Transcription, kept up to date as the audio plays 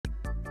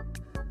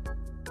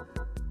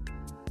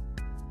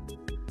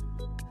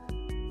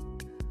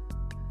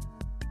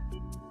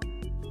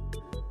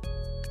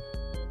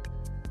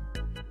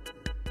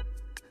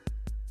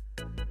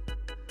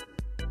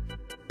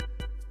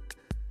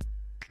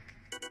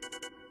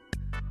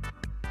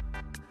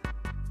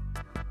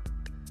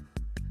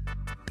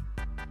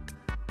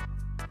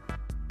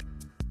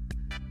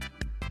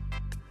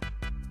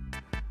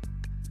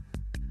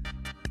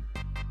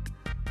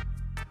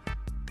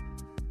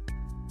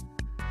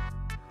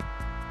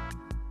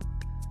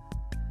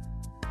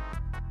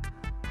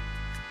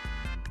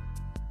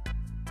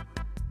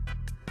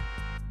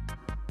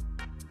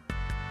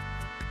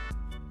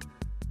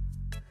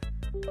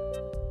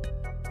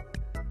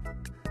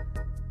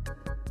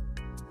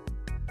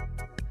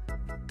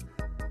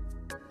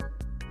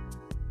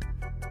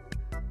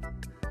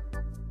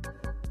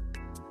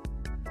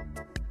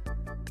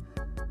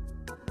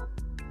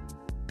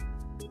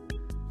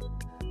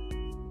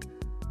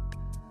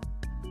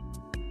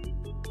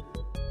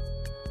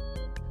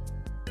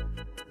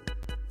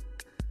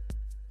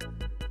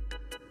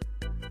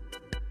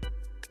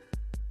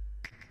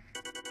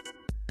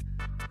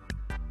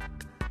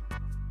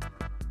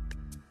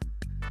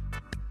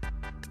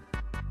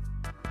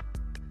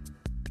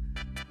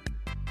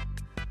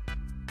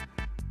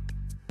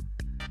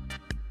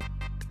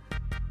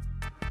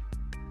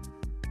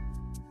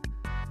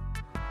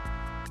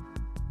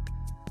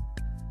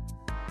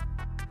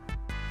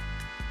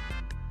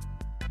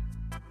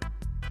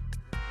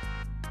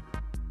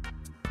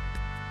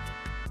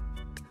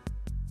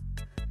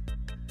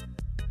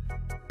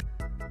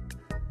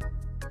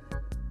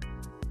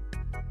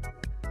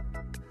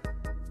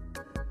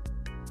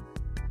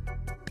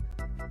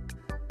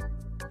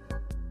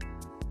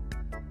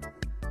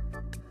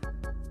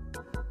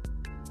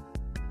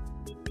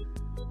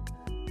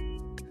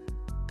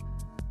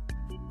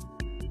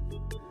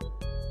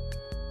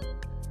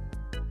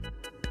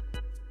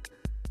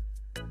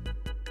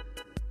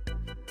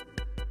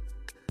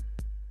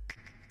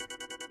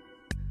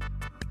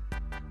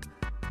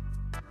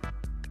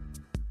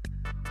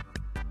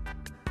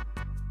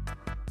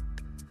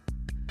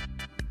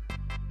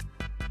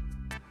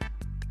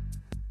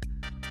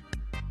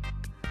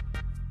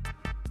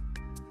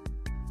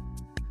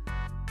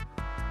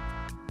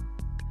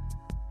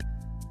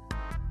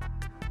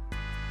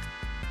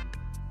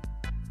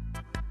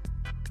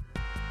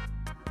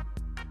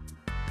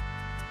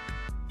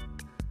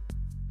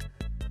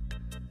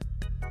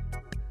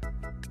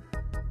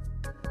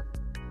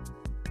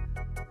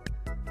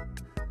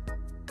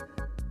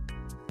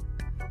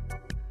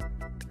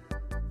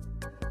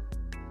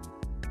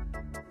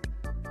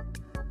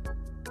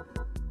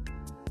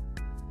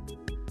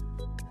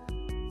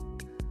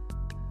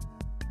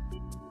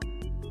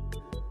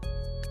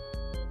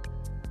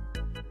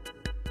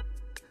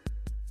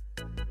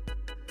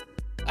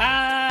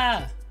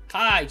Ah!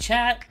 Hi,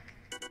 chat.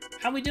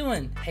 How we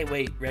doing? Hey,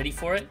 wait, ready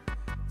for it?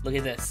 Look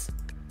at this.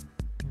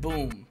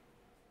 Boom.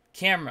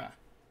 Camera.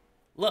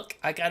 Look,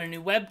 I got a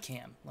new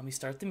webcam. Let me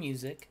start the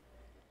music.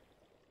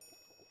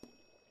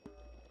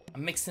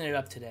 I'm mixing it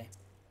up today.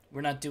 We're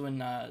not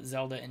doing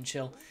Zelda and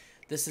chill.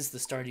 This is the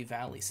Stardew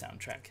Valley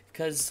soundtrack,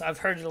 because I've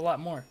heard it a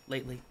lot more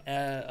lately.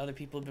 Other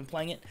people have been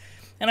playing it,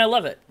 and I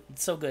love it.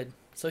 It's so good.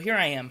 So here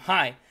I am.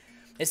 Hi.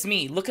 It's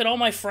me. Look at all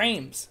my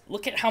frames.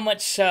 Look at how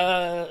much,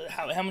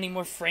 how many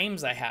more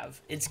frames I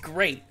have. It's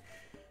great.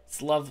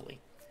 It's lovely.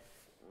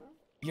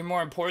 You're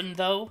more important,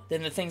 though,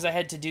 than the things I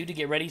had to do to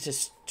get ready to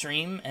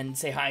stream and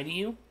say hi to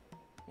you?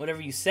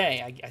 Whatever you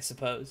say, I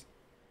suppose.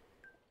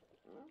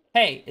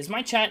 Hey, is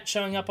my chat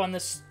showing up on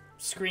this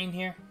screen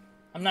here?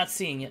 I'm not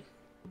seeing it.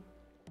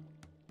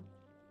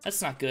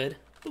 That's not good.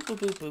 Boop, boop,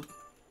 boop, boop.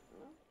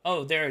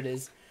 Oh, there it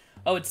is.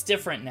 Oh, it's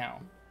different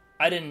now.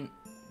 I didn't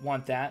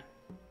want that.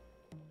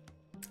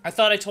 I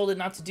thought I told it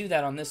not to do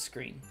that on this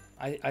screen.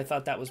 I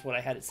thought that was what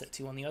I had it set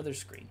to on the other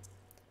screen.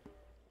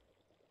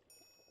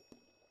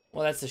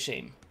 Well, that's a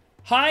shame.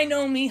 Hi,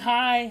 Nomi.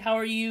 Hi, how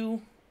are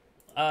you?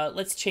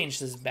 Let's change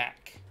this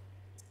back.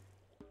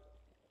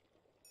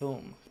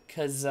 Boom.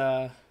 Because,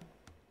 I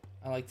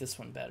like this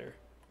one better.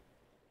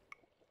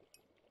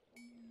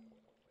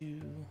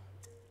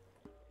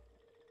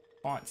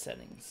 Font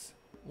settings.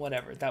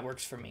 Whatever, that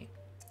works for me.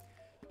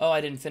 Oh,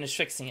 I didn't finish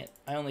fixing it.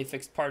 I only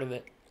fixed part of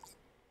it.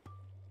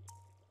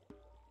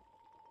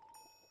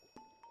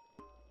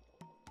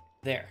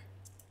 There.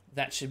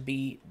 That should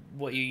be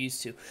what you're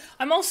used to.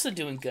 I'm also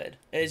doing good.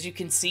 As you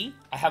can see,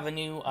 I have a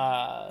new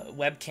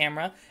web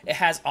camera. It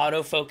has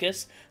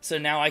autofocus, so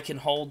now I can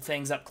hold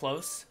things up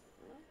close,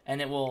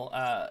 and it will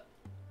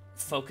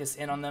focus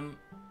in on them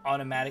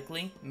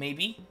automatically.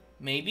 Maybe?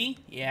 Maybe?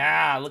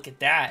 Yeah, look at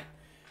that.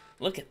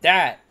 Look at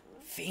that.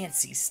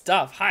 Fancy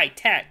stuff. High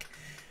tech.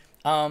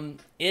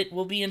 It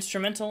will be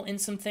instrumental in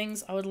some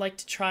things I would like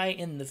to try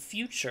in the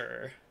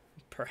future.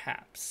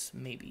 Perhaps.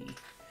 Maybe.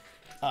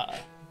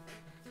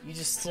 You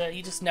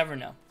just never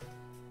know.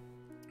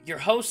 You're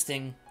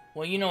hosting.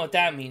 Well, you know what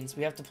that means.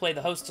 We have to play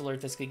the host alert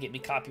that's gonna get me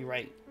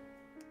copyright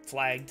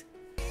flagged.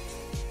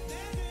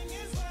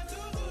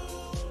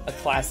 A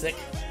classic.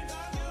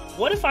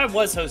 What if I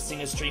was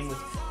hosting a stream with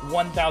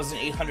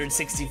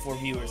 1,864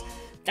 viewers?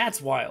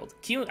 That's wild.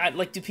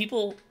 Like, do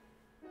people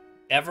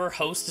ever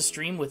host a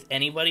stream with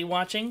anybody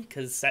watching?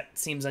 Because that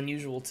seems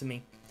unusual to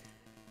me.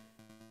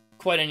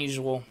 Quite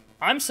unusual.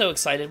 I'm so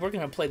excited. We're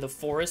gonna play The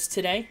Forest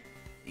today.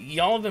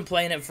 Y'all have been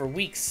playing it for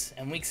weeks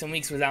and weeks and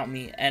weeks without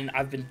me, and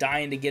I've been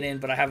dying to get in,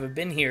 but I haven't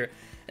been here.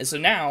 And so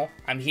now,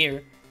 I'm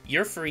here,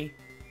 you're free,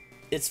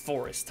 it's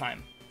Forest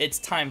time. It's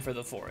time for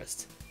The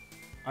Forest.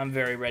 I'm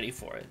very ready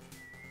for it.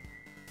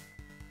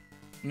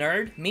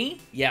 Nerd? Me?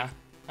 Yeah,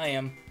 I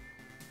am.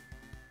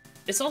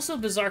 It's also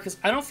bizarre, because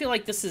I don't feel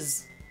like this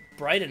is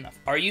bright enough.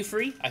 Are you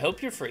free? I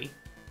hope you're free.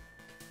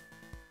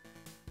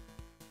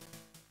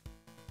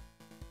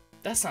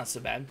 That's not so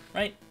bad,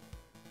 right?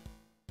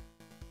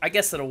 I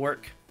guess it'll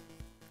work.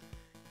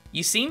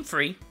 You seem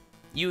free.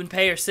 You and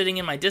Pei are sitting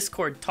in my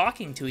Discord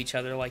talking to each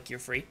other like you're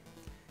free.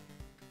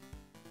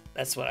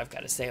 That's what I've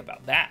got to say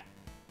about that.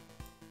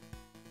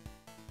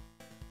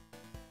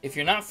 If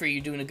you're not free,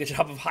 you're doing a good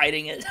job of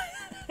hiding it.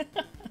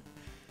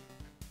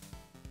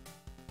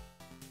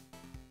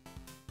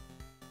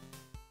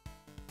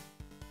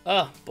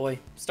 Oh, boy.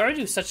 Stardew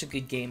is such a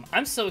good game.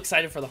 I'm so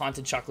excited for the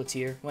Haunted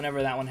Chocolatier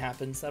whenever that one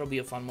happens. That'll be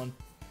a fun one.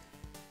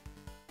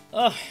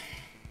 Oh.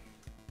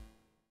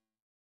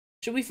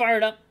 Should we fire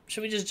it up?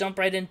 Should we just jump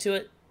right into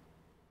it?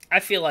 I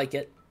feel like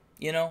it.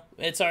 You know,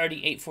 it's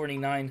already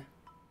 8:49.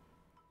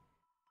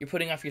 You're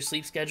putting off your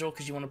sleep schedule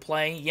because you want to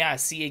play? Yeah,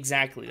 see,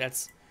 exactly.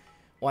 That's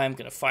why I'm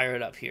going to fire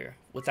it up here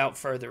without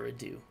further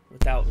ado,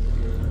 without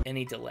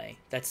any delay.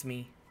 That's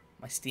me.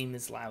 My Steam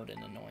is loud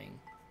and annoying.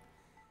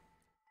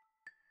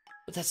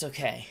 But that's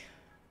okay.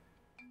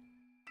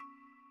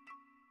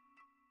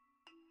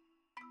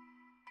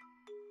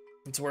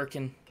 It's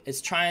working. It's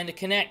trying to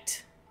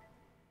connect.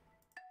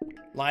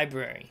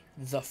 Library.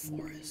 The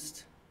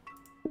Forest.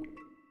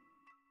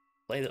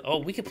 Play the... Oh,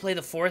 we could play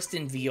The Forest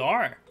in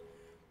VR.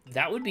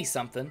 That would be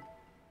something.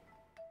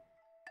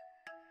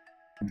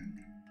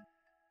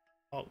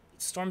 Oh,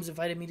 Storm's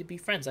invited me to be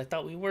friends. I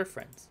thought we were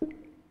friends.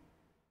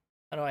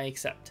 How do I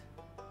accept?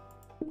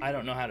 I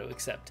don't know how to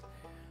accept.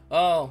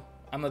 Oh,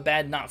 I'm a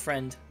bad not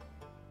friend.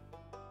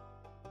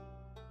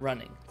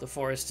 Running. The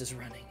forest is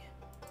running.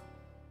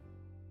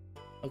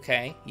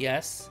 Okay,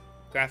 yes.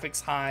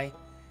 Graphics high.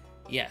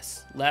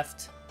 Yes.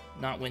 Left,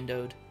 not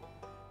windowed.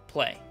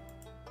 Play.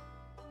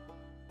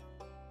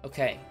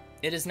 Okay,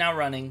 it is now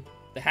running.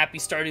 The happy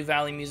Stardew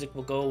Valley music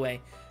will go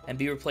away and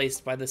be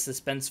replaced by the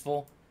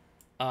suspenseful,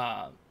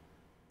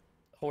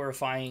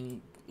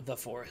 horrifying The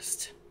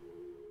Forest.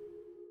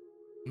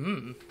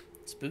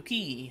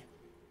 Spooky.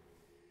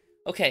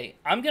 Okay,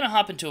 I'm gonna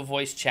hop into a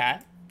voice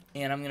chat,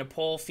 and I'm gonna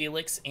pull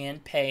Felix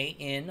and Pei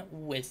in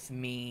with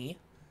me.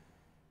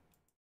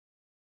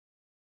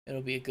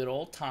 It'll be a good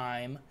old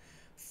time.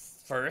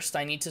 First,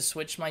 I need to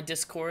switch my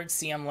Discord.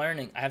 See, I'm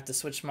learning. I have to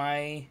switch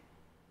my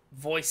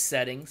voice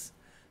settings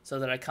so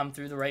that I come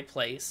through the right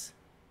place,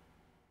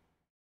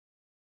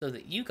 so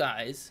that you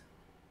guys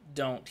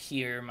don't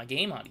hear my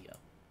game audio.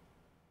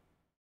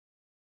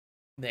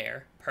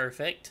 There,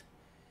 perfect.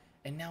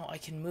 And now I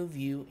can move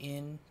you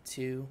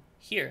into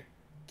here.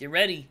 Get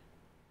ready.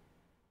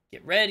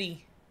 Get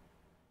ready.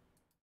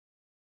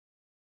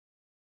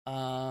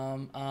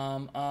 Where's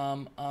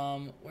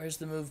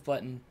the move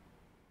button?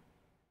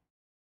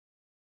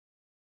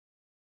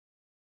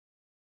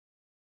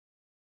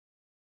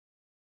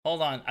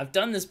 Hold on, I've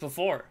done this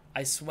before.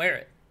 I swear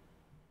it.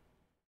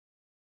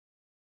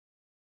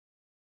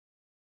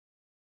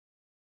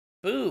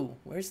 Boo,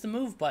 where's the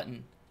move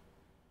button?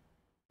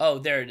 Oh,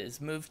 there it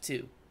is, move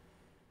to.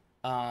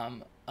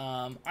 I'm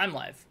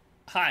live.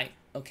 Hi,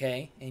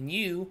 okay, and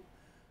you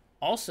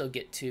also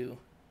get to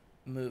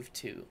move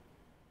to.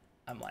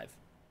 I'm live.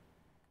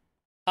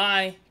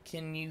 Hi,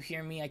 can you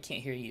hear me? I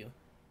can't hear you.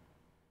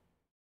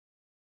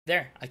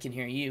 There, I can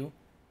hear you.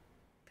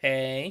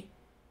 Pei.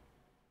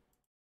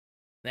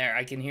 There,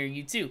 I can hear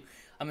you too.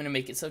 I'm gonna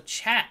make it so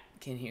chat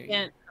can hear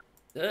you.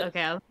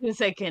 Okay, I was gonna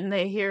say, can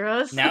they hear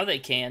us? Now they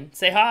can.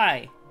 Say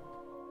hi.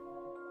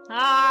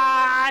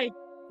 Hi.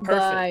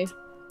 Perfect.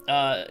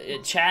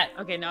 Chat.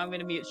 Okay, now I'm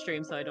gonna mute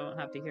stream so I don't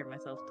have to hear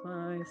myself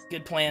twice.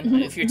 Good plan.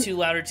 If you're too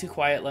loud or too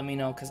quiet, let me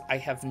know, because I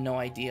have no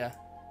idea.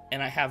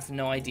 And I have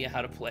no idea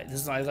how to play.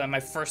 This is my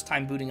first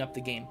time booting up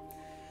the game.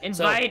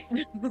 Invite.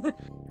 So,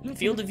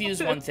 field of view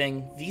is one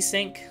thing.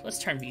 VSync, let's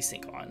turn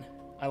VSync on.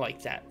 I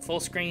like that. Full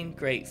screen,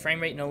 great. Frame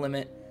rate, no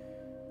limit.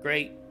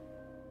 Great.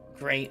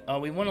 Great. Oh,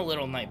 we want a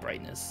little night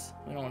brightness.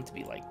 We don't want it to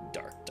be like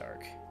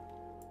dark.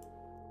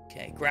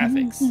 Okay,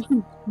 graphics.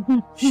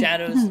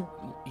 Shadows,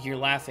 you're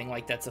laughing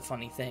like that's a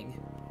funny thing.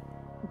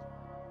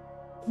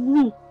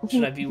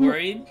 Should I be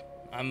worried?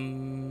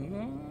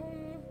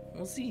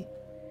 We'll see.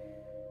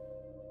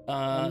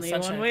 Only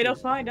one way to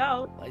find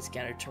out. Light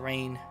scatter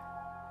terrain.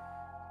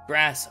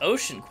 Grass,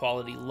 ocean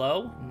quality,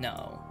 low?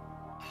 No.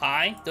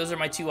 High? Those are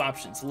my two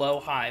options. Low,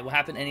 high. What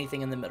happened?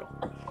 Anything in the middle.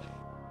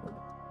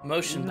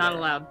 Motion not blur.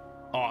 allowed.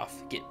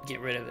 Off. Get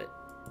rid of it.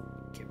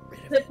 Get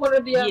rid of Pick it. one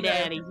of the other.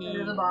 Get out of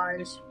here. The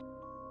bars.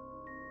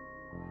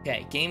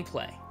 Okay,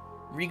 gameplay.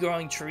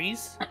 Regrowing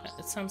trees?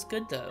 That sounds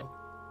good though.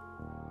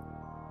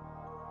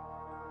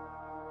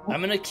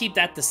 I'm gonna keep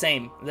that the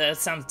same. That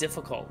sounds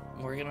difficult.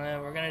 We're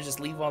gonna just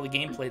leave all the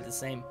gameplay the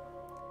same.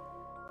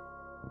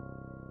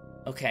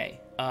 Okay,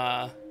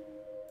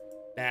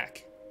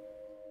 back.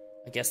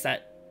 I guess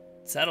that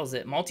settles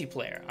it.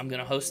 Multiplayer. I'm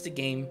gonna host a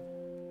game.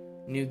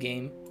 New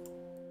game.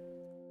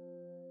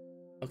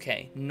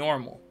 Okay,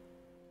 normal.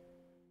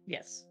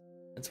 Yes.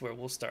 That's where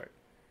we'll start.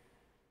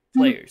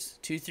 Players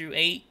 2 through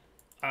 8.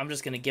 I'm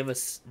just gonna give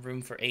us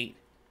room for 8.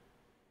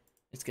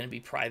 It's gonna be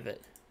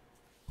private.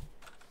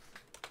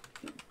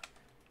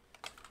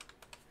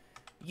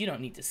 You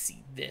don't need to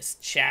see this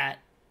chat.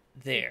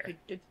 There.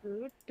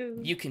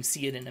 You can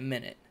see it in a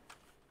minute.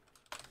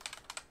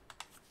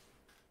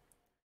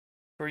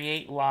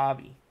 Create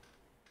lobby.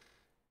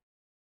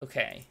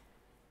 Okay.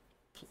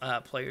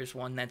 Players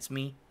 1, that's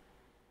me.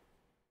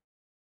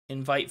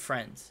 Invite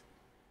friends.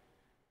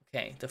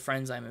 Okay, the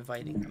friends I'm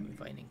inviting.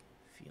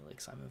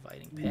 Felix, I'm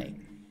inviting Pay.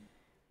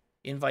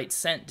 Invite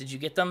sent. Did you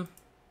get them?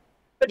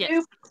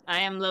 Yes, I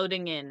am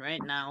loading in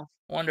right now.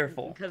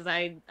 Wonderful. Because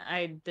I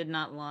did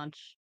not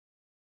launch.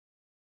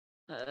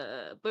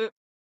 Boop.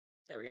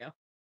 There we go.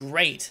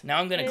 Great. Now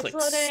I'm gonna It's click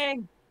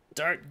loading.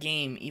 start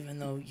game, even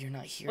though you're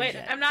not here Wait,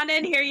 yet. I'm not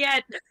in here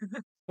yet.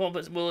 Well,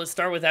 but will it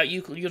start without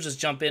you? You'll just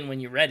jump in when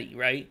you're ready,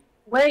 right?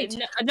 Wait.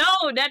 No.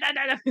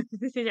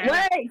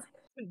 Wait.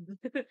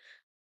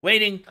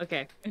 Waiting.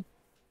 Okay.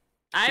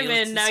 I'm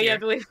Felix in. Now is you here.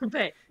 have to wait for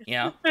Pay.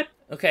 Yeah.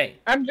 Okay.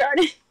 I'm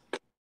joining.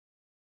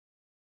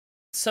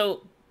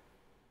 So,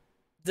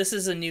 this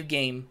is a new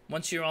game.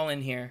 Once you're all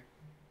in here,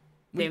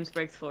 James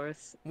breaks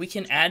force. we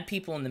can add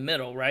people in the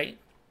middle, right?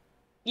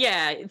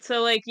 Yeah,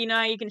 so like you know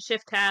how you can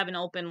shift tab and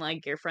open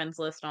like your friends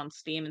list on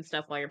Steam and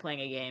stuff while you're playing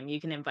a game. You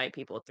can invite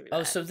people through that.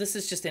 Oh, so this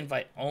is just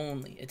invite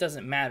only. It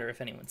doesn't matter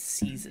if anyone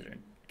sees it or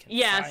can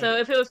yeah, find so it.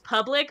 if it was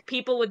public,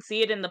 people would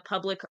see it in the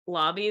public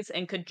lobbies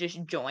and could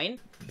just join.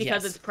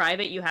 Because Yes. it's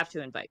private, you have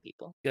to invite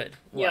people. Good.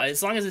 Well, Yep.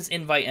 as long as it's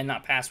invite and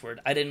not password.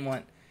 I didn't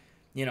want,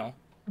 you know,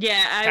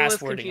 Yeah, I was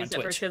Passwording confused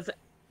on at first Twitch. because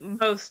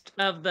most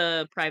of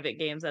the private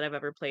games that I've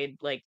ever played,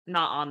 like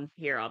not on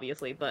here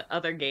obviously, but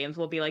other games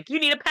will be like, you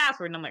need a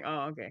password, and I'm like,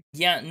 oh okay.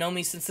 Yeah, know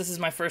me, since this is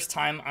my first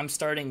time, I'm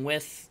starting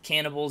with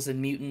cannibals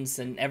and mutants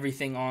and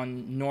everything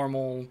on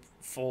normal,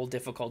 full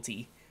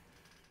difficulty.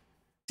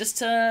 Just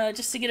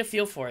to get a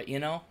feel for it, you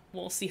know?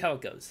 We'll see how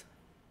it goes.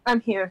 I'm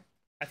here.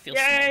 I feel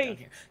Yay! small down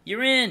here.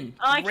 You're in!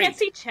 Oh, I Great. can't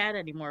see chat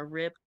anymore.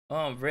 Rip.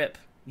 Oh, rip.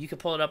 You could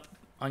pull it up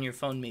on your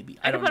phone, maybe.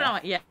 I I can don't put it know.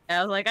 on. Yeah,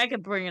 I was like, I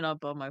could bring it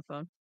up on my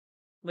phone,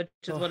 which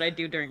is Oh. what I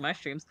do during my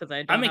streams because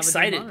I don't I'm have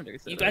excited. a dual monitor.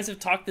 You guys have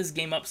talked this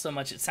game up so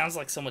much. It sounds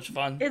like so much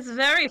fun. It's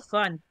very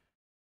fun.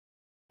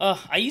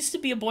 I used to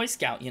be a Boy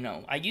Scout, you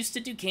know. I used to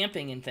do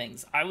camping and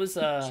things. I was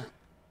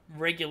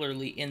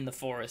regularly in the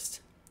forest.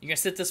 You're gonna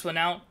sit this one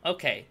out?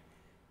 Okay.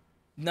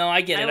 No,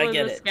 I get it. I I was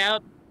get a it.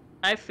 scout.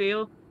 I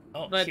feel,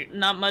 Oh, but here.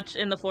 not much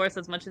in the forest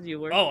as much as you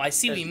were. Oh, I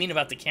see what you mean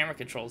about the camera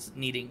controls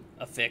needing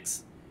a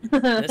fix.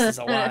 This is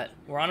a lot.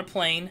 We're on a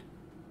plane.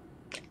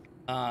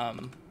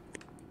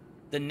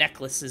 The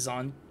necklace is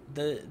on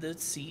the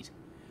seat.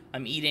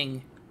 I'm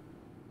eating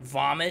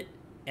vomit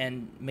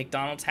and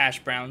McDonald's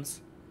hash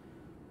browns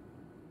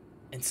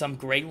and some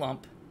gray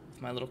lump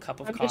with my little cup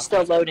of I'm coffee. just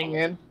still loading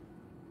in.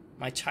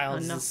 My child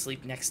Oh, no. is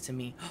asleep next to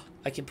me.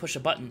 I can push a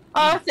button.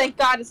 Oh, thank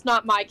God it's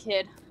not my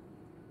kid.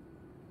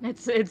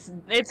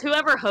 It's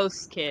whoever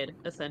hosts kid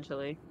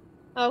essentially.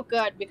 Oh,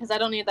 good, because I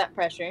don't need that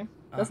pressure.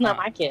 That's not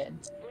my kid.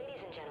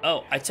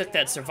 Oh, I took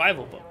that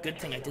survival book. Good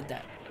thing I did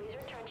that.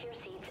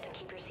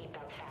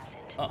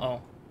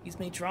 Uh-oh. He's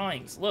made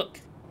drawings. Look.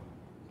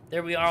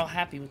 There we are, all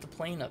happy with the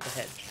plane up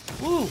ahead.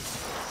 Woo!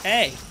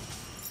 Hey.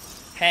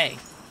 Hey.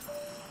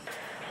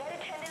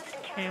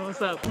 Hey,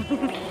 what's up?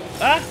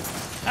 Ah!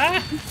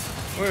 Ah!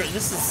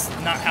 This is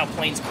not how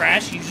planes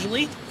crash,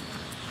 usually.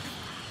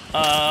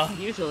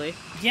 Usually.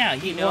 Yeah,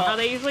 You know how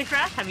they usually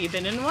crash? Have you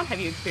been in one? Have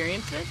you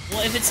experienced it?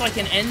 well, if it's like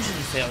an engine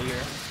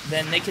failure,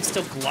 then they could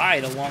still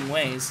glide a long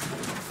ways.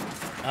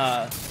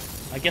 I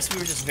guess we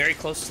were just very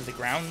close to the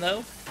ground,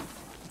 though.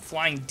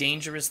 Flying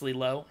dangerously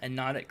low and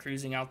not at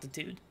cruising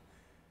altitude.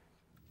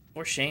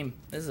 For shame.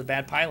 This is a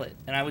bad pilot.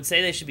 And I would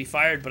say they should be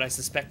fired, but I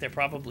suspect they're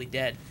probably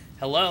dead.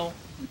 Hello?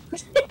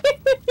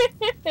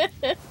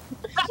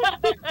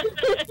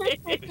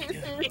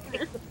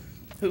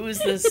 Who is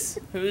this?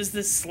 Who is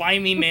this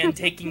slimy man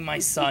taking my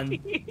son?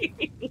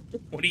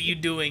 What are you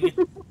doing?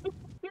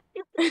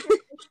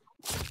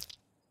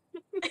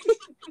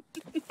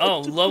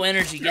 Oh, low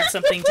energy. Get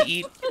something to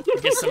eat.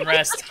 Get some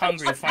rest.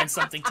 Hungry. Find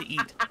something to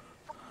eat.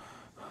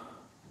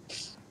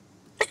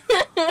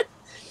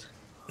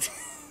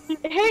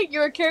 Hey,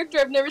 you're a character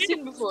I've never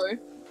seen before.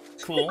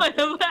 Cool.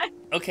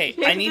 Okay,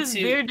 I need This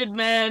to. bearded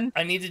man.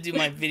 I need to do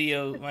my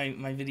video.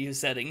 My video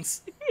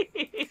settings.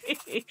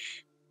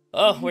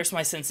 Oh, where's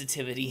my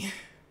sensitivity?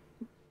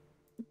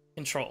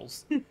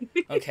 Controls.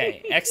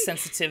 Okay, X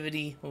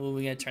sensitivity. Oh,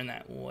 we gotta turn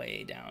that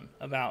way down.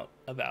 About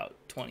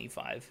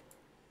 25. It's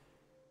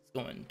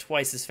going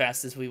twice as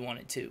fast as we want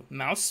it to.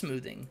 Mouse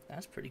smoothing.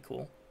 That's pretty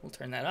cool. We'll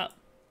turn that up.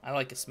 I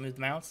like a smooth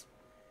mouse.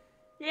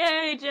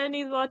 Yay,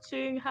 Jenny's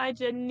watching. Hi,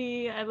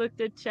 Jenny. I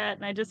looked at chat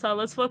and I just saw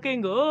let's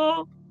fucking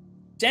go.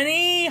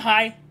 Jenny,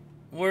 hi.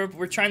 We're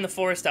trying the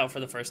forest out for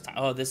the first time.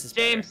 Oh, this is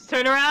better. James,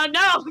 turn around.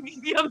 No,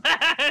 come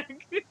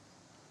back.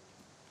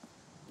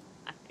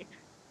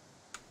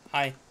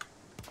 Hi.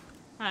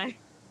 Hi.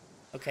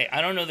 Okay,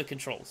 I don't know the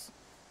controls.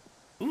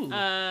 Ooh.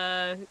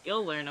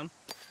 You'll learn them.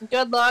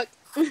 Good luck.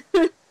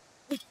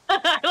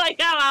 I like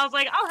how I was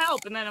like, I'll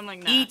help, and then I'm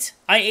like, nah. Eat.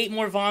 I ate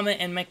more vomit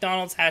and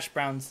McDonald's hash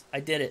browns. I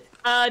did it.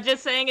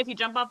 Just saying, if you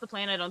jump off the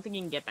plane, I don't think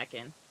you can get back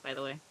in, by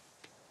the way.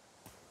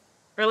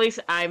 Or at least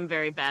I'm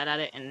very bad at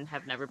it and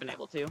have never been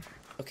able to.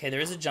 Okay, there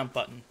is a jump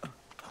button.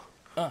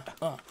 There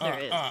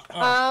is.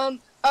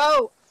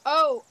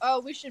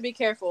 Oh, we should be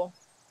careful.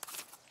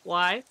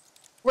 Why?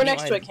 We're New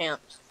next to a item.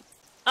 camp.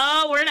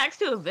 Oh, we're next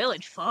to a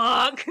village.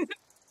 Fuck.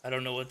 I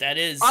don't know what that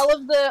is. All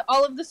of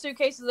the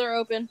suitcases are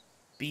open.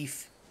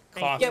 Beef,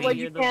 Thank coffee. Get what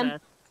You're you the can.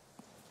 best.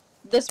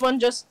 This one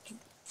just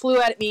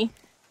flew at me.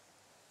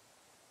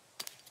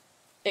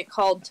 It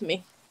called to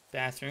me.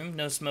 Bathroom.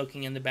 No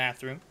smoking in the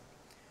bathroom.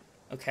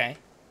 Okay.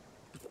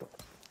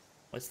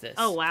 What's this?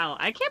 Oh wow,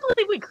 I can't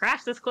believe we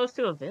crashed this close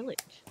to a village.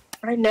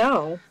 I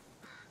know.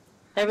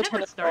 I have a Never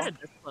tennis started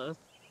this close.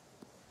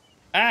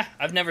 Ah,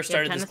 I've never Yeah,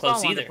 started this tennis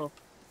close ball, either. wonderful.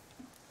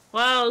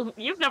 Well,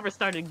 you've never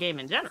started a game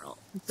in general.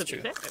 It's to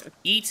be true. fair.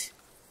 Eat,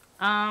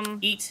 Um,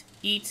 eat,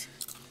 eat.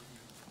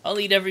 I'll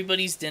eat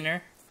everybody's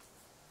dinner.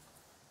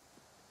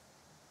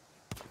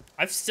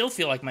 I still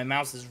feel like my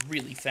mouse is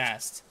really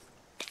fast.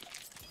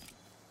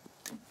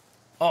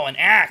 Oh, an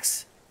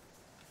axe!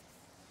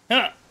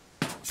 Huh.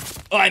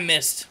 Oh, I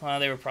missed. Well,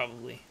 they were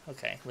probably...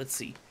 Okay, let's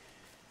see.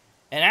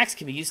 An axe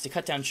can be used to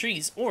cut down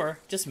trees or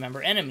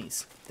dismember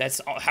enemies.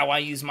 That's how I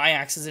use my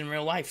axes in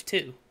real life,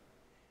 too.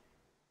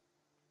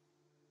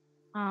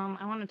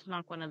 I wanted to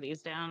knock one of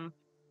these down.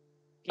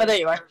 Oh, there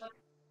you are.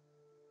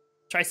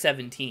 Try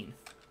 17.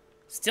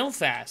 Still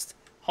fast.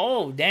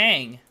 Oh,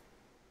 dang.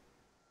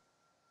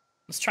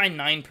 Let's try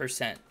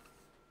 9%.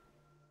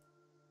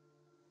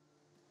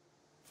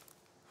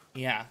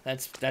 Yeah,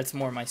 that's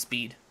more my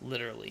speed,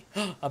 literally.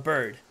 A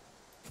bird.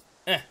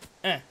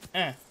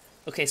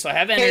 Okay, so I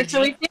have Okay, energy.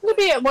 so we seem to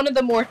be at one of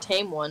the more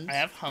tame ones. I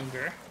have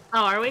hunger. Oh,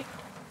 are we?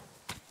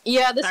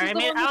 Yeah, this Sorry, is the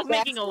one I was with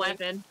making a backstory.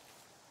 weapon.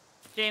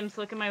 James,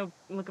 look at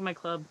my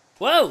club.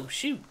 Whoa,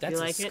 shoot, that's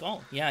like a it?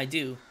 skull. Yeah, I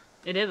do.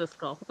 It is a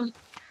skull.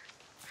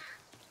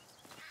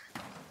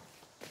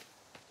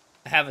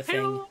 I have a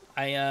thing.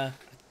 Hello.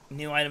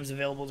 New items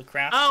available to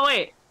craft. Oh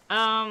wait.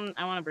 I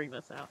want to bring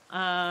this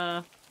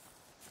out.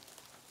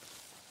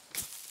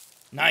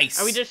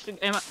 Nice. Are we just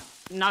knocking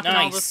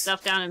all this Nice.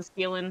 stuff down and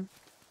stealing,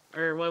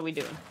 or what are we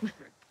doing?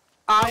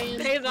 I am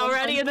Dave's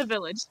already in the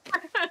village.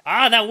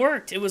 Ah, that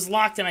worked. It was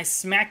locked and I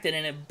smacked it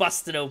and it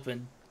busted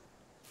open.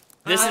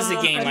 This is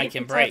a game I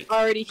can break.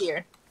 Already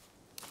here.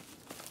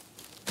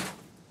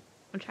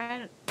 I'm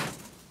trying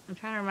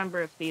to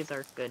remember if these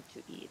are good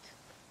to eat.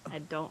 I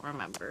don't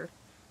remember.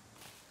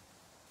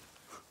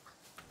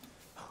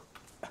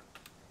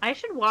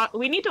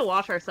 We need to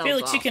wash ourselves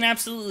Felix, off. you can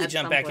absolutely at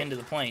jump some back point. into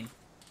the plane.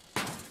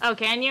 Oh,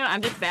 can you?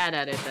 I'm just bad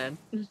at it then.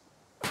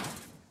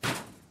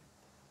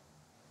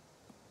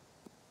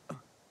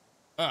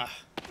 Ugh.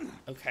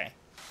 Okay.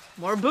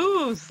 More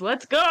booze.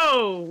 Let's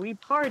go. We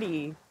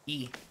party.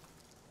 E.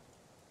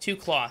 2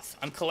 cloth.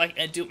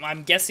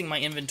 I'm guessing my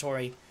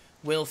inventory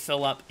will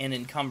fill up and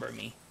encumber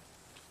me.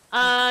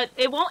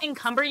 It won't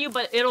encumber you,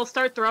 but it'll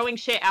start throwing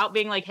shit out,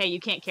 being like, "Hey, you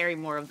can't carry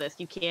more of this.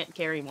 You can't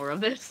carry more of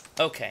this."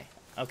 Okay.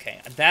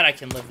 Okay. That I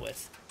can live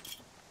with.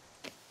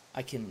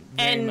 I can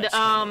very And much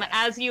live with that.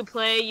 as you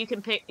play, you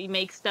can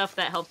make stuff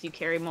that helps you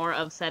carry more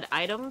of said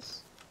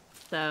items.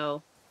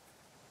 So,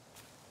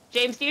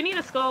 James, do you need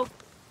a skull?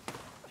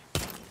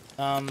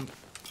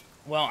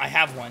 Well, I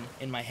have one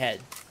in my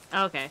head.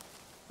 Okay.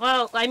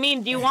 Well, I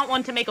mean, do you want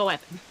one to make a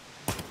weapon?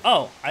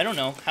 Oh, I don't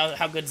know.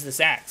 How good's this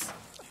axe?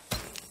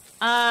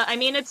 I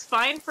mean, it's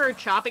fine for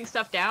chopping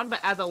stuff down, but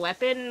as a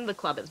weapon, the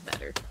club is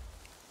better.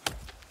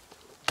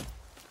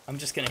 I'm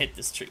just gonna hit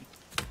this tree.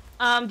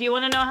 Do you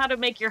want to know how to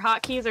make your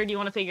hotkeys, or do you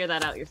want to figure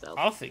that out yourself?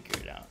 I'll figure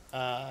it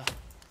out.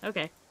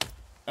 Okay.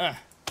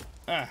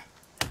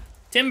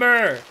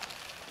 Timber!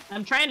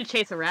 I'm trying to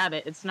chase a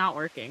rabbit. It's not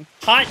working.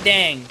 Hot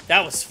dang!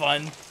 That was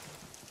fun.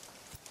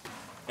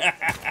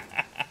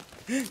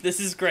 This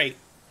is great.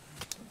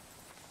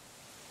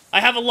 I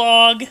have a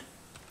log.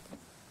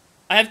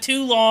 I have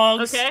 2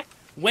 logs. Okay.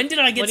 When did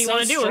I get What do you so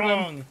wanna do with them?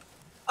 strong?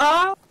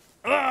 Oh,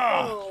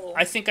 Ugh!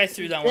 I think I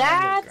threw that one on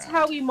the that's ground.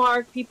 how we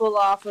mark people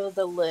off of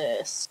the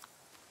list.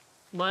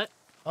 What?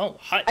 Oh,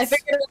 huts. I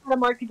figured out how to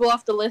mark people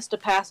off the list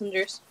of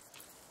passengers.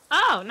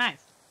 Oh, nice.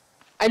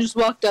 I just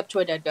walked up to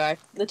a dead guy,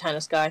 the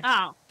tennis guy.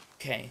 Oh.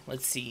 Okay,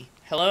 let's see.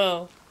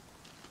 Hello?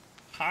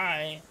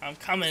 Hi, I'm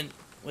coming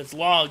with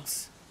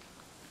logs.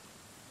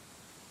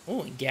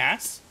 Oh, and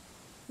gas?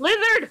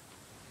 Lizard!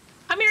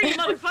 Come here, you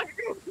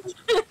motherfucker!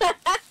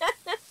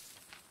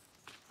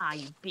 Ah,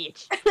 you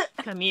bitch.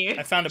 Come here.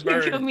 I found a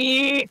bird. Come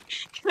here.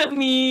 Come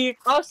here.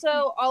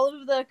 Also, all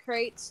of the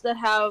crates that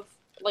have,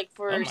 like,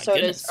 for Oh my sodas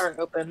goodness. are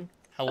open.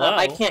 Hello?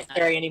 I can't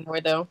carry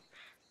anymore, though.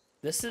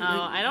 This is. Oh,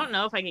 I don't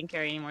know if I can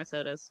carry any more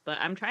sodas, but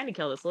I'm trying to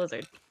kill this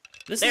lizard.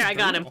 This There, is I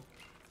got him. brutal.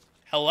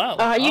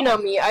 Hello. You Oh. know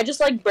me. I just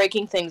like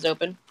breaking things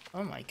open.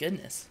 Oh my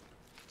goodness.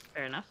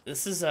 Fair enough.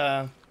 This is,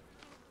 Do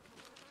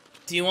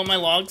you want my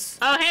logs?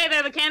 Oh, hey,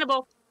 there's a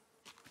cannibal.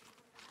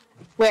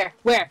 Where?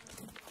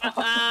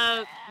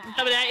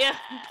 Coming at you.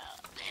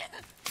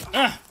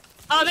 Ah,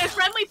 Oh, there's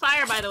friendly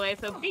fire, by the way,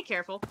 so be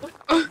careful.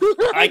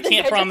 I think can't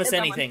just promise hit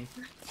someone. anything.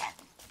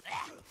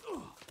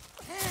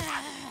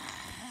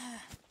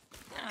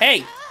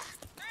 Hey!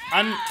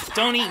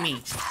 Don't eat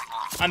me.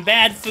 I'm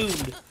bad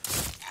food.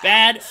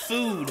 Bad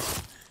food.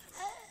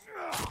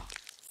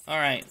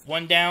 Alright,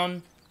 1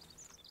 down.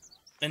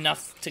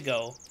 Enough to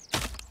go.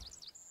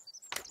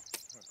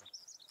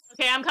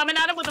 Okay, I'm coming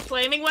at him with a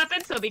flaming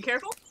weapon, so be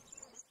careful.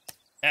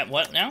 At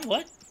what now?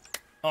 What?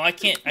 Oh, I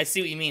can't. I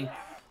see what you mean.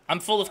 I'm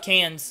full of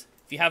cans.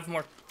 If you have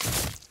more...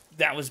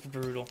 That was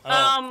brutal.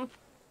 Oh.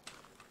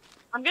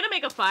 I'm gonna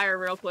make a fire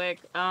real quick.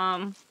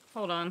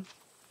 Hold on.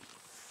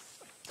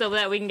 So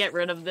that we can get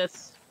rid of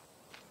this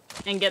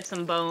and get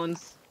some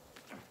bones.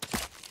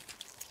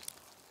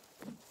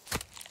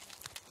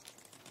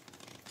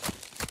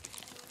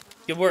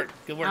 Good work.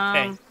 Good work,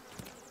 Pay.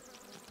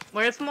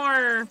 Where's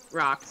more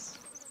rocks?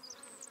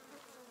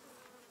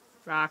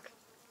 Rock.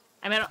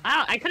 I mean,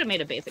 I could have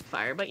made a basic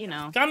fire, but you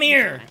know. Come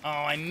here! Oh,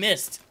 I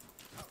missed.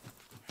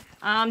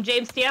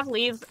 James, do you have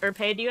leaves? Or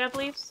Pay, do you have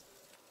leaves?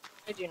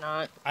 I do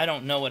not. I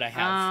don't know what I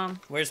have.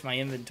 Where's my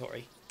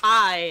inventory?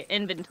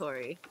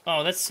 Inventory.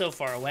 Oh, that's so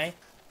far away.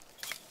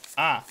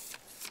 Ah.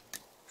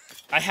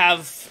 I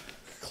have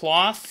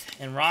cloth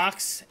and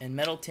rocks and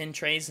metal tin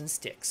trays and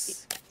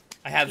sticks.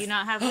 I have... Do you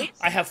not have leaves?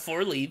 I have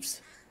 4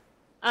 leaves.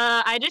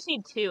 I just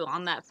need 2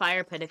 on that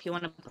fire pit if you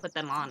want to put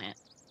them on it.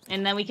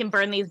 And then we can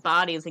burn these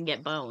bodies and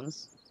get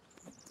bones.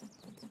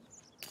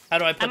 How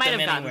do I put them have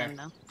anywhere? gotten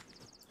them, though.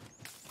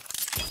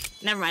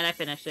 Never mind, I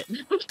finished it.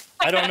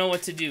 I don't know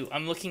what to do.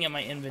 I'm looking at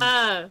my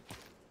inventory.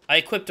 I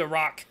equipped a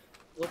rock.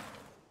 Whoop.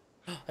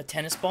 A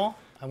tennis ball?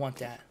 I want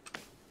that.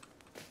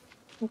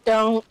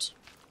 Don't.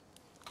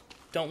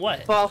 Don't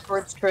what? Fall for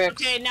its tricks.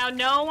 Okay, now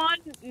no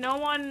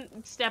one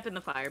step in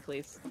the fire,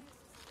 please.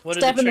 What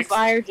Step are the in the tricks?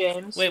 fire,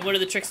 James. Wait, what are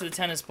the tricks of the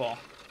tennis ball?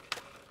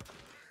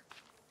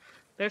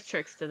 There's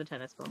tricks to the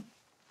tennis ball.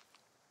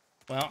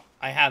 Well,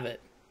 I have it.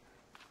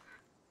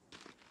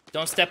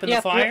 Don't step in the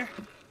fire?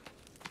 Do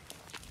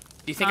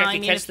you think I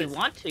can catch the...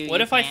 Want to, what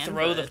if I can,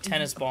 throw but... the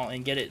tennis ball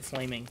and get it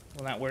flaming?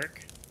 Will that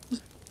work?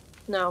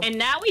 No. And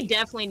now we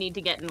definitely need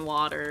to get in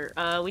water.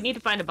 We need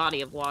to find a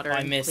body of water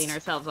and clean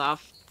ourselves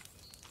off.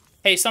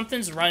 Hey,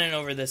 something's running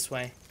over this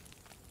way.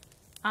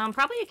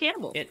 Probably a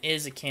cannibal. It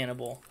is a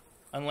cannibal.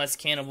 Unless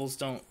cannibals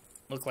don't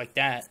look like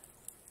that.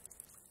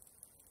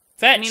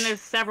 Fetch! I mean,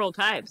 there's several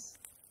types.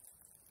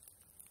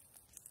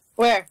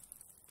 Where?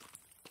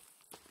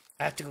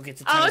 I have to go get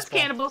the tennis ball. Oh, it's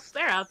cannibals.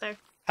 They're out there.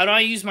 How do I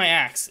use my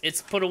axe?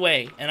 It's put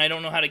away, and I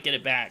don't know how to get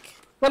it back.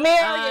 Let me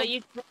hear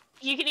you.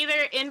 You can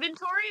either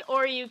inventory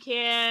or you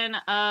can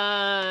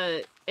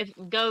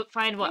go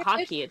find what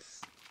hotkey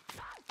it's.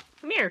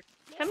 Come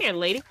here,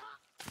 lady.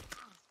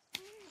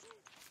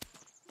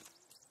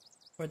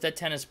 Where'd that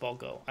tennis ball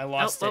go? I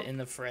lost it in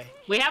the fray.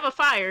 We have a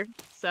fire,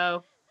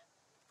 so.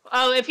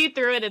 Oh, if you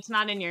threw it, it's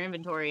not in your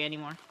inventory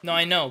anymore. No,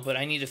 I know, but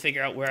I need to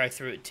figure out where I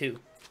threw it to.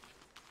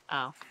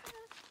 Oh.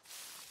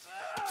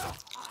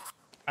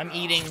 I'm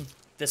eating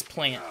this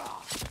plant.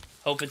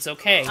 Hope it's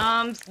okay.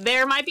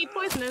 There might be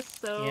poisonous,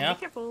 so yeah, be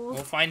careful.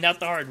 We'll find out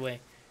the hard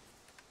way.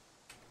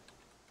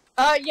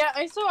 Yeah,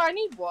 I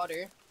need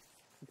water.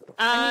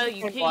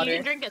 You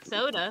can drink a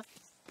soda.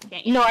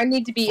 Can't you? No, I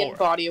need to be in a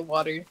body of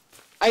water.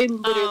 I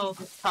literally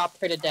just chopped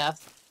her to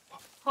death.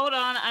 Hold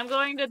on, I'm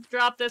going to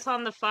drop this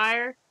on the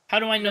fire. How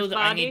do I know that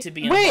I need to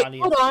be in a body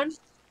of water? Wait, hold on.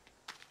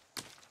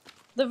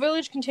 The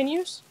village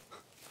continues?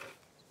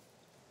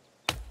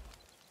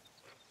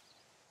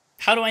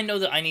 How do I know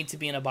that I need to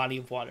be in a body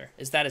of water?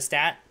 Is that a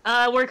stat?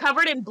 We're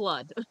covered in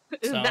blood.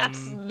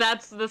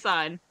 That's the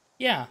sign.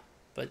 Yeah,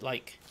 but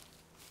like,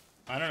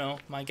 I don't know.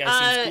 My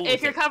guy seems cool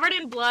if you're covered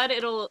in blood,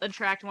 it'll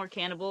attract more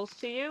cannibals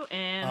to you,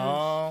 and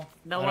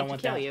they'll want to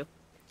kill you.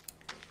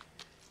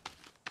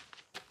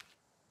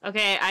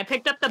 Okay, I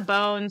picked up the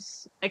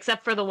bones,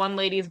 except for the one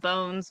lady's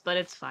bones, but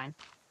it's fine.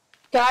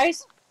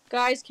 Guys,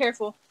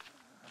 careful.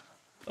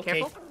 Okay.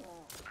 Careful.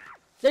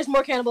 There's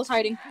more cannibals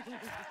hiding.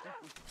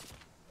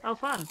 Oh,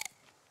 fun.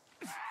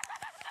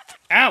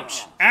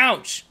 Ouch!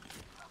 Ouch!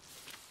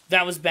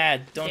 That was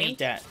bad. Don't eat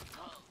that.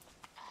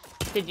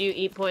 Did you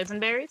eat poison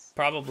berries?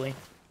 Probably.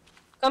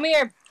 Come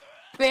here,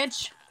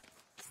 bitch.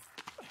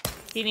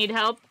 Do you need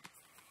help?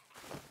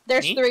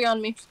 There's 3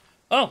 on me.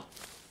 Oh!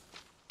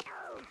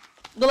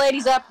 The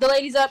lady's up, the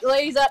lady's up, the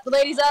lady's up, the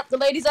lady's up, the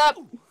lady's up!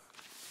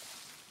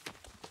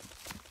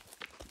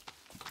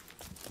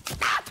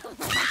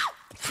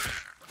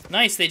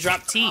 Nice, they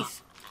dropped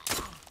teeth.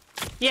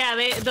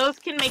 Yeah, those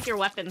can make your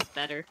weapons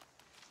better.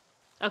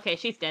 Okay,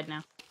 she's dead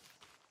now.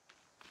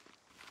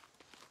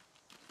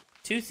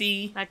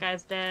 Toothy. That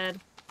guy's dead.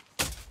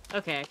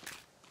 Okay.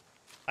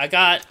 I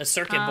got a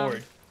circuit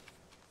board.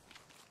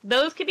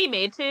 Those can be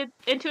made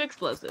into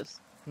explosives.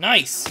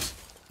 Nice.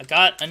 I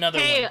got another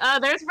one. Hey,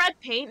 there's red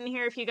paint in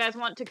here if you guys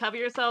want to cover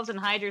yourselves and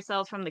hide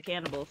yourselves from the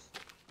cannibals.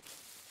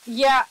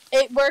 Yeah,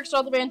 it works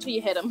all the way until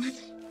you hit them.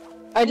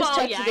 I just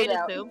tested it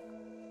out. Too.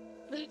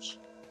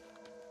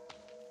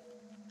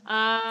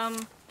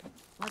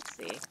 Let's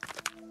see.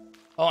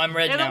 Oh, I'm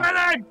red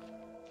now.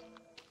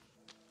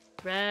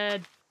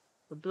 Red.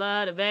 The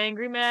blood of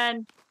angry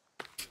men.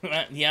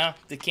 Yeah,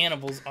 the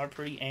cannibals are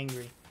pretty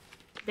angry.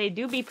 They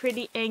do be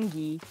pretty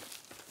angry.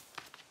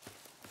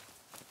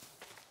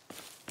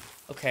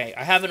 Okay,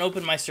 I haven't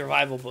opened my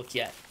survival book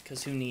yet,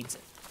 because who needs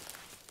it?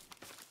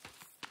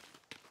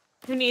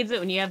 Who needs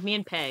it when you have me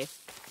and Pay?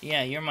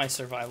 Yeah, you're my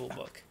survival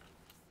book.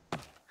 Oh,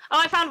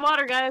 I found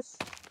water, guys.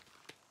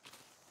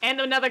 And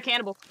another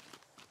cannibal.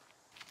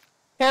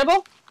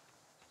 Cannibal?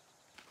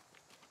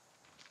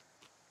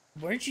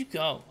 Where'd you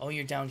go? Oh,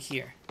 you're down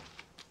here.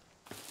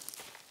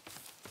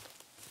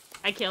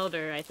 I killed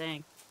her, I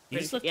think. You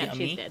just look yeah,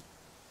 yummy. she's dead.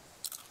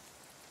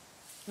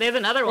 There's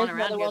another one There's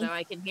around another here, one. though.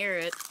 I can hear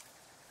it.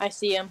 I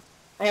see him.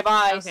 I have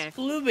eyes. Okay.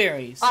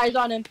 Blueberries. Eyes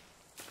on him.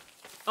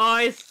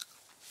 Eyes.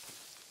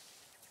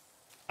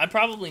 I'm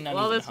probably not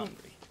Well, even this-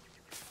 hungry.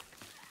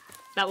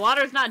 That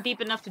water's not deep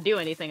enough to do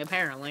anything,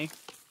 apparently.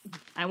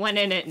 I went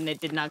in it and it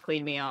did not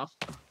clean me off.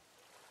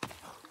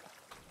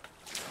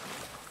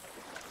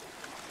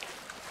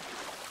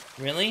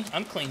 Really?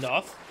 I'm cleaned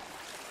off.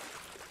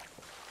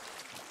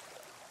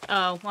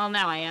 Oh, well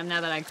now I am,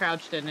 now that I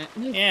crouched in it.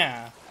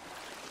 Yeah.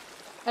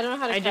 I don't know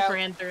how to I just crouch.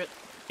 ran through it.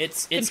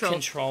 It's Control.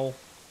 control.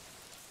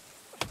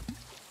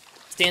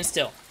 Stand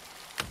still.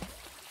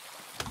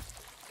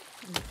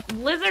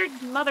 Lizard,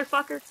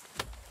 motherfucker.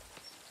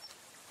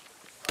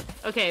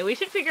 Okay, we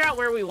should figure out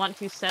where we want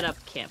to set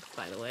up camp,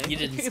 by the way. You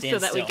didn't so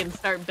stand that we still. can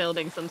start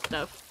building some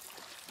stuff.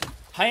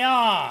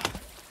 Hiya!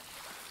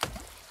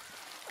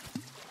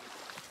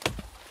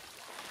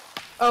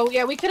 Oh,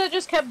 yeah, we could have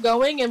just kept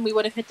going and we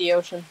would have hit the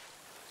ocean.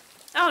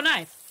 Oh,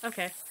 nice.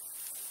 Okay.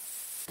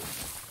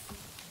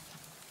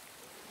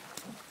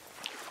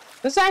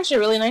 This is actually a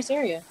really nice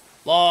area.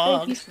 Very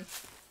Log. peaceful.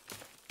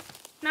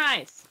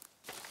 Nice.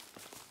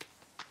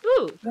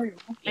 Ooh, Very I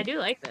lucky. do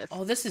like this.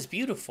 Oh, this is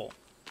beautiful.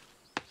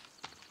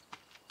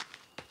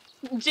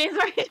 James,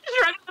 why are you just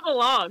running to the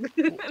log?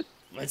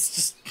 It's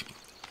just,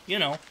 you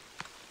know,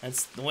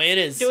 that's the way it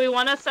is. Do we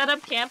want to set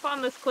up camp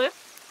on this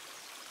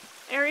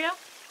cliff area?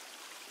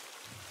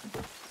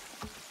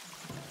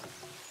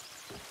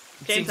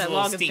 Seems James, a that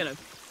little log steep. is gonna...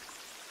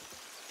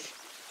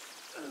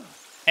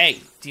 Hey,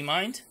 do you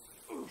mind?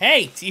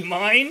 Hey, do you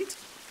mind?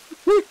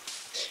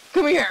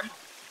 Come here.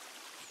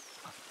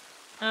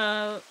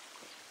 Where?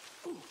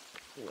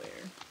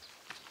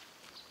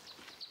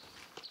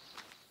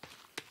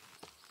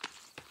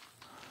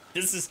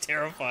 This is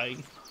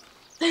terrifying.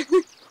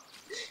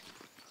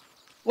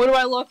 What do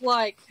I look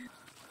like?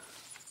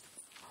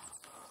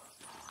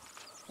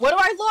 What do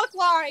I look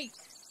like?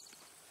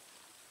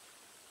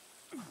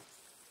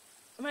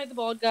 Am I the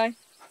bald guy?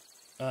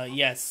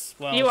 Yes.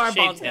 Well, You are shaved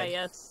bald guy, head.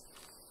 yes.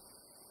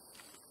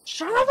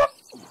 Shut up!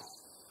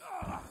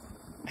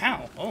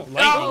 Ow. Oh, lightning.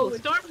 Oh,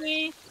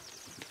 Stormy!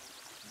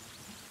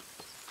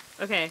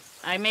 Okay,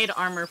 I made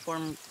armor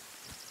form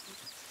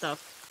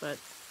stuff, but...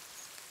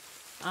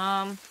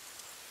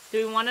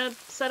 do we want to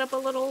set up a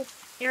little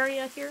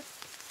area here?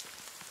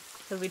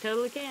 Because we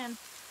totally can.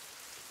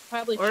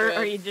 Probably Or should.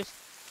 are you just...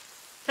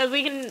 Because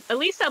we can, at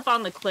least up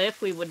on the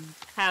cliff, we wouldn't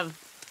have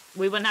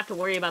to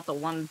worry about the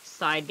one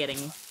side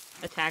getting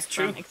attacked It's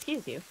true. from.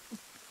 Excuse you.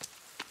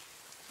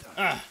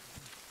 Ah,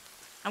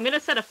 I'm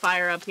gonna set a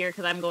fire up here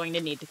because I'm going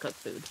to need to cook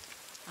food.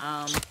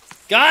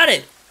 got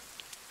it!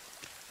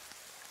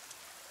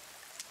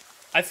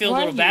 I feel a Why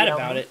little are bad you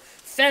about yelling? it.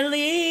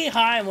 Felly!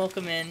 Hi,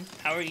 welcome in.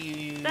 How are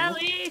you?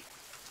 Sally!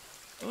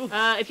 Ooh.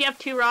 If you have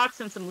 2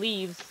 rocks and some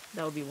leaves,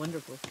 that would be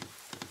wonderful.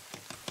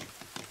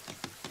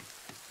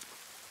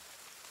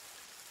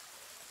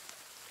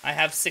 I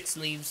have 6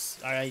 leaves.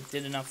 I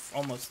did enough,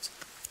 almost.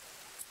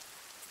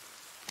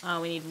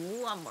 We need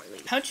 1 more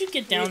leaf. How'd you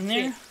get down Leaf,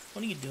 there?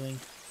 What are you doing?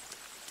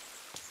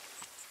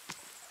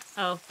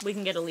 Oh, we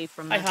can get a leaf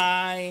from Hi, there.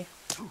 hi.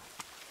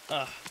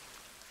 Ugh,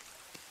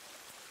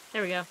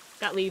 There we go.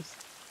 Got leaves.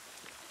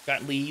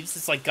 got leaves.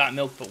 It's like got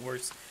milk, but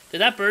worse. Did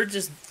that bird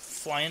just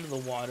fly into the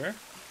water?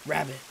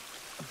 Rabbit.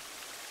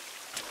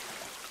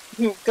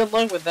 Good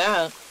luck with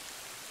that.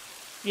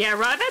 Yeah,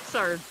 rabbits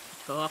are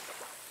tough.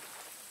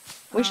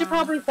 We should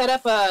probably set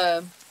up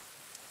a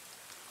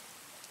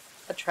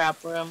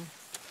trap room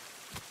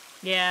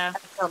Yeah.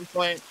 at some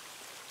point.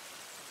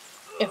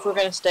 If we're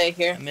gonna stay I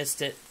here.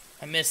 missed it.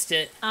 I missed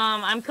it.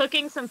 I'm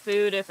cooking some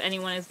food if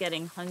anyone is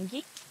getting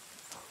hungry.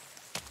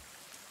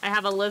 I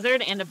have a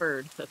lizard and a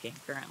bird cooking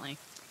currently.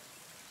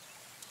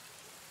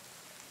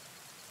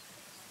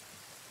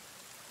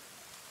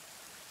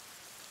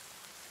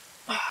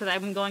 Because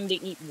I'm going to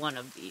eat one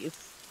of these.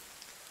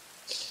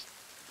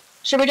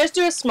 Should we just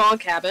do a small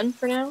cabin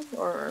for now?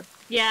 Or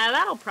Yeah,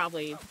 that'll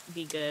probably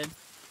be good.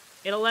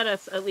 It'll let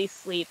us at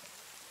least sleep.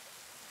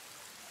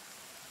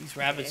 These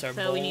rabbits Okay, are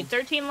so bold. we need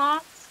 13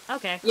 logs?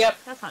 Okay. Yep.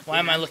 That's not too Why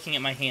am I bad. looking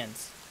at my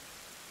hands?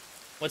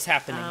 What's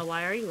happening?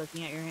 Why are you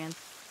looking at your hands?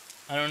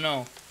 I don't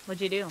know.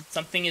 What'd you do?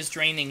 Something is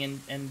draining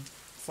and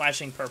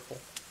flashing purple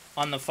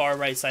on the far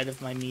right side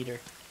of my meter.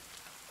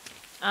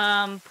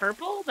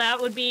 Purple? That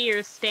would be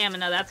your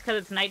stamina. That's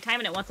because it's nighttime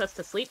and it wants us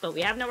to sleep, but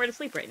we have nowhere to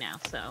sleep right now,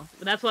 so...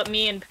 That's what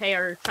me and Pei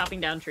are chopping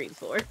down trees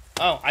for.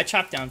 Oh, I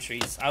chopped down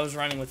trees. I was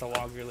running with a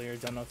log earlier.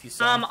 Don't know if you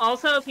saw.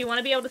 Also, if you want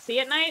to be able to see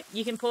at night,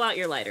 you can pull out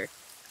your lighter.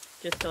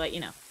 Just to let you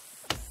know.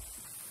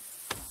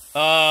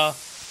 I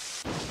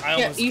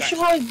yeah, almost you got, should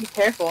probably be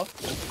careful.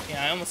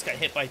 Yeah, I almost got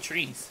hit by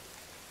trees.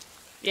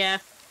 Yeah.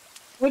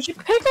 Would you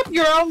pick up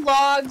your own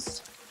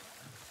logs?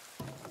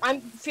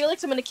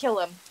 Felix, I'm gonna kill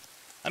him.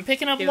 I'm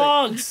picking up Do it.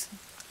 logs.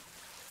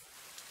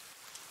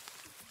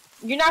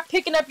 You're not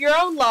picking up your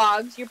own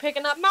logs. You're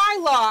picking up my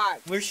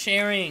logs. We're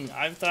sharing.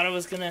 I thought I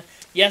was gonna.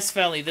 Yes,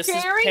 Felly. This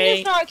is Sharing Pay.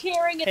 is not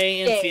caring. It's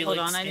Pay and stay.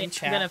 Felix Hold on, in I'm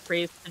chat. gonna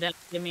freeze to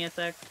death. Give me a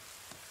sec.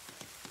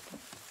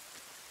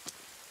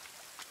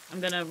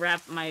 I'm gonna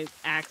wrap my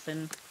axe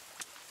in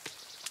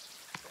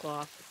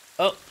cloth.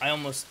 Oh, I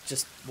almost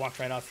just walked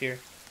right off here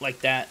like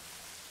that.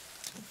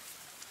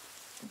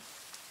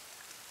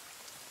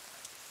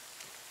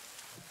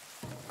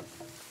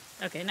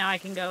 Okay, now I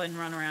can go and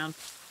run around.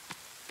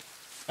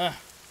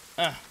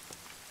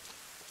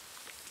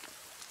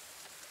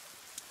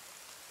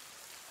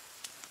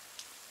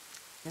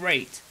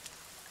 Great.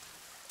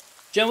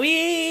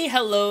 Joey,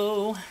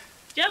 hello.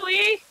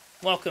 Joey!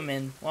 Welcome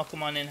in.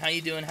 Welcome on in. How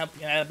you doing?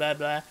 Blah, blah,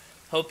 blah.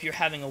 Hope you're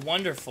having a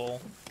wonderful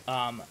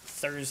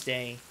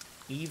Thursday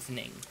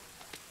evening.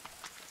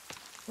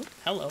 Oop,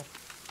 hello.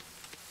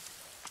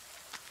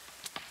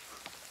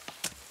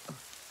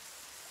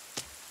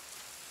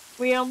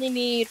 We only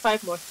need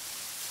 5 more.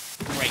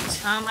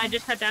 Great. I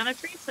just cut down a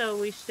tree, so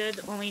we should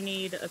only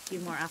need a few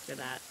more after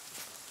that.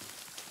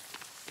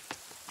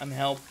 I'm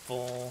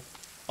helpful.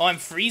 Oh, I'm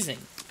freezing.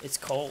 It's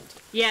cold.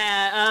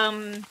 Yeah,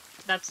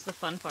 that's the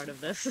fun part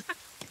of this.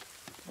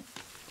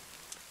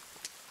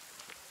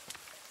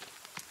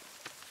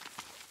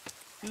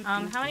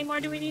 How many more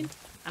do we need?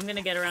 I'm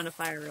gonna get around a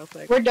fire real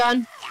quick. We're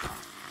done.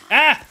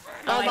 Ah!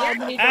 Oh, I we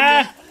hear- need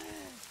Ah!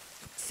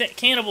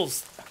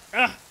 Cannibals.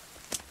 Ah!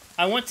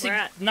 I want Where to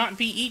at? not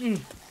be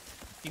eaten.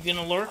 You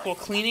gonna lurk while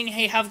cleaning?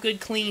 Hey, have good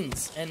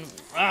cleans. And,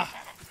 we'll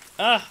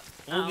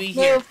Oh. be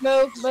here.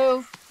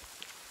 Move.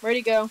 Where'd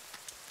he go?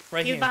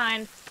 Right He's here.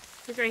 behind.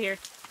 He's right here.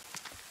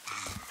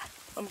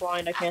 I'm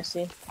blind. I can't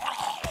see.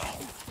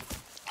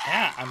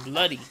 Ah, I'm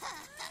bloody.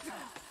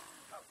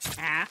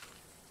 Ah.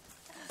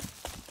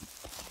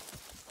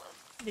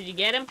 Did you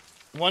get him?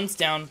 One's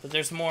down, but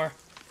there's more.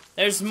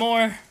 There's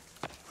more.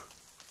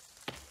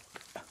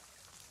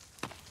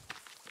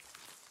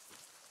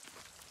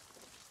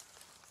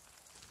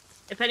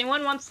 If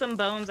anyone wants some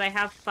bones, I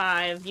have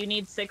 5. You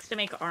need 6 to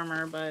make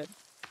armor, but...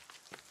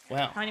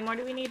 Wow. How many more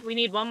do we need? We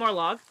need 1 more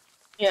log?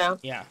 Yeah.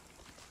 Yeah.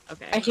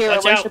 Okay. I hear Watch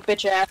it. Where's out. your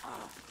bitch at?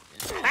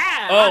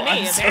 Ah! Oh, on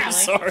me, I'm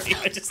so apparently.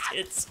 sorry. I just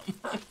hit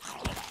someone.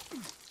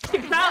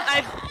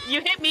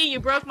 You hit me, you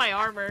broke my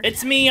armor.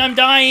 It's me. I'm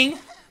dying.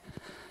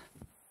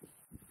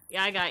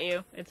 Yeah, I got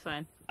you. It's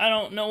fine. I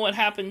don't know what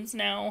happens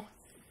now.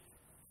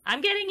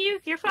 I'm getting you.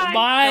 You're fine.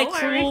 Bye, Don't worry.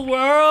 cruel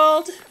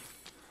world.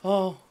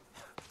 Oh.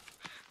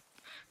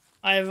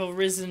 I have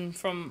arisen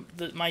from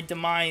my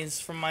demise,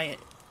 from my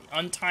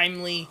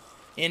untimely,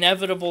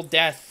 inevitable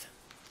death.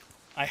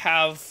 I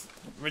have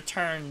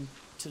returned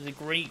to the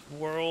great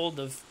world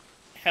of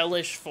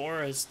hellish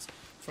forest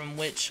from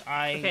which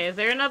I... Okay, is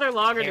there another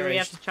log or do we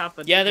have to chop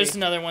a Yeah, there's tree?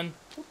 another one.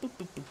 Boop, boop,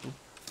 boop, boop, boop.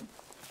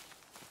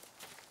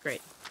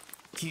 Great.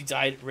 You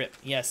died. Rip.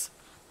 Yes.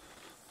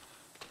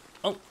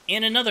 Oh,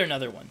 and another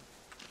one.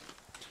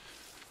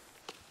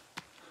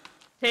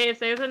 Hey, if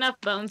there's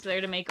enough bones there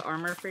to make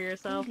armor for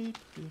yourself,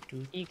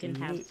 you can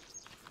have...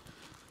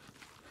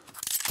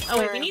 Oh,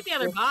 wait, we need the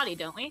other body,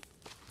 don't we?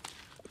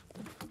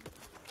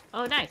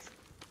 Oh, nice.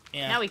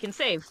 Yeah. Now we can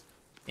save.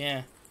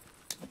 Yeah.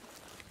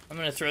 I'm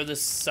gonna throw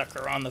this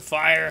sucker on the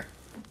fire.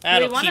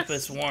 That'll wanna keep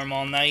us warm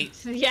all night.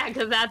 Yeah,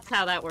 because that's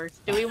how that works.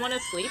 Do we want to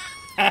sleep?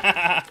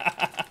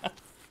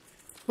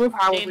 We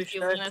probably James, do you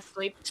should. want to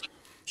sleep?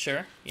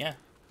 Sure, yeah.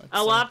 Let's,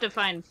 Oh, we'll have to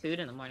find food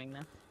in the morning,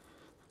 though.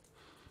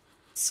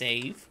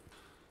 save.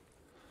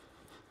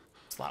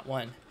 Slot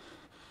 1.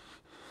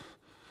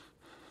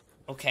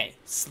 Okay,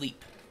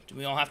 sleep. Do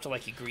we all have to,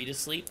 like, agree to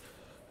sleep?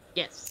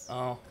 Yes.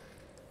 Oh.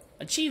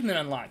 Achievement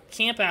unlocked.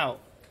 Camp out.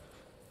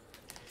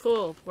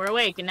 Cool. We're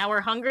awake, and now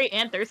we're hungry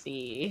and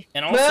thirsty.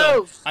 And also,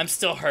 Move! I'm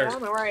still Get hurt.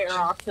 on the right, or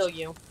I'll kill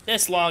you.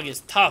 This log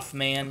is tough,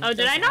 man. Oh,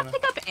 did I not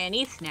Doesn't pick up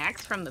any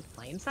snacks from the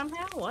plane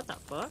somehow? What the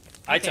fuck?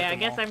 I Okay, took I them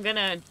guess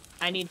all.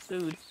 I need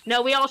food.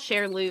 No, we all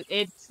share loot.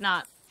 It's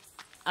not,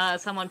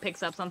 someone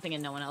picks up something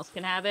and no one else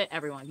can have it.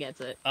 Everyone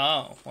gets it.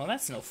 Oh, well,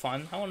 that's no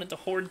fun. I wanted to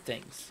hoard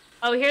things.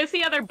 Oh, here's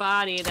the other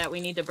body that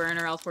we need to burn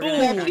or else we're Ooh,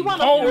 gonna... If you want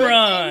home to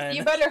run!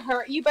 you better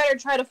hurt. You better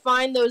try to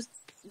find those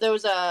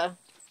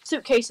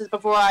suitcases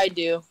before I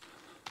do.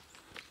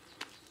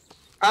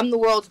 I'm the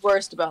world's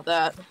worst about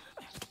that.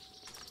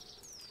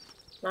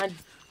 I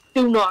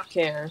do not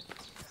care.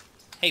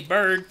 Hey,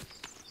 bird.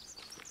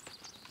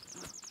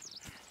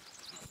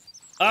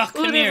 Oh, Ooh,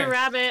 come there's here. a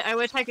rabbit. I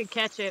wish I could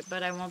catch it,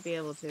 but I won't be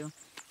able to.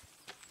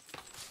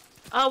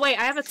 Oh, wait,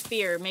 I have a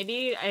spear.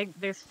 Maybe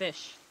there's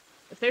fish.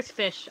 If there's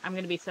fish, I'm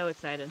gonna be so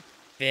excited.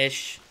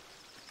 Fish.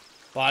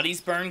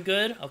 Bodies burn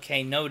good?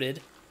 Okay,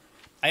 noted.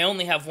 I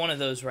only have one of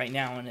those right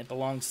now, and it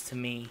belongs to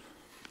me.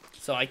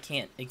 So I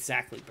can't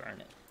exactly burn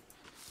it.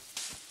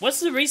 What's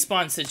the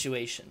respawn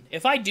situation?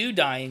 If I do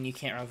die and you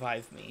can't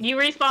revive me... You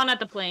respawn at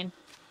the plane.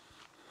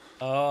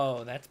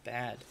 Oh, that's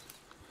bad.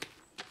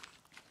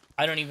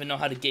 I don't even know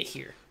how to get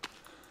here.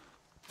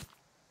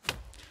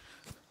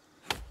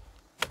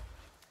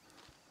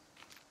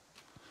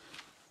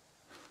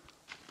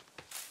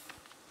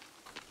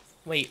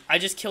 Wait, I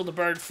just killed a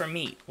bird for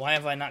meat. Why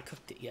have I not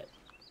cooked it yet?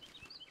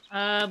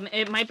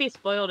 It might be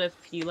spoiled if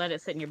you let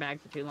it sit in your bag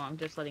for too long.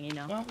 Just letting you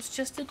know. Well, it was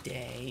just a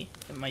day.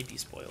 It might be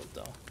spoiled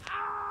though.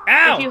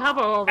 Ow! If you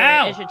hover over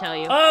Ow! it should tell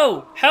you.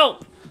 Oh,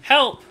 help!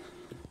 Help!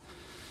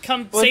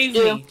 Come What'd save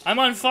you do? me! I'm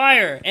on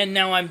fire, and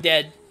now I'm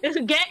dead.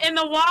 Get in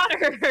the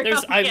water.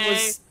 There's,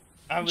 Okay.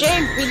 I was.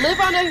 James, we live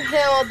on a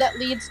hill that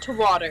leads to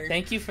water.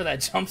 Thank you for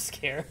that jump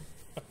scare.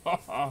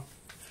 Ugh.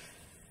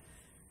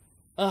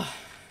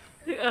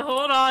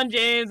 Hold on,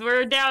 James.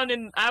 We're down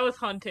in. I was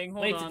hunting.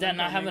 Hold Wait, on. did that I'm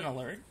not have coming. an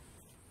alert?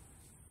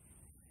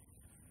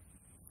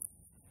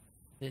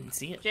 Didn't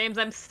see it. James,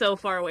 I'm so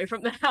far away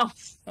from the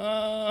house.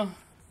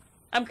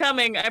 I'm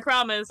coming. I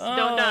promise.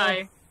 Don't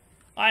die.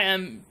 I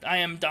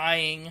am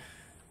dying.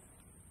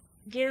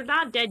 You're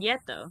not dead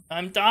yet, though.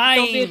 I'm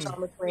Don't be a dying.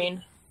 drama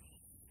queen.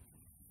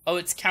 Oh,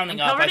 it's I'm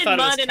counting up. I covered in thought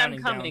it was mud and I'm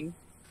counting down. coming.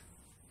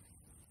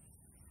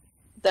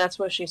 That's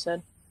what she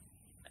said.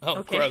 Oh,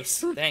 Okay. gross.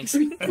 Thanks.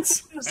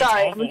 That's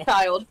Sorry, I'm awful. a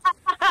child.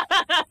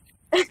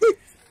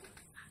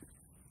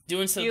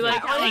 Doing something. You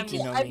like how Thank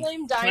you, I'm- I Nomi.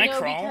 blame Can I Dino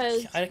crawl?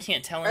 because I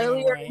can't tell anyone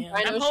earlier where I in am.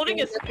 Dino I'm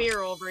holding a stream- spear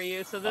over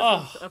you, so this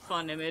Oh. is a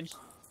fun image.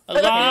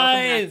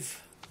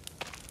 Alive!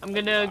 I'm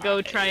gonna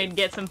go try and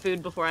get some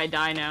food before I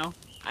die now.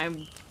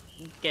 I'm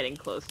getting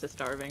close to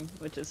starving,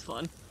 which is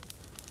fun.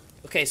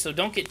 Okay, so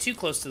don't get too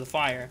close to the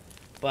fire,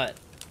 but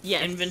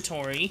Yes.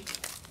 inventory,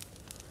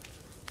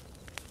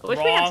 I wish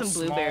we raw, had some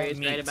small blueberries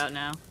meat. right about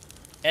now.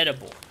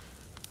 edible.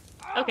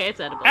 Okay, it's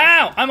edible.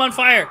 Ow! I'm on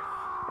fire!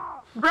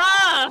 Bruh!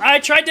 I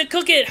tried to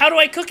cook it! How do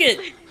I cook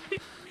it?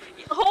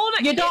 Hold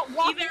it! You don't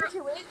walk either...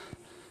 into it.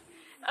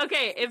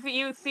 Okay, if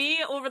you see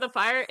over the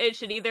fire, it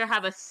should either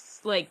have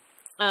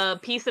a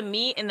piece of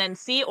meat and then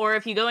see, or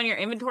if you go in your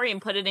inventory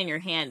and put it in your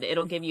hand,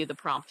 it'll give you the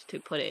prompt to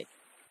put it.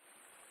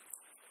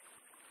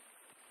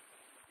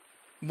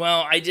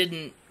 Well, I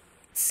didn't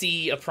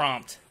see a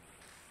prompt,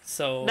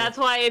 so... That's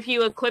why if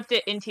you equipped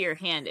it into your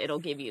hand, it'll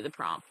give you the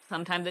prompt.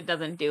 Sometimes it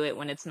doesn't do it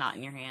when it's not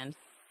in your hand.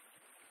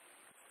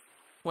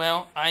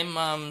 Well, I'm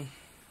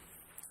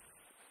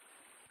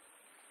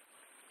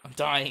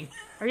dying.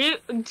 Are you...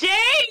 James!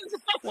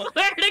 I What?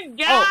 swear to God!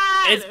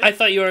 Oh, I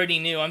thought you already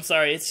knew. I'm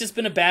sorry. It's just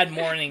been a bad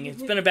morning.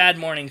 It's been a bad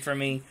morning for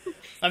me.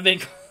 I've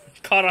been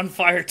caught on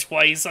fire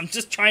twice. I'm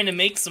just trying to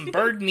make some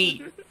bird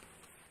meat.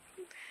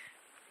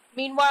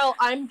 Meanwhile,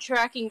 I'm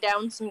tracking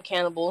down some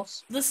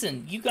cannibals.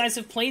 Listen, you guys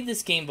have played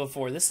this game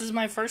before. This is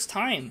my first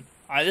time.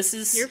 This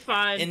is You're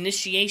fine.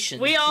 initiation.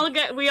 We all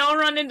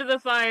run into the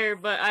fire,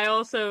 but I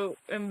also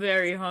am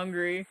very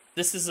hungry.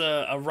 This is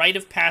a rite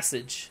of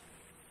passage.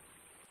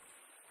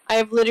 I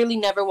have literally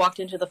never walked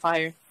into the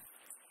fire.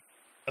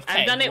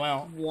 Okay, I've done it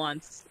well,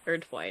 once or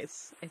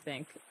twice, I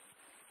think.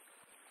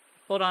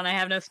 Hold on, I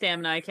have no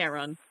stamina. I can't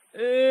run.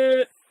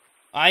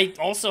 I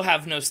also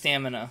have no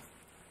stamina.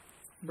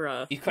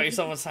 Bruh. You caught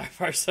yourself on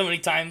fire so many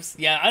times.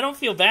 Yeah, I don't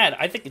feel bad.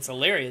 I think it's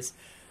hilarious.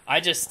 I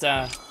just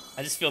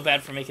feel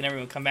bad for making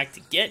everyone come back to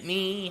get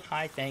me.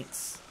 Hi,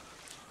 thanks.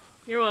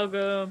 You're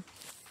welcome.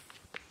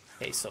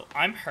 Okay, so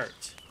I'm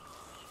hurt.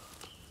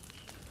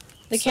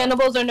 The So-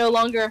 cannibals are no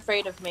longer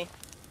afraid of me.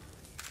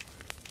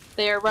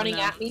 They are running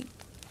no. at me.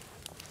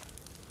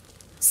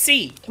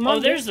 C. Come on, Oh,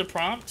 there's the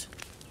prompt.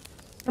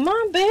 Come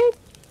on, babe.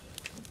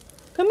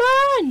 Come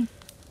on.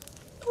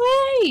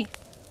 Play.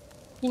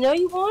 You know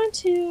you want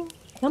to.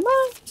 Come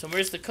on. So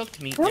where's the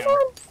cooked meat Come now?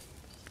 on.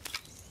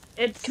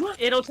 Come on.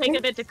 It'll take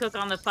a bit to cook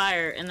on the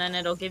fire, and then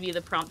it'll give you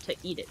the prompt to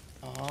eat it.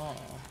 Oh.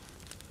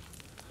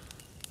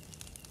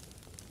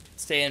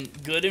 Staying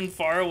good and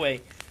far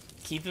away.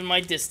 Keeping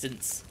my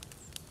distance.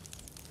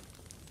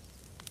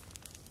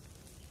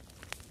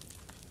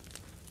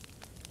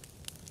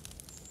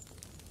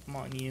 Come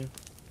on, you.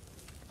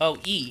 Oh,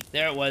 E.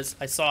 There it was.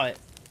 I saw it.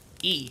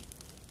 E.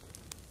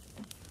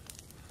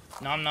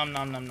 Nom nom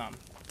nom nom nom.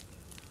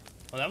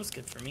 Well, that was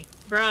good for me.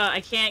 Bruh,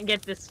 I can't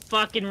get this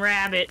fucking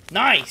rabbit.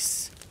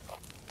 Nice!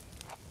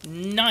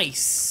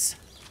 Nice!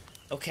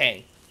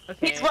 Okay.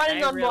 Okay, He's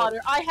running I on really-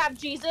 water. I have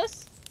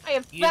Jesus. I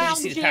have You found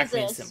see the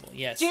Pac-Man Jesus. symbol,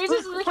 yes.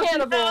 Jesus is a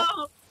cannibal.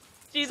 No!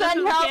 Jesus Send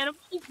is a help. cannibal.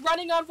 He's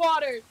running on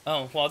water.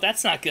 Oh, well,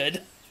 that's not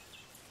good.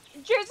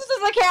 Jesus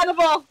is a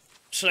cannibal.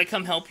 Should I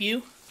come help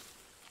you?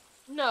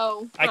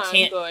 No, I I'm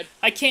can't- good.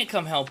 I can't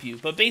come help you,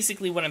 but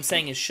basically what I'm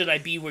saying is, should I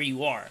be where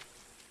you are?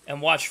 And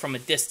watch from a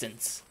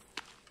distance?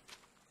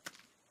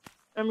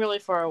 I'm really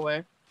far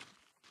away.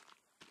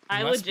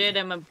 I Must legit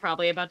am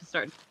probably about to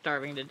start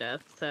starving to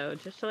death, so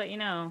just to let you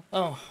know.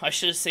 Oh, I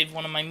should have saved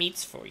one of my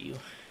meats for you.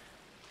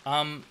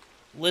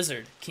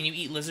 Lizard. Can you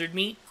eat lizard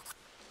meat?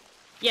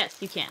 Yes,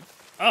 you can.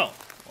 Oh,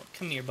 well,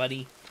 come here,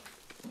 buddy.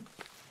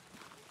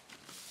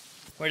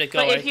 Where'd it go?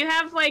 But if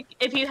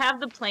you have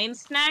the plain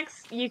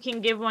snacks, you can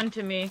give one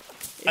to me.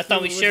 I if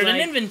thought you we would shared an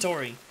like.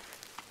 inventory.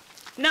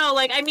 No,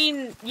 I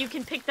mean, you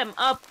can pick them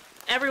up.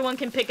 Everyone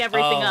can pick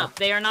everything Oh. up.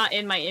 They are not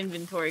in my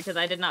inventory because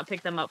I did not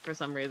pick them up for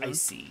some reason. I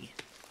see.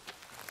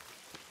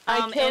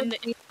 I killed And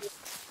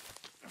Jesus.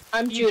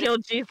 I'm you Judas.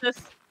 killed Jesus.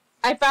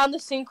 I found the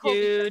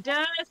sinkhole.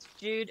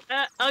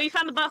 Judas. Oh, you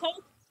found the butthole?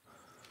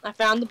 I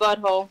found the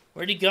butthole.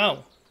 Where'd he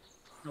go?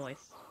 Noise.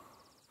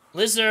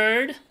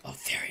 Lizard! Oh,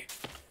 there he...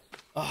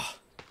 Oh,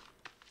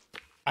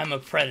 I'm a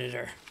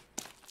predator.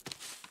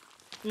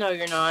 No,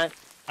 you're not.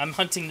 I'm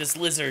hunting this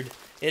lizard.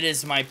 It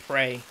is my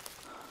prey.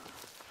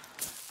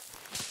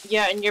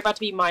 Yeah, and you're about to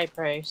be my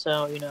prey,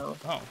 so, you know.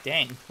 Oh,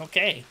 dang.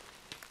 Okay.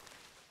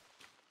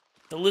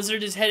 The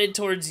lizard is headed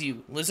towards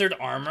you. Lizard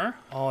armor?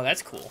 Oh,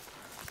 that's cool.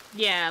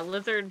 Yeah,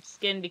 lizard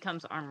skin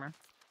becomes armor.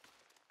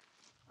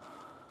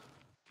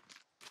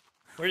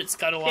 Where did it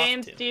scuttle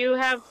James, off to? do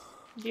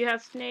you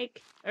have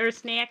snake or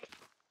snack?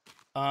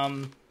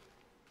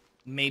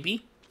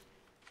 Maybe?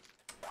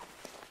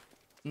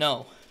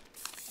 No.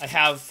 I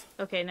have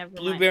Okay, never mind.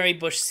 blueberry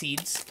bush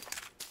seeds.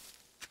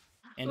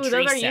 And Ooh,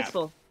 tree those are sap.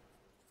 useful.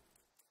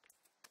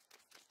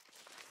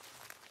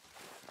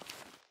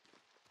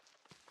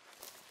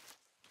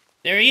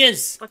 There he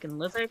is! Fucking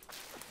lizard.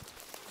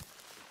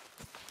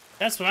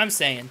 That's what I'm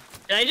saying.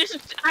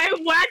 I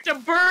whacked a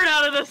bird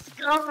out of the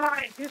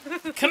sky!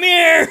 Come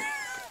here!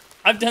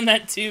 I've done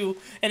that too,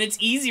 and it's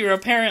easier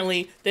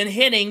apparently than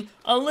hitting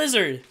a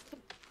lizard.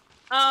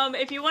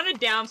 If you want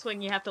to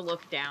downswing, you have to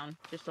look down,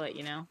 just to let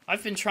you know.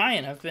 I've been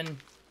trying. I've been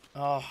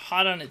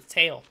hot on its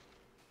tail.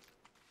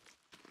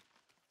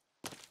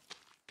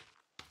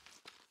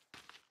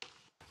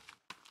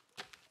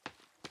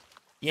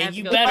 Yeah, Have to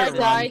you go If I better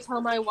die, run.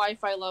 tell my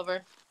wife I love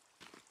her.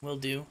 Will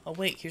do. Oh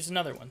wait, here's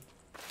another one.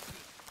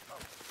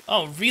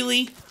 Oh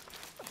really?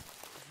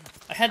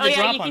 I had Oh the yeah,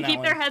 drop you on can that keep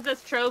one. their heads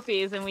as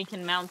trophies, and we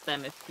can mount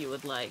them if you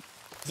would like.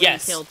 When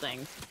Yes. you kill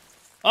things.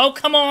 Oh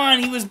come on!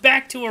 He was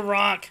back to a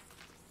rock.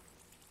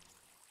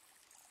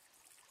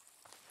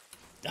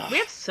 Ugh, We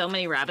have so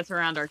many rabbits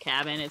around our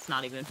cabin, it's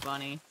not even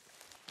funny.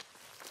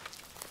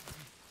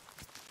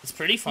 it's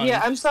pretty funny.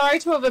 Yeah, I'm sorry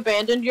to have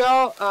abandoned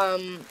y'all.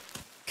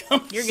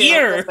 Come You're good.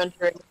 here.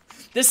 Adventuring.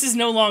 This is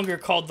no longer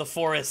called the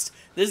forest.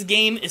 This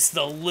game is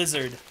the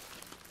lizard.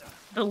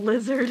 The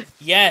lizard.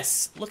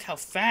 Yes. Look how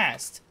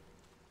fast.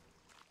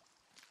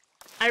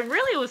 I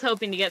really was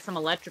hoping to get some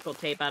electrical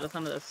tape out of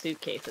some of those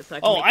suitcases. So I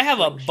can Oh, make I have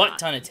a slingshot, butt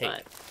ton of tape.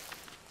 but-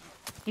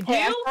 You do?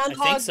 Hey, I found I think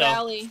Hog so.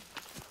 Valley.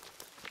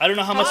 I don't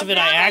know how much Hog of it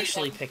I Valley.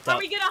 actually picked Are up.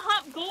 we gonna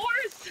hunt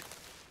boars?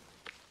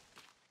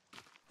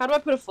 How do I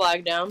put a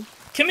flag down?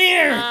 Come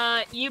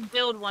here! You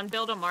build one.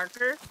 Build a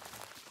marker.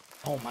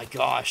 Oh my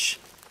gosh.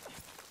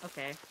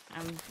 Okay,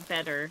 I'm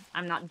better.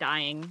 I'm not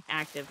dying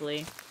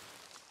actively.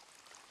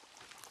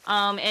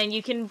 And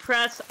you can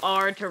press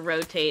R to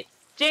rotate.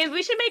 James,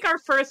 we should make our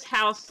first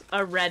house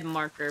a red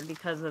marker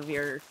because of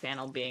your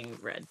channel being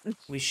red.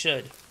 We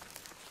should.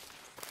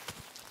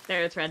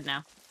 There, it's red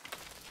now.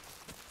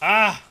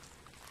 Ah!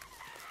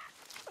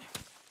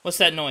 What's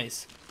that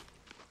noise?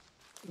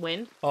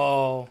 Wind?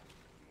 Oh.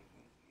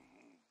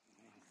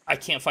 I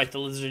can't fight the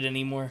lizard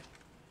anymore.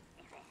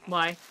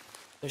 Why?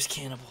 There's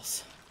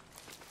cannibals.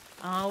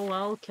 Oh,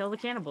 well, kill the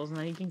cannibals and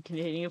then you can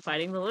continue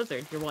fighting the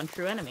lizard, your one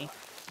true enemy.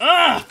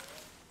 Ah!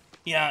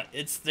 Yeah,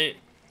 it's the...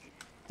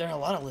 There are a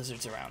lot of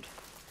lizards around.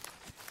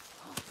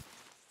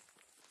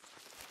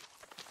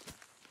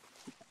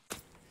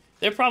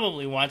 They're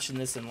probably watching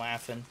this and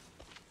laughing.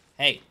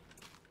 Hey.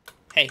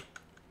 Hey.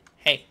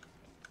 Hey.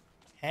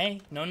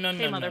 Hey. No, no,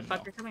 Hey, no, no,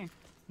 motherfucker, no. come here.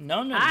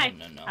 No, no, Hi.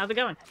 no, no, no. How's it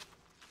going?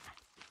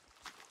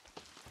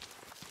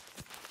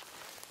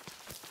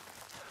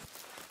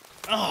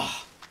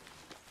 Oh.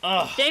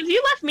 Oh. James,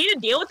 you left me to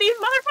deal with these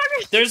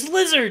motherfuckers? There's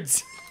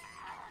lizards!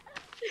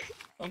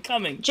 I'm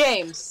coming.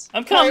 James.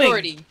 I'm coming.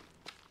 Priority.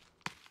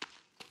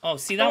 Oh,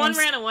 see, The that one one's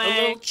ran a away.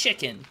 little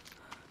chicken.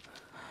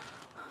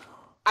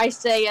 I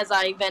say as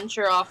I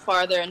venture off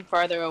farther and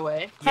farther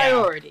away. Yeah.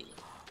 Priority.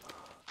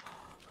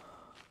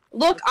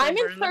 Look, It's I'm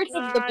over in in the search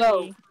of the body.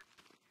 boat.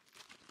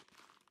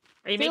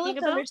 Are you Felix making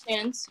a boat?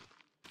 understands.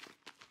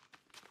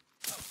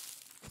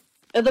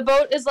 The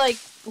boat is like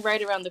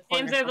right around the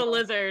corner. James, there's a somewhere.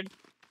 lizard.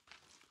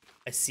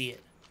 I see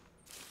it.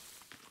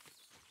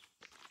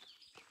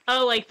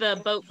 Oh, like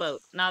the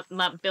boat,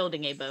 not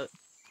building a boat.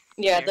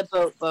 Yeah, There.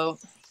 the boat.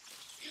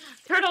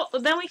 Turtle.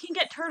 Then we can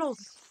get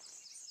turtles.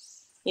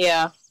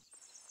 Yeah.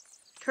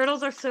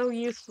 Turtles are so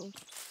useful,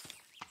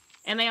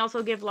 and they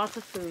also give lots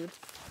of food.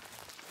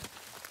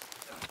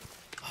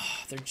 Oh,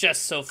 they're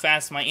just so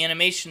fast. My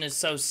animation is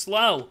so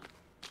slow.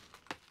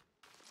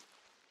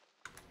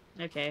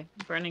 Okay,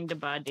 burning the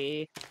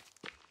body.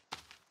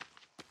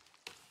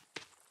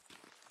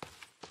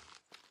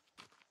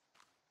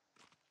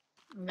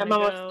 I'm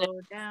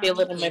almost down. Feel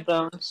it in my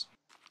bones.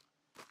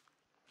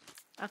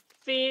 I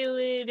feel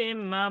it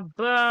in my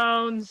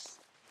bones.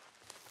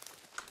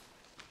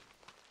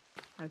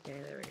 Okay,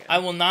 there we go. I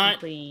will I'm not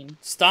clean.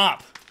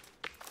 stop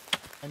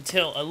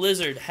until a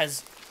lizard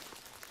has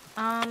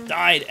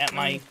died at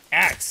my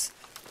axe.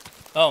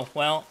 Oh,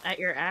 well, At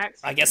your axe.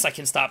 I guess I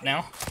can stop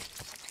now.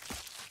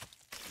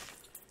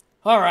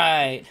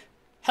 Alright.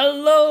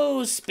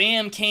 Hello,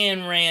 Spam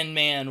Can Ran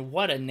Man.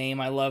 What a name.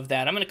 I love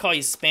that. I'm going to call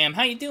you Spam.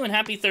 How you doing?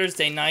 Happy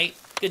Thursday night.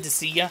 Good to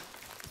see ya.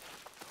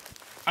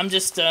 I'm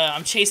just,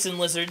 I'm chasing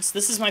lizards.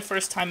 This is my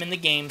first time in the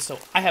game, so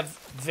I have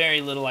very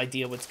little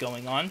idea what's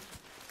going on.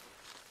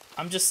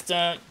 I'm just,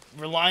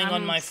 relying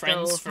on I'm my so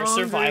friends for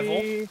survival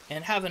hungry.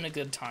 and having a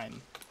good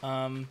time.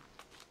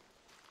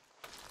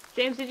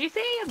 James, did you say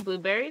you have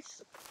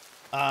blueberries?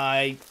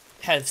 I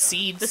have The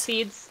seeds.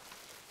 seeds.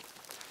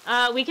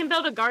 We can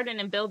build a garden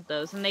and build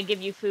those, and they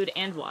give you food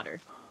and water.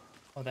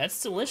 Oh,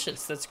 that's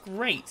delicious. That's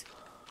great.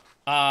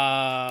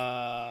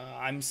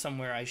 I'm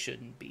somewhere I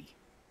shouldn't be.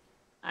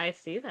 I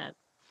see that.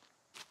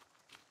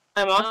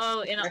 I'm Oh,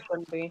 off. and I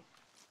shouldn't be.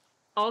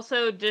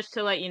 also, just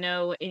to let you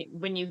know,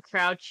 when you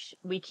crouch,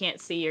 we can't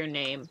see your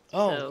name.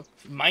 Oh, So.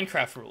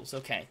 Minecraft rules.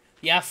 Okay.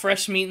 Yeah,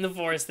 fresh meat in the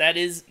forest. That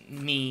is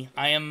me.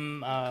 I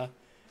am,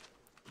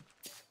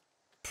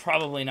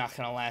 probably not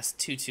gonna last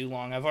too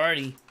long. I've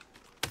already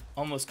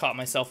almost caught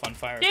myself on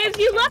fire. James,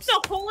 you left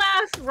a whole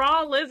ass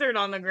raw lizard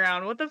on the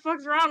ground. What the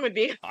fuck's wrong with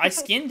you? I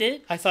skinned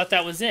it. I thought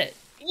that was it.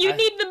 You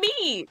need the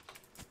meat.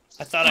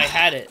 I thought I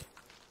had it.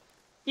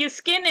 You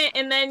skin it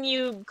and then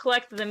you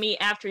collect the meat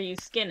after you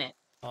skin it.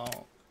 Oh.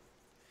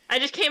 I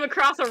just came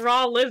across a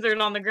raw lizard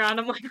on the ground.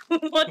 I'm like,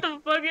 what the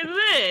fuck is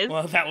this?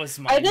 Well, that was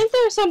mine. I think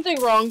there's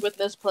something wrong with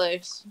this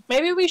place.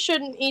 Maybe we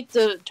shouldn't eat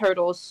the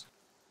turtles.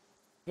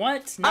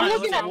 What? I'm Not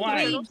looking at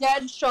why? 3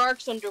 dead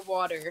sharks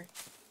underwater.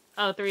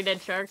 Oh, 3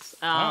 dead sharks.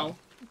 Oh.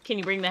 Can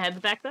you bring the heads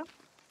back though?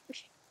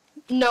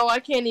 No, I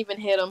can't even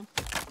hit them.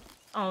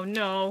 Oh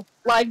no.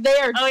 Like, they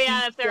are Oh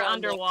yeah, deep if they're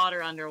down there.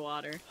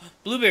 underwater.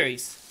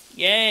 Blueberries.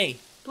 Yay.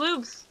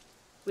 Bloobs.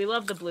 We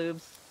love the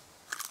bloobs.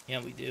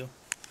 Yeah, we do.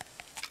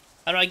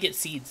 How do I get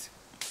seeds?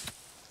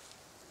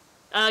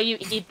 You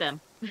eat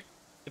them.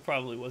 It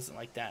probably wasn't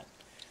like that.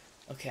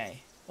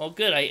 Okay. Well,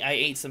 good. I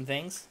ate some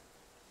things.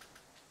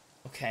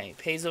 Okay.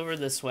 Pays over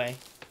this way.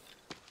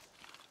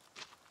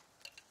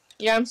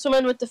 Yeah, I'm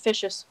swimming with the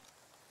fishes.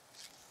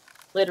 Oh,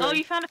 Literally.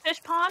 you found a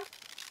fish pond?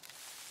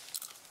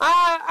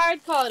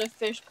 I'd call it a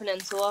fish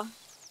peninsula.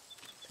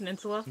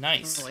 Peninsula?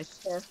 Nice. Oh,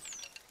 Yeah.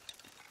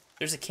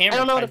 There's a I camera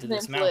don't know what tied a to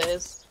this peninsula mouth.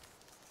 is.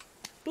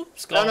 Boop, I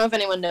skull. don't know if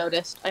anyone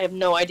noticed. I have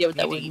no idea what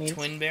that Need word to eat means.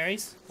 twin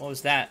berries? What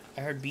was that?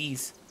 I heard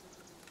bees.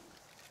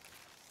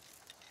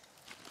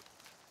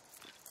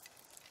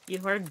 You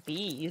heard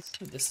bees.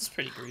 Ooh, this is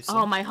pretty gruesome.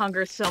 Oh, my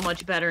hunger's so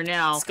much better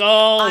now.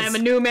 Skulls! I am a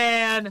new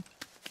man!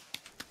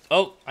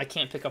 Oh, I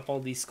can't pick up all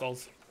these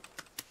skulls.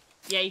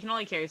 Yeah, you can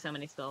only carry so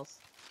many skulls.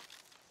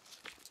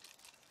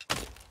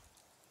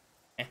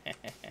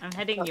 I'm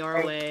heading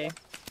your way.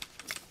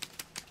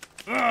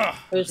 Ugh, I'm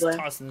Who's just way?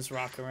 tossing this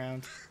rock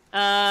around.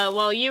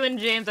 Well, you and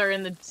James are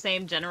in the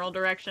same general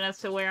direction as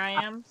to where I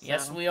am. So.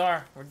 Yes, we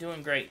are. We're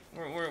doing great.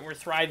 We're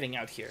thriving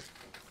out here.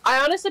 I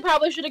honestly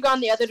probably should have gone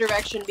the other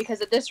direction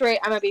because at this rate,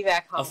 I'm gonna be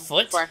back home. A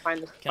foot? Before I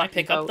find the Can I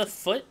pick up the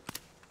foot?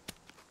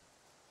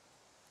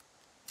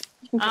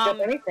 You can pick up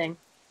Um, anything.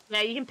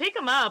 Yeah, you can pick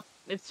them up.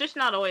 It's just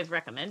not always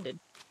recommended.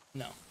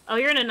 No. Oh,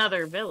 you're in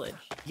another village.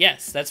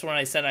 Yes, that's what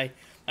I said.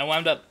 I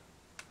wound up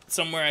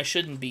somewhere I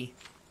shouldn't be.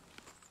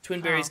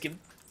 Twin berries give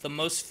the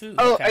most food.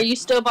 Oh, Okay. are you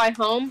still by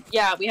home?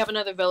 Yeah, we have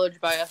another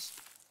village by us.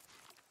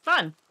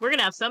 Fun. We're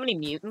gonna have so many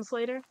mutants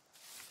later.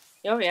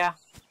 Oh, yeah.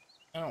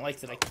 I don't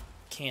like that I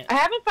can't. I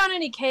haven't found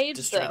any caves,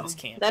 Destroy though. this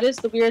camp. That is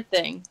the weird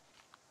thing.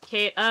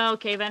 Cave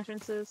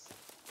entrances.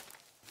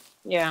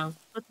 Yeah.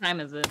 What time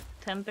is it?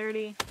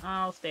 10:30?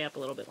 I'll stay up a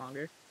little bit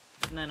longer.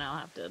 And then I'll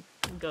have to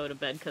go to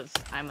bed because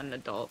I'm an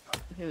adult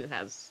who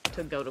has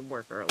to go to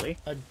work early.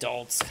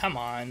 Adults, come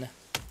on.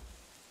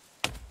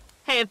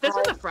 Hey, if this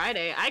was a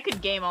Friday, I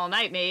could game all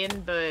night,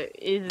 man, but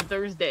it's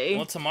Thursday.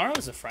 Well,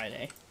 tomorrow's a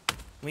Friday.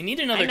 We need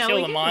another I know, Kill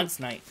we the do. Mods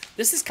night.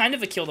 This is kind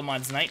of a Kill the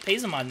Mods night.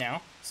 Pays a mod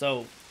now,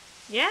 so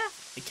Yeah.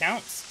 it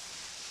counts.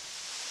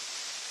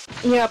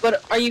 Yeah,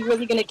 but are you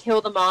really gonna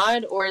kill the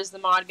mod, or is the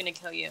mod gonna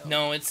kill you?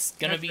 No, it's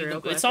gonna That's be. the real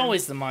It's question.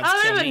 always the mods Oh,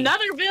 kill there's me.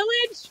 another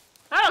village?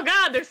 Oh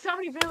god, there's so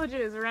many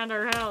villages around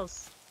our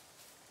house.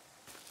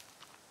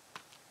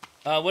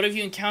 What have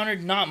you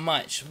encountered? Not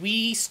much.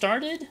 We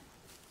started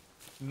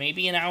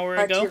maybe an hour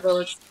Back to your ago.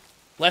 village.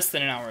 Less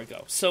than an hour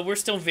ago. So we're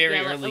still very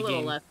Yeah, early a little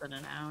game. less than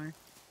an hour.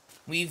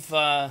 We've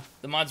the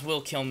mods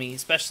will kill me,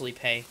 especially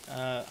Pay.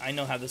 I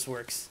know how this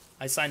works.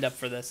 I signed up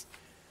for this.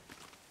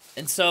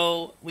 And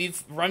so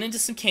we've run into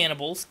some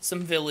cannibals,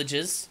 some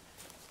villages.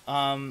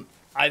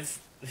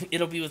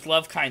 It'll be with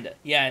love, kinda.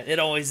 Yeah, it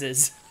always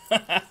is. I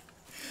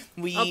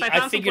found I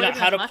some figured out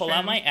how to poisonous pull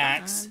out my mushrooms.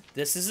 axe.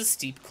 This is a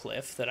steep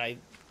cliff that I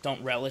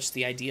don't relish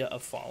the idea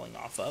of falling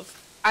off of.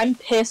 I'm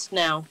pissed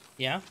now.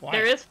 Yeah, why?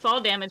 There is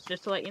fall damage,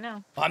 just to let you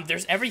know.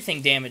 There's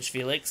everything damaged,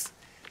 Felix.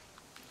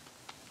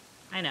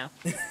 I know.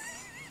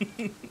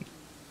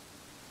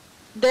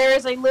 There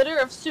is a litter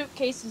of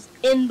suitcases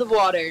in the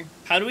water,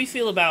 How do we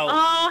feel about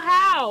Oh,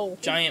 how?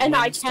 giant and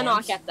I windstorms?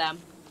 cannot get them.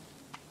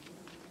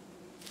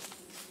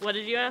 What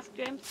did you ask,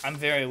 James? I'm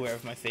very aware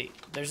of my fate.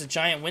 There's a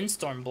giant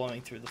windstorm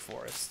blowing through the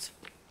forest.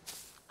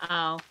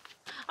 Oh.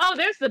 Oh,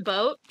 there's the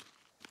boat.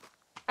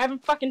 I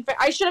haven't fucking.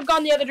 I should have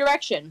gone the other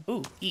direction.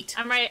 Ooh, eat.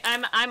 I'm right.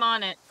 I'm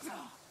on it. I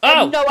Oh,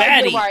 have no bad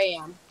idea eat. where I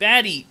am.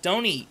 Bad eat.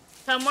 Don't eat.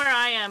 Come where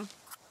I am.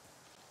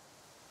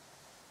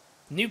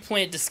 New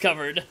plant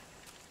discovered.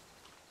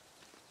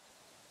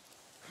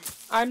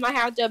 I might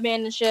have to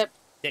abandon ship.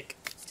 Stick.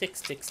 Stick,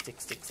 stick, stick,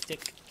 stick,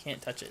 stick.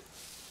 Can't touch it.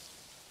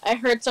 I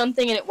heard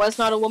something, and it was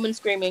not a woman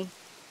screaming.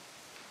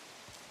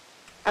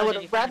 I Oh, would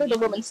did you have find rather a the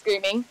mutant? woman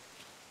screaming.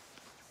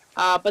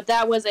 But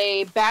that was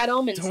a bad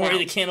omen Don't sound. worry,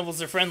 the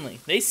cannibals are friendly.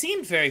 They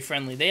seemed very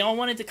friendly. They all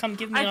wanted to come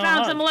give me I a found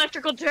hug. some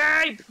electrical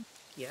tape.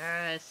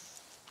 Yes.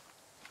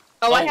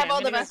 Oh, I Oh. have all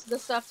I'm the gonna rest of the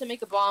stuff to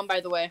make a bomb, by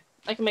the way.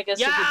 I can make a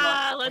super bomb.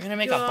 Yeah, We're let's gonna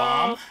make go. a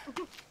bomb?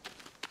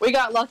 We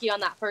got lucky on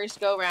that first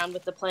go-round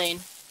with the plane.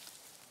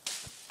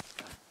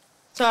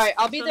 Sorry,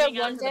 I'll be there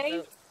Swimming out one to the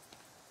day.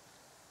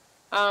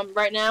 boat.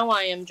 Right now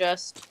I am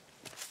just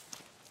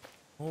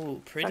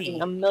Oh, pretty.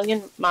 fucking a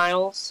million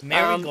miles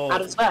Marigold.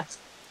 out of space.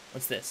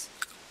 What's this?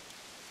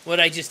 What'd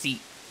I just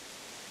eat?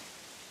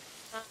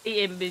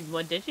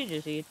 What did you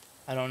just eat?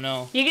 I don't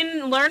know. You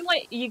can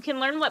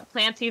learn what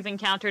plants you've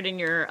encountered in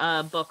your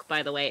book.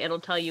 By the way, it'll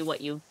tell you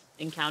what you've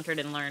encountered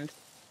and learned.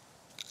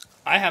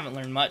 I haven't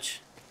learned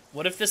much.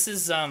 What if this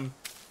is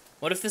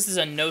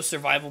a no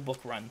survival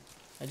book run?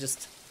 I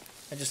just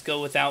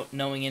go without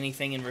knowing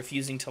anything and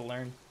refusing to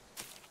learn.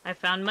 I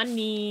found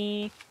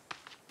money.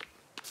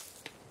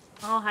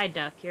 Oh, hi,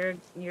 Duck. You're a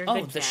Oh,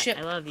 good the cat. ship.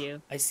 I love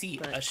you. I see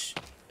But-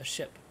 a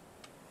ship.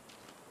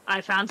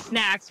 I found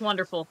snacks.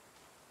 Wonderful.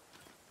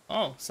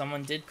 Oh,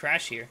 someone did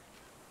crash here.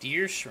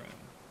 Deer shroom.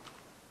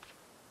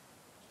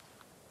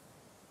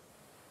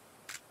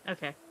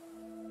 Okay.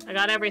 I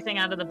got everything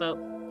out of the boat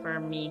for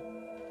me.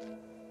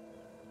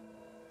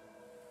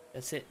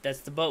 That's it. That's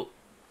the boat.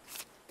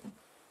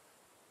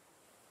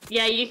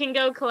 Yeah, you can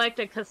go collect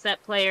a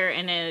cassette player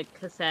and a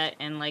cassette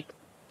and, like,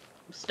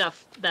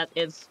 stuff that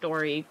is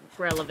story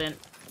relevant.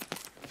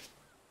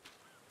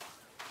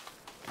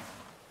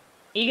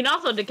 You can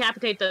also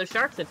decapitate those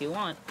sharks if you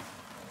want.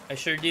 I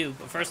sure do.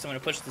 But first, I'm gonna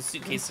push the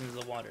suitcase into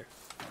the water.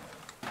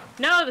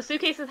 No, the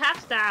suitcase is half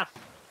staff.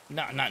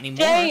 Not anymore.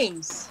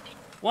 James!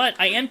 What?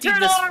 I emptied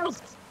this.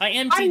 Turtles! I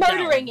emptied I'm that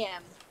murdering one.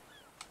 him!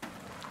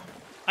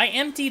 I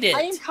emptied it.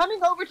 I am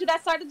coming over to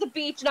that side of the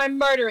beach and I'm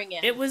murdering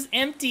him! It was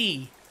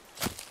empty.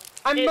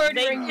 I'm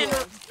murdering they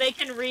him! they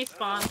can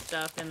respawn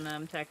stuff in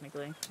them,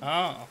 technically.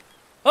 Oh.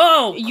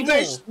 Oh, You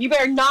cool.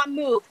 better not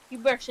move. You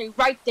better stay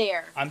right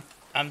there.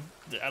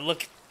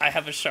 Look, I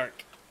have a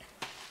shark.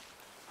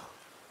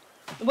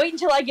 Wait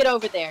until I get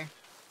over there.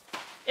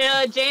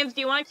 James,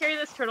 do you want to carry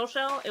this turtle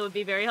shell? It would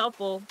be very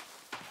helpful.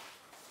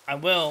 I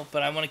will,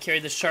 but I want to carry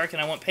the shark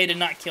and I want Pei to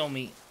not kill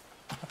me.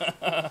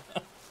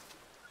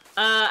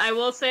 I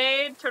will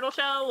say turtle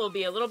shell will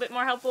be a little bit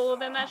more helpful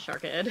than that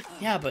shark head.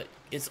 Yeah, but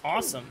it's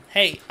awesome.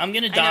 Hey, I'm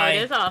gonna I die.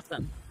 know, it is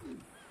awesome.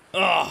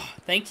 Oh,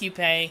 thank you,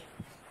 Pei.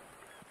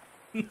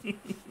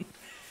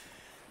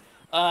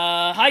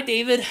 Hi,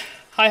 David.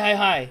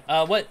 Hi.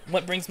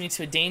 What brings me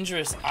to a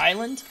dangerous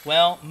island?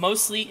 Well,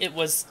 mostly it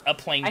was a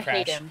plane I crash.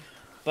 hate him.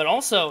 But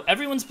also,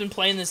 everyone's been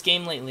playing this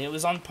game lately. It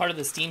was on part of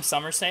the Steam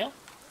Summer Sale,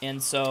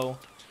 and so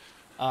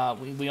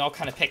we all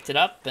kind of picked it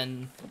up,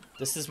 and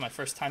this is my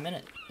first time in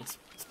it. It's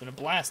been a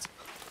blast.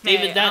 Hey,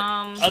 David,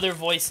 that other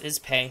voice is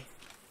Pei.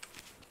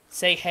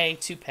 Say hey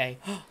to Pei.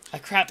 I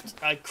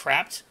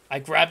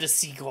grabbed a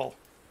seagull.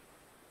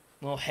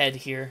 Little head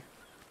here.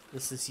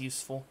 This is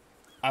useful.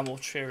 I will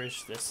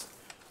cherish this.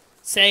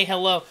 Say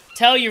hello.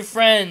 Tell your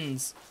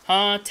friends.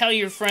 Huh? Tell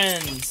your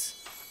friends.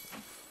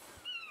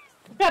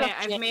 Shut Okay,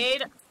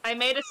 up, I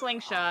made a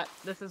slingshot.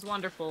 This is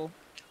wonderful.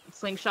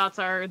 Slingshots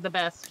are the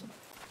best.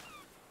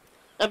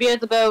 I'll be at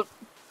the boat.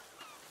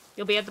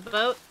 You'll be at the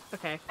boat?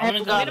 Okay. I'm gonna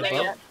haven't go on the gotten there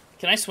boat. yet.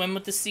 Can I swim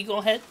with the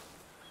seagull head?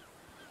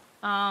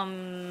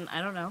 I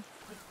don't know.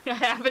 I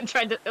haven't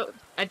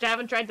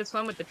tried to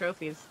swim with the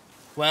trophies.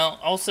 Well,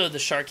 also the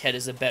shark head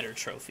is a better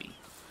trophy.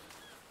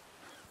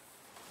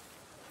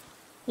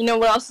 You know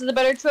what else is a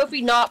better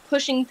trophy? Not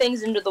pushing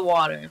things into the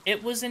water.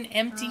 It was an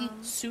empty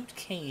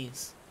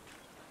suitcase.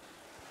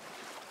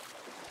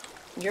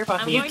 You're I'm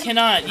fucking. You going to-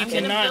 cannot I'm gonna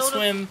cannot build a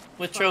swim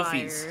with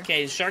trophies. fire.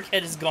 Okay, shark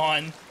head is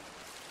gone.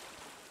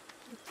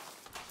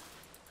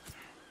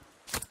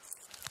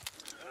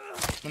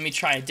 Let me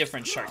try a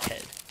different shark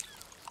head.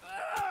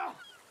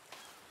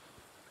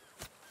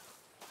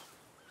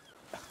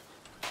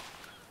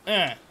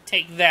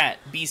 Take that,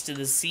 beast of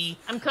the sea.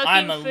 I'm cooking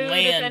I'm a food if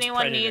land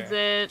anyone predator. needs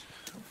it.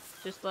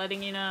 Just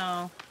letting you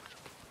know.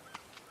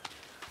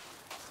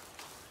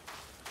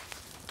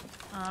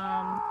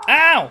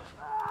 Ow!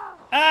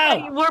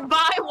 Ow! We're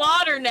by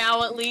water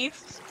now, at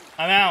least.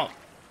 I'm out.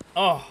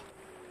 Oh,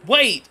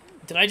 wait!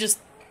 Did I just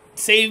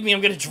save me?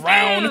 I'm gonna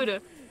drown.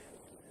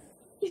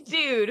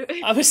 Dude.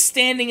 I was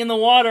standing in the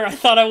water. I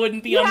thought I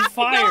wouldn't be You on have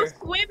fire. to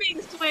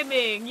go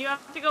swimming. You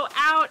have to go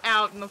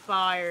out in the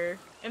fire,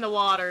 in the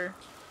water.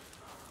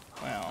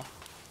 Wow.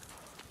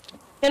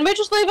 Can we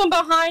just leave him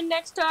behind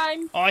next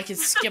time? Oh, I can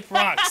skip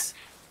rocks.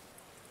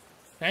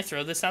 Can I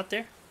throw this out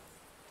there?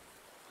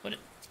 What?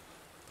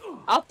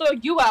 I'll throw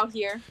you out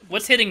here.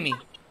 What's hitting me?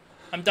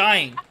 I'm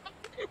dying.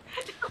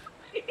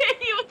 He hit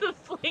you with a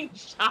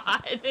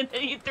slingshot, and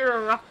then you threw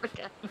a rock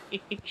at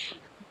me.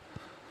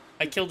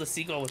 I killed a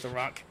seagull with a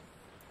rock.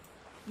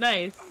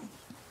 Nice.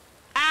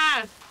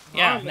 Ah!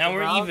 Yeah, with now a we're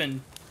rock.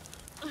 even.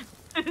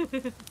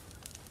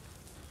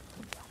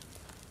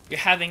 You're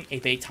having a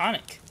bay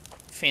tonic.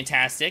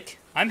 Fantastic.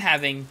 I'm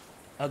having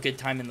a good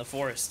time in the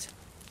forest.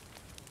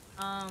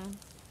 Um.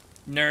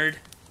 Nerd.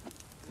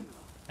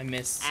 I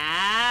miss.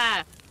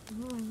 Ah!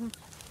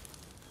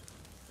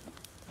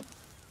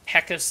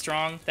 Hecka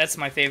strong. That's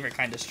my favorite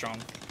kind of strong.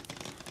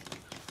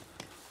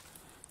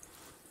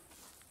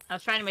 I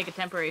was trying to make a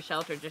temporary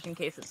shelter just in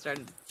case it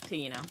started to,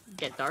 you know,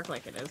 get dark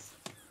like it is.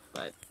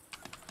 But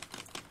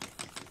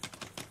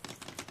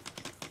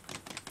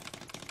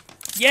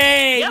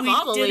Yay! yeah, We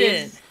lava did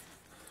leaves. it!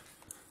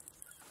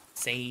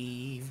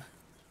 Save.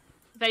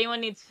 If anyone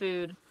needs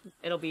food,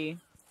 it'll be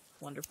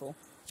wonderful.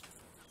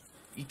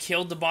 You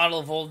killed the bottle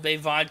of Old Bay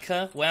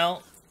vodka?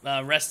 Well,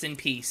 rest in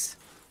peace.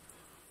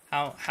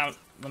 How,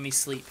 let me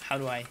sleep. How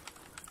do I?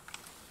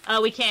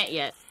 We can't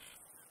yet.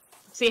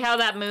 See how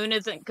that moon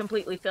isn't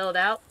completely filled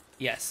out?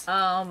 Yes.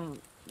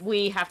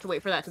 We have to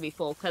wait for that to be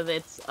full, because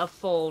it's a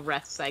full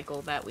rest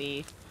cycle that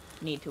we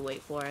need to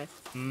wait for it.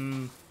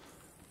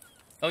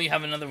 Oh, you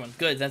have another one.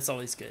 Good, that's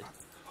always good.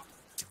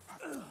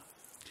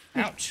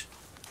 Ouch.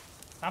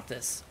 Stop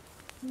this.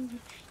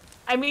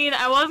 I mean,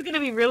 I was gonna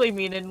be really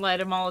mean and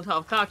light a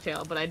Molotov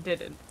cocktail, but I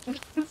didn't.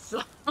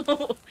 So...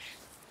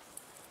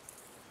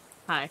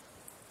 Hi.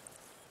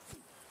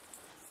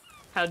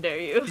 How dare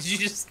you? Did you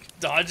just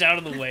dodge out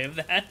of the way of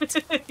that?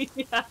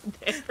 Yeah, I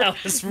did.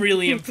 That was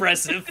really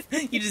impressive.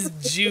 You just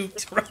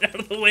juked right out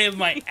of the way of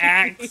my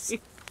axe.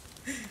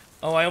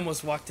 Oh, I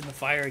almost walked in the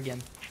fire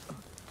again.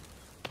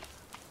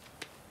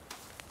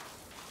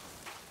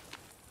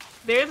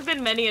 There's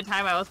been many a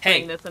time I was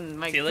playing Hey, this and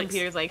my Felix?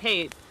 computer's like,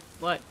 hey,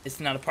 what? It's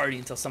not a party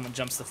until someone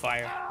jumps the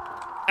fire.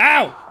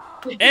 Ow!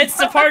 It's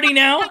the party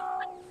now!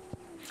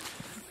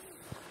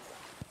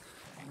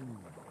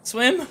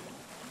 Swim?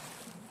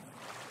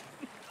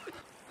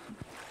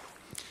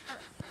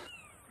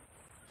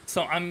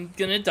 So I'm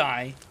gonna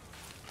die.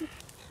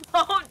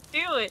 Don't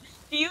do it.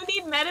 Do you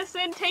need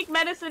medicine? Take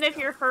medicine if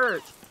you're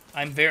hurt.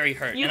 I'm very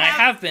hurt. You And I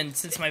have- have been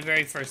since my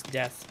very first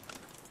death.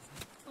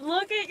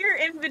 Look at your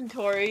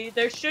inventory.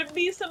 There should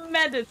be some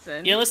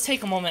medicine. Yeah, let's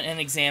take a moment and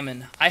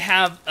examine. I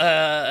have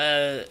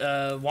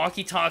a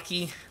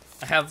walkie-talkie.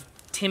 I have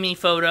Timmy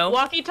photo.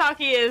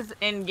 Walkie-talkie is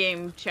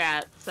in-game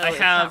chat, so I it's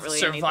have not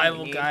really anything survival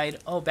you need. guide.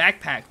 Oh,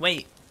 backpack.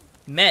 Wait.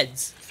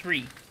 Meds.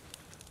 3.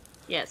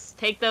 Yes,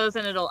 take those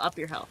and it'll up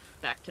your health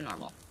back to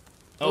normal.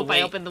 Oh, Oop, I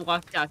wait. opened the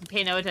walkie-talkie.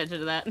 Pay no attention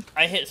to that.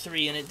 I hit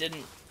 3 and it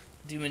didn't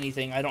do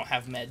anything. I don't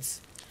have meds.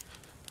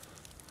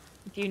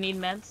 Do you need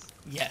meds?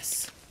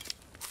 Yes.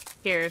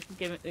 Here,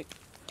 give it.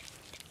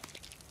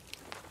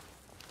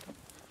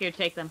 Here,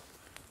 take them.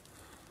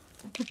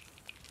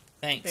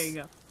 Thanks. There you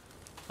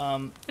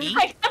go. Eat?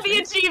 I got the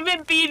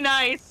achievement. Be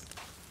nice.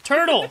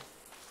 Turtle!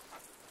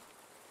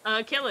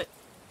 Kill it.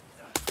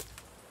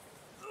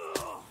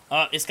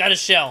 It's got a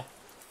shell.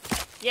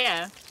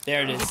 Yeah.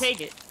 There it You is.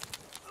 take it.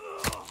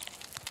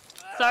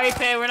 Sorry,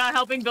 Faye, we're not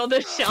helping build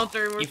this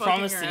shelter. We're You fucking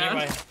promised the around.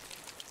 nearby...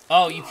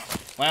 Oh, you...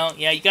 Well,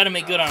 yeah, you gotta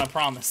make good on a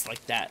promise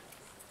like that.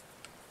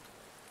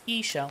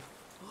 E-shell.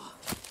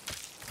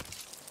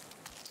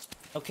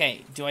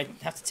 Okay, do I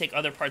have to take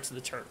other parts of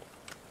the turtle?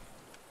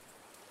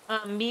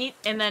 Meat,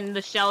 and then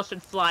the shell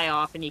should fly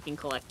off, and you can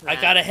collect that.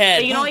 I got a head.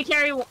 So you can only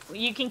carry.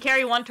 You can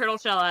carry one turtle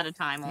shell at a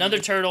time. Another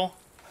only. turtle.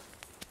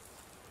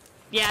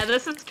 Yeah,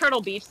 this is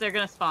Turtle Beach. They're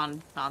gonna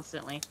spawn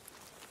constantly.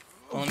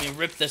 Well, let me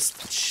rip this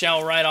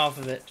shell right off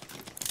of it.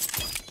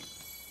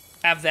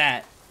 Have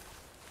that.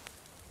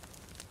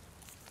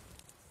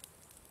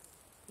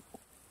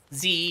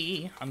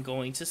 Z, I'm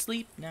going to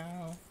sleep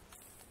now.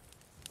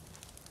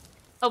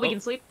 Oh, we Oh.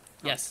 can sleep.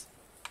 Yes.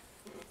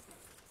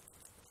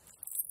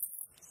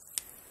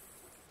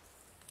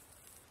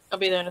 I'll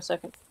be there in a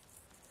second.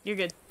 You're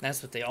good.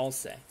 That's what they all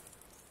say.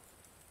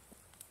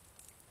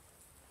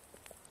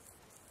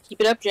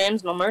 Keep it up,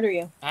 James, and I'll murder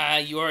you.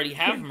 You already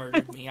have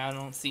murdered me. I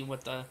don't see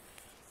what the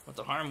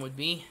harm would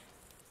be.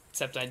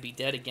 Except I'd be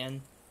dead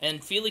again.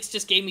 And Felix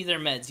just gave me their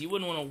meds. You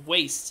wouldn't want to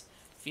waste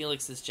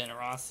Felix's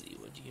generosity,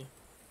 would you?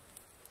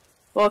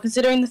 Well,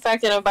 considering the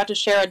fact that I'm about to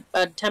share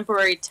a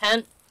temporary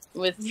tent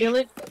with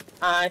Felix,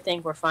 I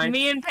think we're fine.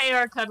 Me and Pay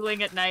are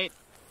cuddling at night.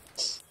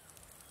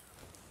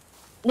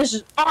 This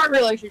is our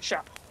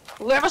relationship.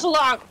 Leave us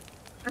alone.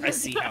 I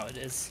see how it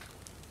is.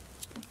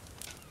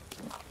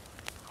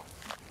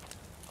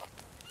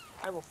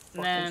 I will And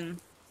fucking then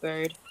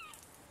bird.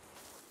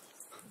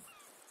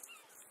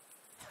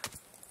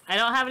 I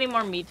don't have any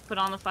more meat to put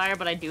on the fire,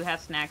 but I do have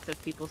snacks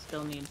if people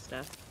still need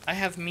stuff. I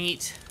have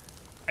meat.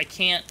 I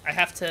can't. I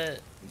have to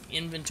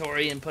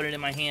inventory and put it in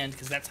my hand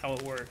because that's how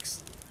it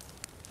works.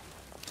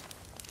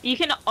 You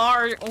can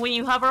R when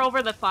you hover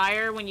over the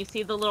fire. When you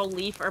see the little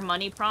leaf or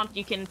money prompt,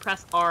 you can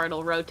press R.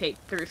 It'll rotate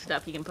through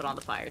stuff you can put on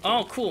the fire. Too.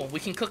 Oh, cool. We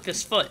can cook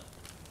this foot.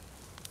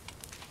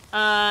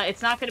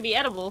 It's not gonna be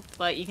edible,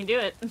 but you can do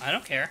it. I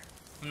don't care.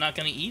 I'm not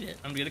gonna eat it.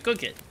 I'm gonna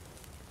cook it.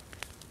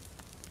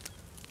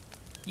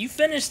 You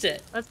finished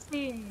it. Let's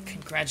see.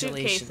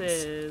 Congratulations.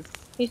 Suitcases.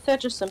 He's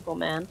such a simple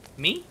man.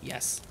 Me?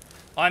 Yes.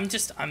 I'm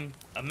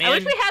a man I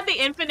wish we had the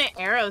infinite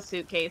arrow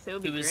suitcase. It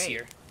would be who is great.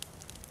 here.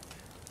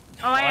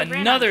 Oh, I ran out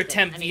Another of shit.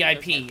 temp I need those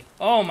VIP. things.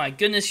 Oh my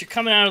goodness, you're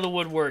coming out of the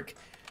woodwork.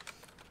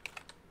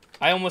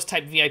 I almost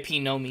typed VIP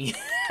know me.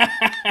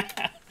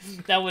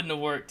 That wouldn't have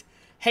worked.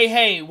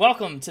 Hey,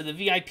 welcome to the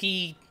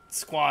VIP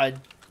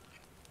squad.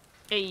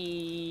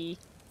 Hey.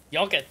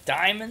 Y'all got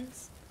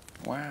diamonds?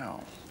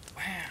 Wow.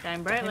 Wow.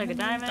 Shine bright like a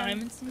diamond.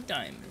 Diamonds and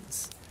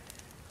diamonds.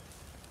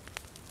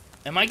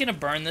 Am I gonna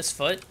burn this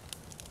foot?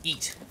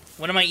 Eat.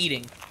 What am I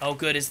eating? Oh,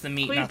 good, it's the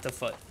meat, Please. not the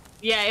foot.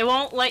 Yeah, it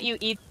won't let you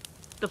eat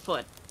the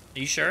foot. Are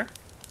you sure?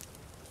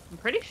 I'm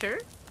pretty sure.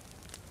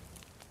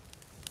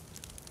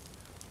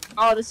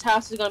 Oh, this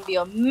house is gonna be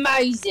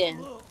amazing.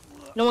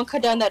 No one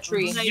cut down that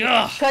tree.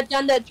 Yeah. Cut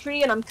down that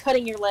tree and I'm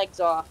cutting your legs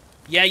off.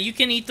 Yeah, you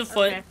can eat the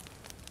foot. Okay.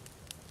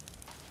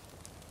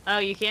 Oh,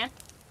 you can?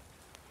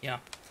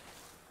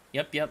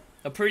 Yep.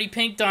 A pretty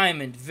pink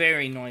diamond.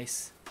 Very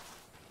nice.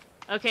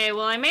 Okay,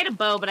 well, I made a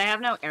bow, but I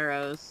have no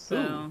arrows, so...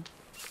 Ooh.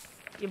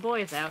 Your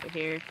boy is out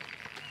here.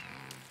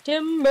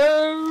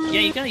 Timber! Yeah,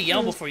 you gotta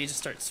yell before you just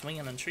start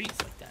swinging on trees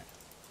like that.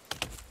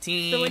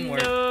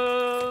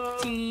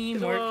 Teamwork.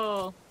 Teamwork.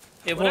 Cool.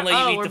 It What won't are- let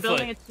oh, you we're eat the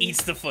building foot. a team.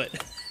 Eats the foot.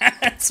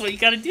 That's what you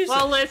gotta do.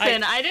 Well,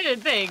 listen, I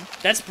didn't think.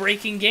 That's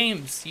breaking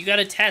games. You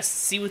gotta test,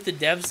 see what the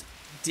devs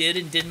did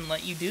and didn't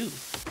let you do.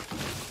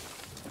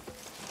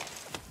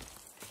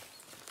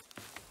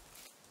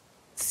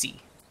 C.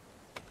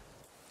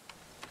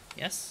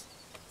 Yes?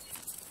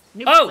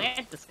 New Oh!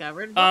 plant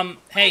discovered. What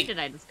Hey, plant did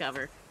I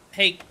discover?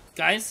 hey,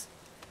 guys.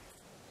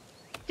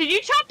 Did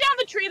you chop down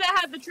the tree that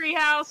had the tree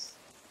house?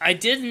 I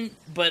didn't,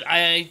 but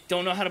I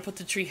don't know how to put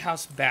the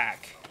treehouse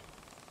back.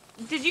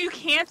 Did you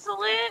cancel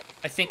it?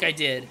 I think I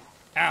did.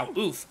 Ow,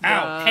 oof,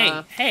 ow,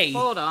 Bruh. hey.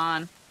 Hold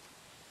on.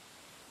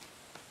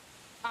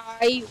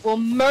 I will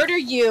murder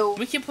you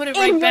We can put it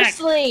in right your back.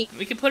 sleep.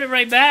 We can put it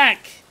right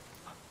back.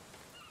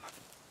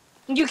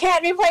 You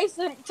can't replace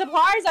the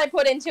supplies I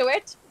put into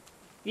it.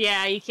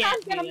 Yeah, you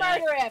can't. I'm gonna do that.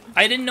 murder him.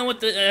 I didn't know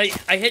what the...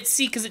 I hit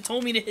C because it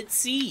told me to hit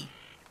C.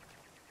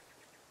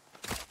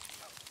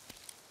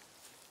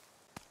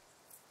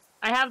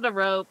 I have the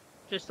rope,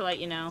 just to let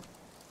you know.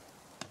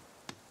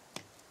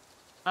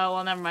 Oh,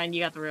 well, never mind.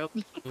 You got the rope.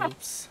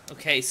 Oops.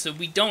 Okay, so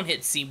we don't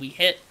hit C. We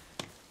hit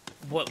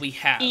what we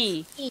have.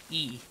 E.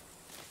 E.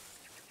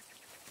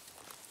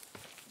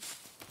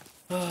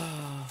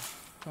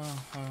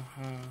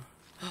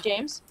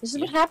 James, this is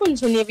what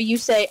happens whenever you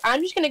say,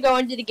 I'm just gonna go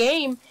into the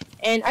game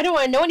and I don't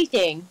want to know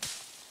anything.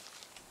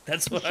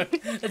 That's what I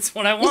want. This is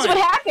what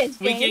happens,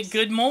 We James. get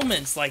good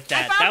moments like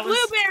that. I That found was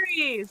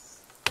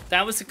blueberries!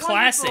 that was a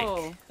classic.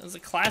 Wonderful. It was a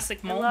classic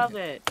I moment. love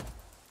it.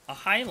 A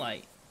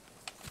highlight.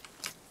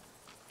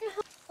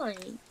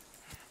 Fine.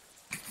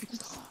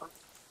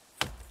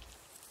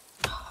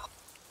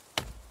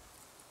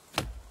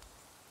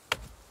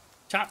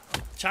 Chop,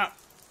 chop,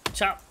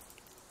 chop.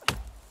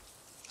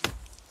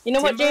 You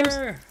know what, James?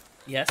 Timber.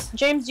 Yes,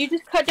 James, you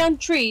just cut down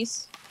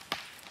trees.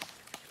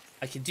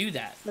 I could do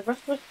that. The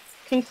rest of us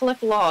can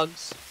collect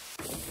logs.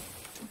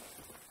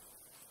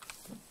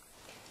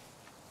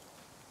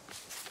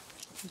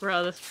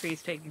 Bro, this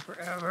tree's taking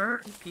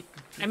forever.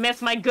 I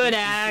miss my good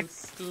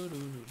axe.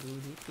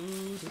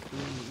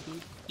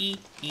 E.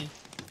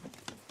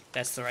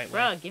 That's the right way.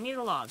 Bro, give me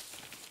the log.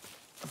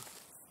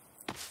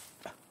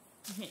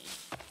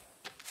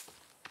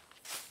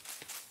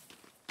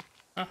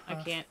 I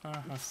can't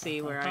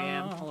see where I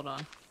am. Hold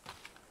on.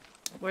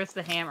 Where's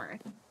the hammer?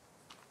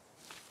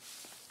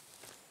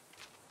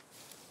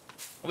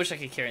 I wish I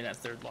could carry that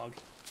third log.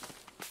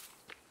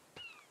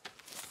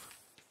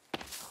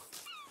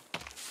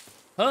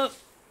 Oh,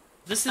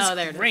 this is Oh,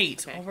 there it is.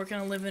 great. Okay. Oh, we're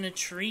gonna live in a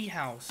tree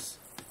house,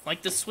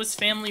 like the Swiss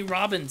Family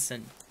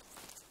Robinson.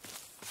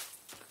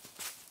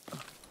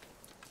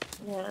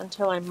 Yeah,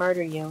 until I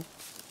murder you.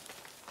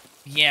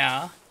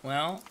 Yeah.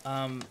 Well,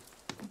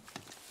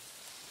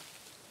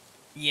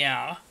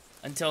 yeah.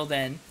 Until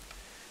then,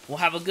 we'll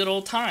have a good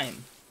old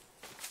time.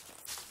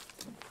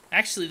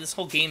 Actually, this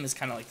whole game is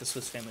kind of like the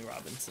Swiss Family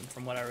Robinson,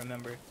 from what I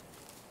remember.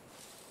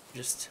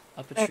 Just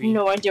up a I have tree.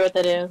 no idea what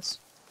that is.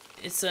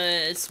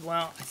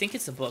 Well, I think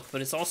it's a book,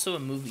 but it's also a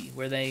movie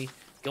where they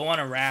go on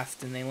a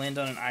raft and they land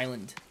on an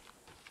island.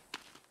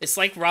 It's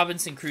like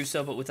Robinson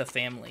Crusoe, but with a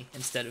family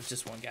instead of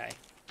just one guy.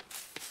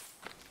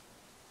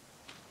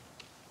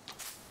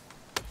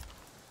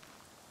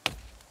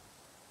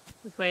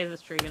 Which way is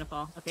this tree gonna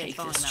fall? Okay, Take it's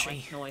falling this that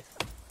tree. way. Noise.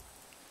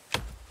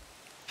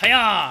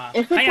 Hiya!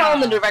 If we Hiya! fall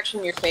in the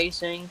direction you're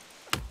facing,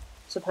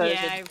 supposedly.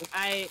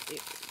 Yeah,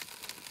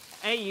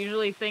 I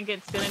usually think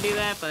it's gonna do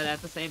that, but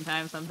at the same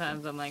time,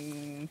 sometimes I'm like,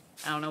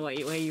 I don't know what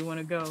way you want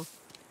to go.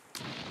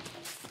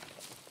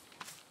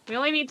 We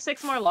only need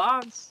 6 more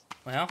logs.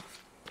 Well,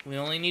 we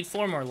only need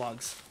 4 more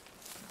logs.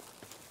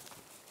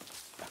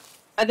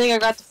 I think I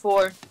got the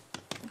 4.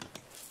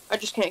 I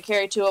just can't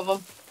carry 2 of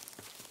them.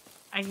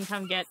 I can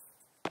come get.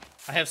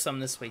 I have some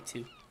this way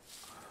too.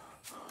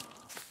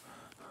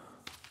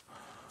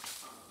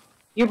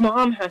 Your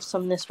mom has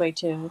some this way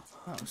too.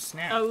 Oh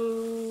snap!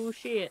 Oh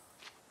shit.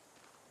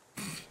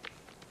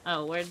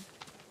 Oh, where'd?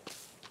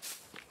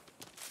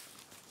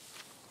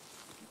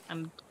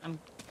 I'm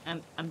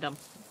dumb.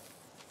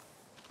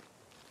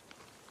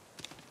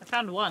 I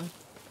found one.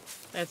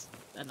 There's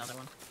another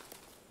one.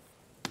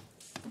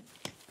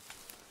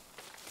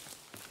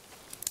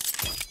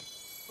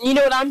 You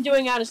know what I'm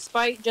doing out of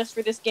spite just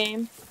for this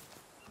game?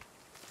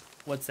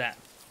 What's that?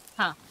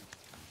 Huh.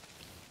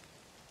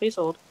 Please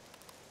hold.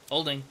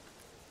 Holding.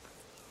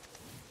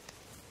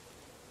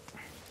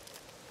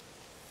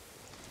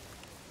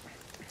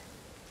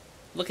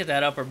 Look at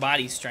that upper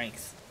body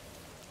strength.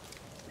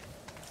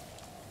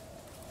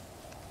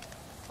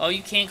 Oh,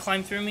 you can't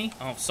climb through me?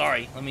 Oh,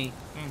 sorry. Let me...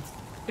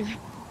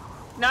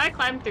 No, I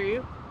climbed through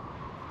you.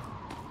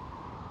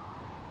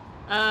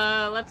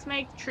 Let's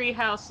make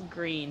treehouse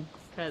green,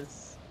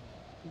 cause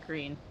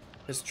green.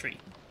 This tree.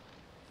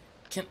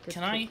 Can This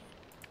I...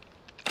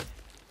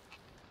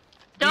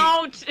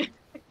 Don't!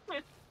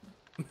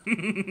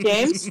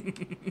 James?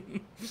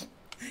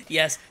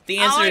 Yes, the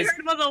All answer I is...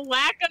 heard was a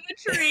whack of a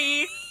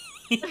tree.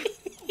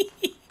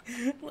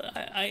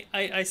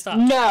 I stopped.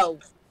 No.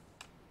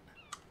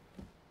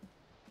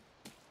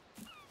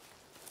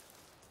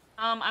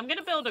 I'm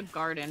gonna build a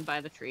garden by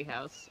the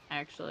treehouse,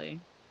 actually.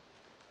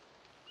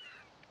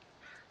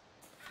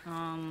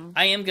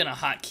 I am gonna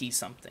hotkey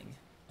something.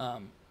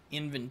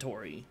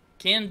 Inventory.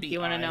 Can be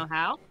You wanna know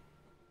how?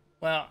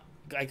 Well,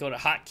 I go to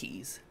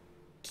hotkeys.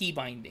 Key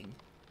binding.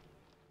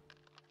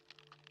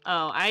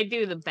 Oh, I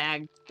do the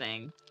bag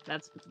thing.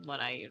 That's what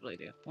I usually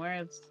do.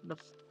 Where's the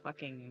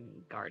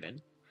fucking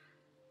garden?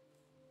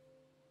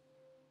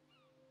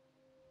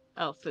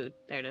 Oh, food.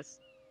 There it is.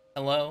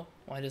 Hello?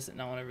 Why does it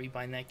not want to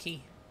rebind that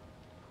key?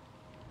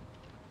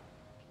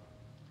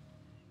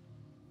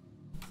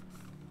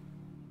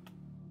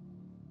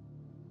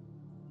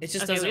 It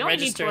just Okay, we doesn't only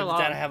need register 4 that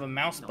I logs. have a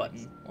mouse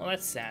button. Well,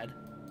 that's sad.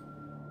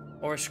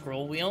 Or a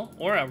scroll wheel.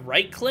 Or a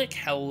right click.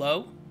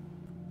 Hello?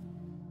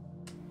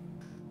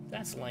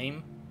 That's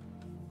lame.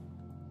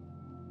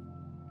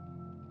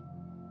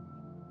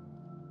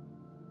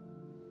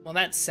 Well,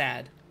 that's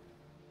sad.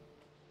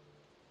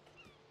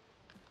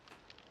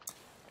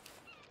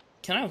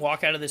 Can I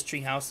walk out of this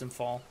treehouse and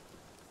fall?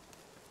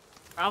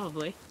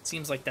 Probably.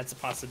 Seems like that's a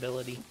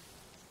possibility.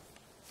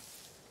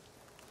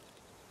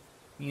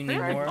 You need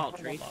Where are more fall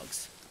trees?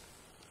 logs.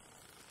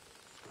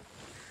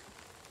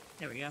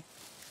 There we go.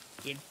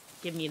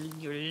 Give me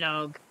your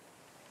log.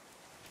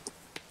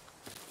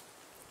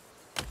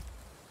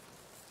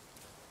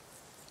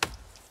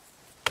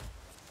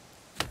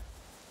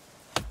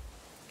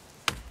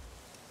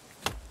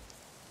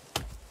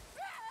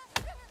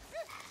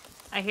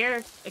 I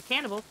hear a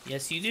cannibal.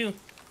 Yes, you do.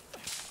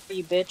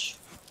 You bitch.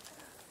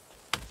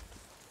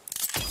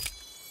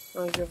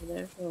 Oh, he's over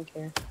there. I don't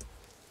care.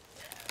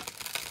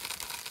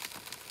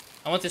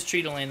 I want this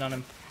tree to land on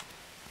him.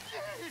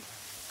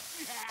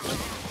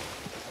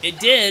 It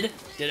did.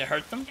 Did it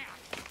hurt them?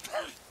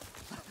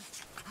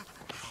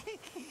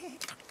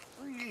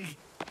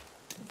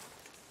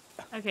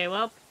 Okay,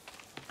 well,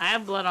 I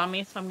have blood on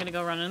me, so I'm gonna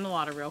go run in the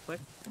water real quick.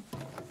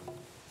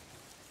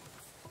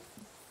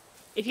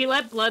 If you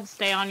let blood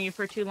stay on you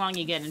for too long,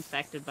 you get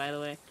infected, by the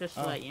way. Just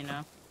to let you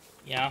know.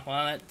 Yeah,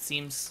 well, that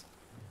seems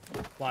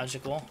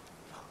logical.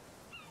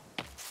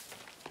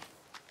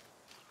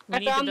 We I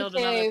need to found the build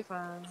another cave.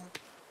 farm.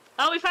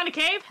 Oh, we found a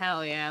cave?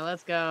 Hell yeah,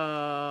 let's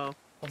go.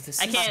 Oh, this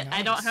I is can't,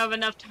 I don't nice. have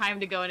enough time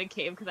to go in a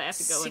cave because I have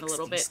to go in a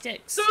little 60 bit.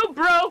 sticks. Who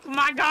broke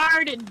my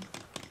garden?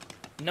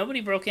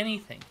 Nobody broke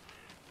anything.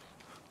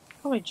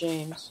 Oh,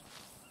 James.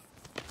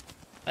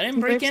 I didn't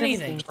break Breaks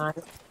anything.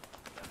 everything.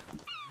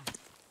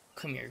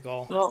 Come here,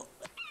 Gull. Well,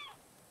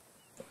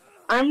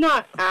 I'm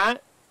not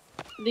at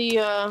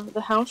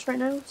the house right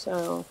now,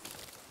 so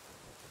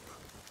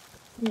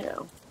you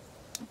know.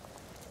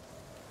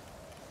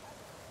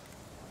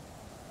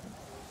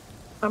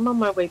 I'm on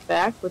my way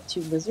back with 2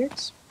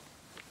 lizards.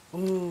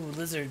 Ooh,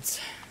 lizards.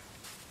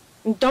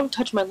 And don't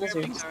touch my Repair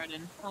my lizards.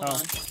 garden. Hold Oh.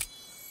 on.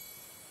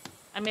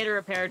 I made a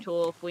repair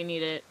tool if we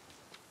need it.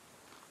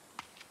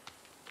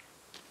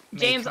 May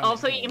James, come in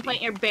also you can handy.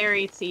 plant your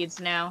berry seeds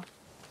now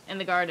in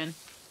the garden.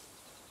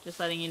 Just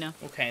letting you know.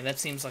 Okay, that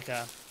seems like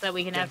a... So that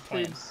we can Good have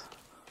plan. foods.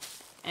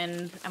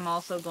 And I'm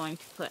also going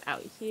to put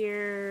out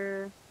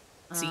here.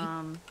 See?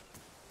 Oh,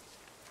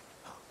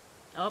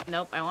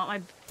 nope. I want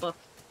my book.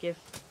 Give.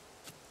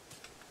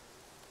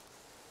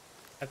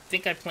 I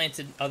think I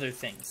planted other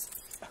things.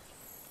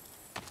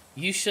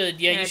 You should,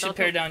 yeah, Yeah, you should don't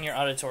pare tell- down your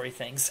auditory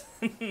things.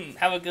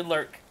 Have a good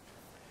lurk.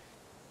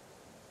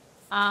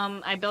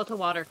 I built a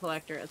water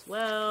collector as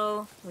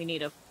well. We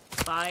need a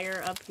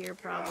fire up here,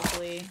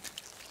 probably.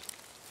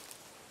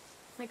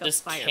 Make a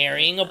Does fire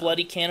carrying pit, a though.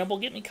 bloody cannibal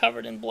get me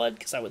covered in blood?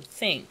 Because I would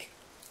think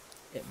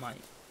it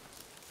might.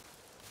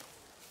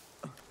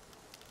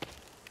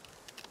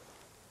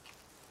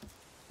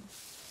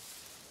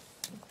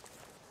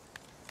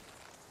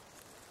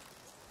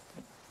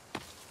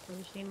 We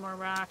just need more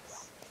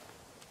rocks.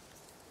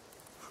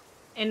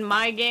 In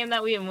my game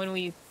that when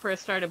we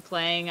first started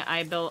playing,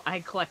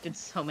 I collected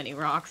so many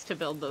rocks to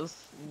build those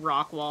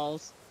rock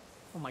walls.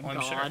 Oh my I'm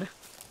god. sure.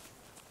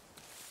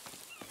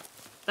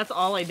 That's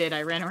all I did.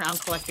 I ran around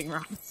collecting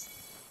rocks.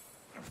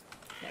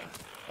 There.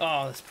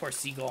 Oh, this poor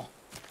seagull.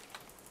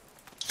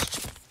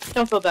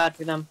 Don't feel bad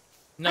for them.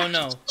 No,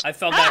 no. I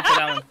felt bad for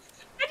that one.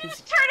 I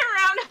just turned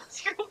around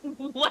as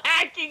you're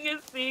whacking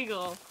a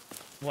seagull.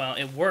 Well,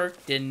 it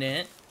worked, didn't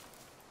it?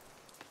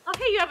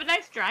 Okay, you have a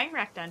nice drying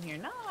rack down here.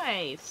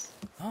 Nice.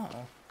 Oh.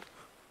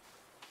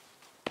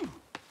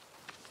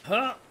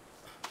 Huh?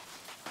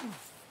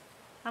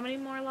 How many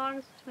more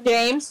logs?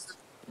 James,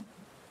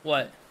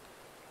 What?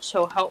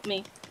 so help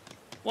me.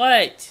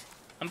 What?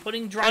 I'm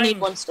putting I drying... need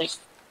one stick.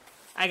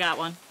 I got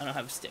one. I don't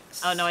have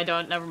sticks. Oh, no, I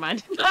don't. Never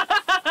mind.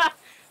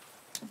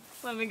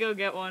 Let me go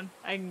get one.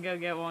 I can go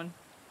get one.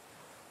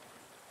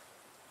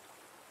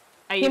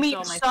 I Give me used your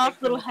all my soft sticks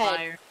in little the head.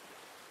 fire.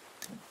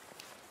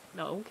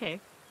 No, okay.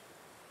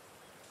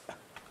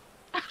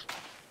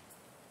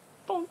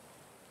 Boom.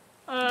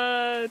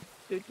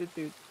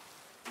 Doot.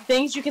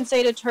 Things you can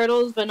say to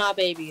turtles, but not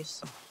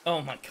babies.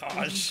 Oh my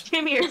gosh.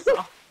 Give me your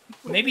salt.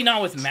 Maybe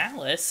not with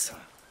malice.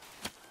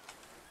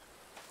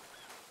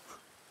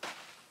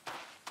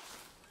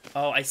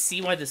 Oh, I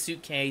see why the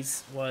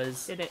suitcase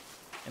was Did it?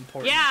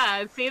 important.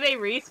 Yeah, see, they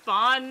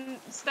respawn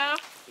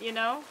stuff, you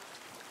know?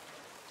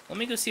 Let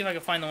me go see if I can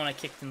find the one I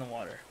kicked in the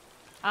water.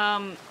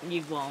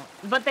 You won't.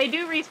 But they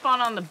do respawn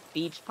on the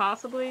beach,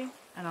 possibly.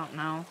 I don't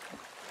know.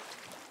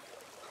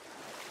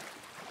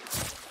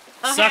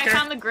 Okay, Sucker. I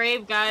found the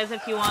grave, guys,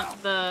 if you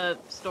want the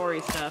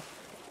story stuff.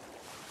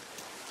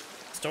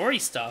 Story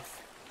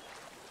stuff.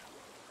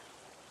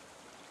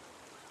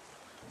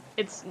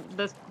 It's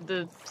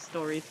the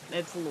story.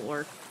 It's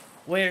lore.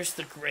 Where's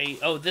the grave?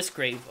 Oh, this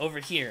grave over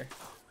here.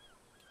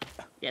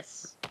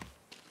 Yes.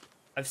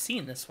 I've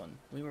seen this one.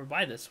 We were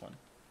by this one.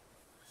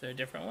 Is there a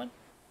different one?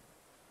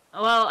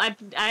 Well, I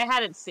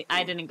hadn't seen.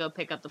 I didn't go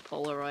pick up the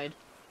Polaroid.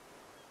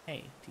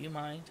 Hey, do you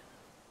mind?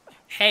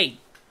 Hey,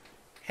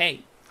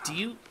 hey, do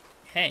you?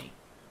 Hey,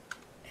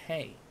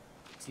 hey,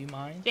 do you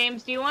mind?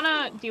 James, do you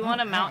wanna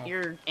mount ow.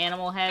 your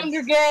animal head?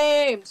 Hunger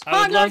Games! I would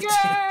Hunger love Games!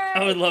 to.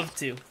 I would love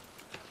to.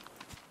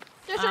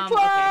 District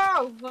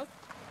Okay.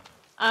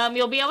 12!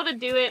 You'll be able to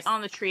do it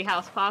on the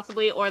treehouse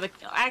possibly, or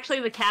actually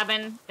the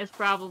cabin is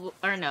probably,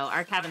 or no,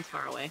 our cabin's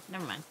far away.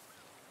 Never mind.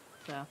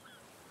 So.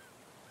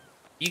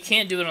 You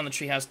can't do it on the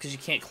treehouse because you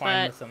can't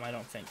climb But- with them. I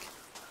don't think.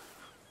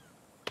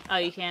 Oh,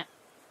 you can't.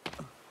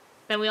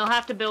 Then we'll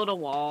have to build a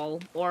wall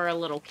or a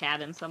little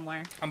cabin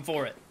somewhere. I'm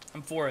for it.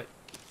 I'm for it.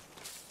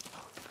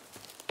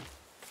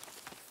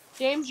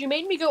 James, you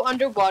made me go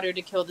underwater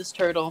to kill this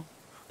turtle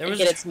There and was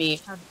get a, its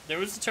meat. there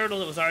was a turtle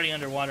that was already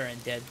underwater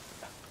and dead.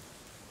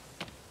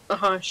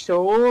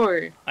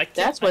 Sure.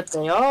 That's what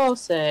they all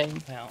say.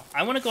 Well,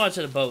 I want to go out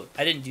to the boat.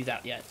 I didn't do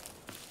that yet.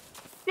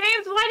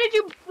 James, why did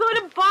you put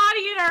a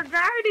body in our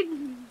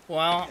garden?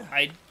 Well,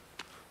 I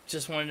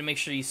just wanted to make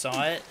sure you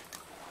saw it.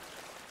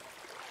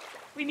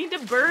 We need to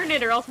burn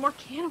it or else more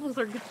cannibals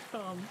are gonna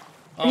come.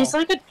 Oh, He's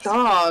like a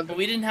dog. but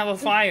we didn't have a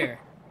fire.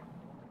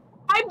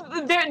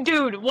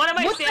 Dude, what am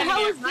I What the standing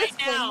hell at is this right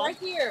thing now? right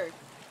here?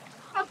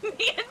 Me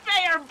and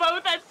Faye are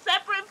both at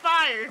separate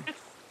fires.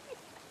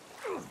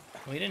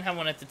 We didn't have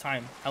one at the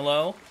time.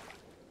 Hello?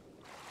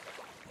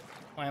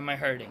 Why am I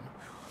hurting?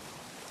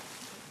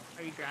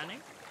 Are you drowning?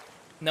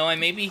 No, I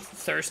may be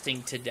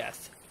thirsting to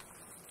death.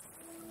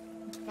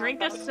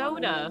 Drink a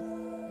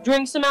soda.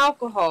 Drink some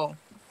alcohol.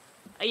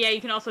 Yeah, you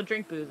can also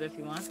drink booze if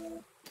you want.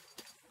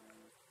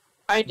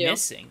 I do.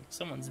 Missing.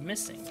 Someone's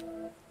missing.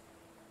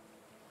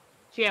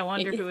 Gee, I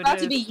wonder who It's it got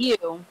is. to be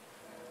you.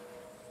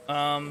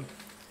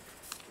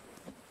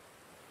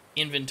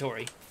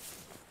 Inventory.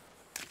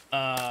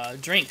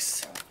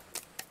 Drinks.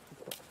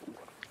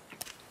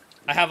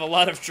 I have a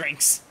lot of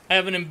drinks. I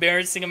have an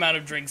embarrassing amount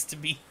of drinks to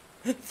be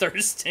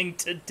thirsting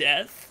to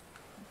death.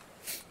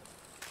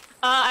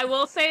 I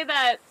will say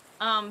that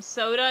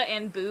soda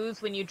and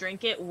booze, when you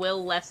drink it,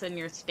 will lessen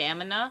your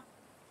stamina.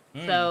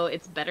 So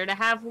it's better to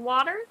have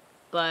water,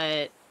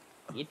 but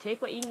you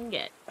take what you can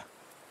get.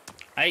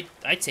 I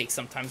take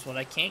sometimes what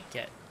I can't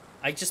get.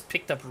 I just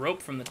picked up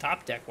rope from the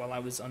top deck while I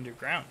was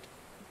underground.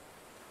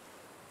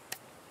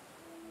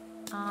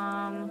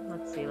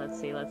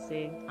 Let's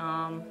see.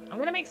 I'm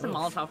gonna make some Oof.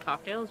 Molotov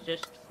cocktails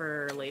just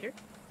for later.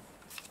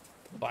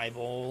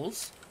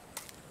 Bibles.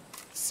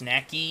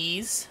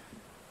 Snackies.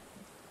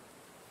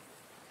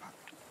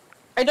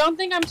 I don't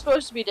think I'm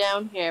supposed to be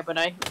down here, but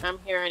I'm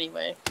here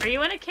anyway. Are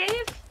you in a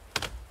cave?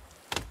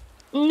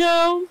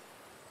 No,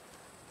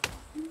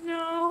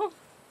 No.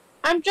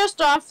 I'm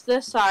just off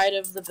this side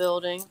of the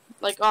building.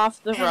 Like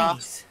off the rock.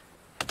 Pennies.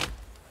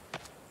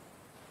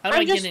 How do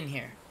I'm I just get in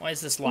here? Why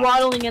is this locked?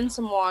 Waddling in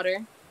some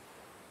water.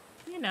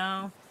 You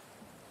know.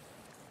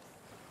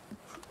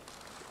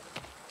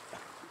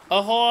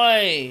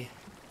 Ahoy!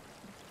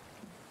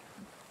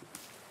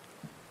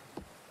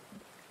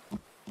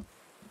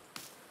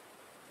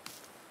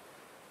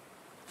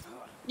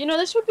 You know,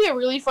 this would be a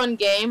really fun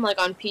game, like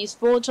on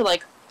Peaceful, to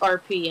like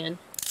RP in.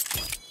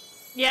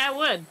 Yeah, it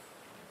would.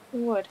 It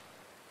would.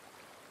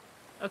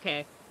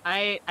 Okay.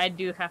 I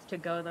do have to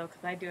go though,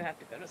 because I do have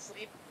to go to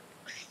sleep.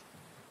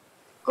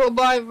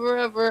 Goodbye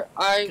forever.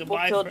 I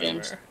Goodbye will kill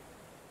forever. James.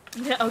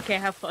 Yeah, okay,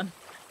 have fun.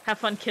 Have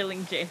fun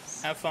killing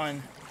James. Have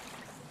fun.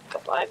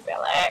 Goodbye,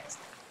 Felix.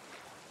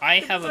 I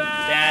have a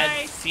bad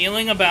Goodbye.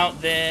 feeling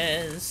about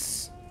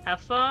this.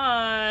 Have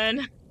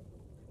fun.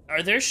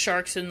 Are there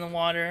sharks in the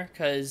water?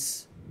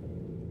 Cause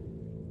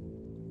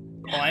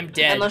Oh, I'm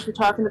dead. Unless you're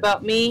talking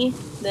about me,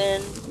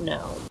 then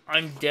no.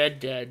 I'm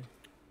dead.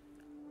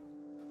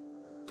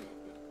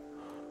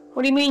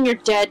 What do you mean you're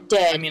dead?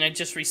 I mean, I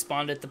just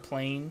respawned at the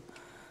plane.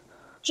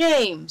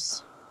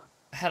 James.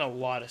 I had a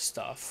lot of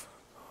stuff.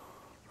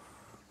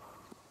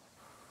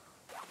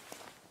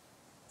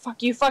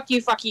 Fuck you, fuck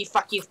you, fuck you,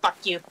 fuck you, fuck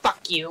you,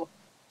 fuck you.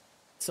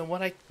 So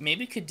what I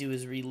maybe could do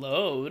is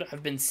reload.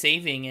 I've been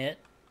saving it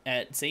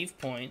at save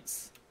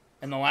points.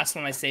 And the last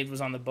one I saved was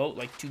on the boat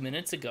like 2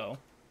 minutes ago.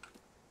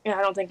 Yeah,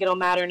 I don't think it'll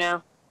matter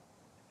now.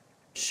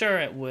 Sure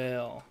it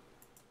will.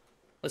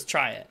 Let's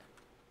try it.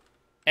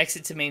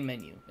 Exit to main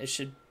menu. It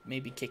should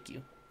maybe kick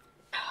you.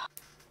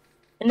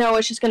 No,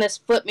 it's just gonna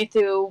split me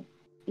through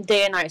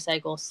day and night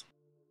cycles.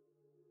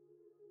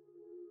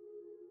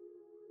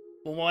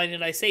 Well, why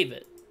did I save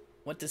it?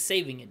 What does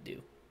saving it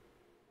do?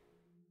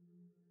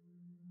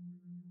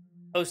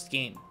 Post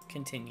game.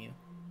 Continue.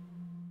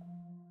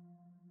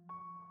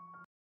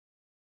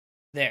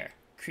 There.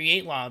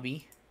 Create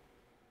lobby.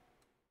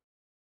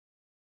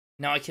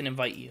 Now I can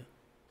invite you.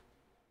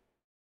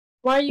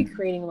 Why are you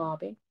creating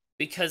lobby?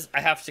 Because I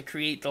have to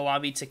create the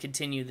lobby to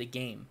continue the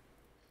game.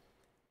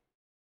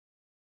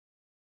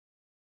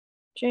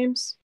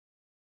 James?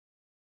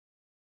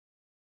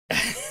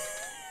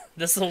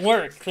 This'll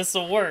work.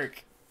 This'll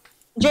work.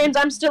 James,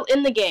 I'm still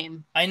in the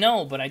game. I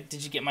know, but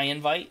did you get my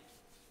invite?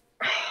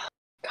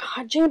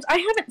 God, James, I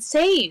haven't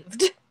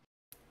saved.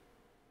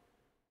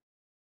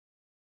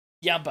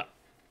 Yeah, but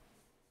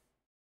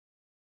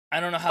I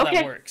don't know how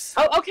that works.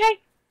 Oh,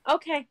 okay.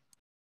 Okay.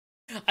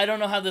 I don't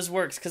know how this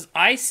works because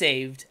I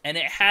saved and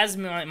it has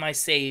my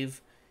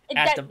save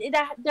at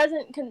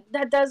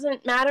That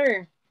doesn't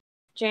matter,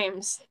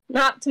 James.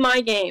 Not to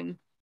my game.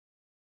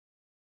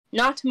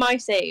 Not to my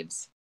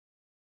saves.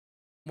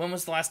 When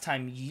was the last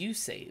time you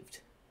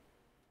saved?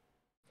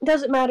 It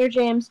doesn't matter,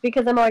 James,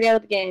 because I'm already out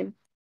of the game.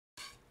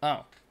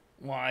 Oh,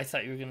 well, I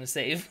thought you were gonna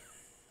save.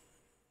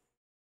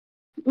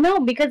 No,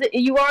 because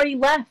you already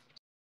left.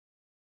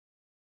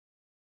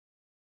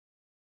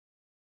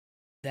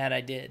 That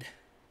I did.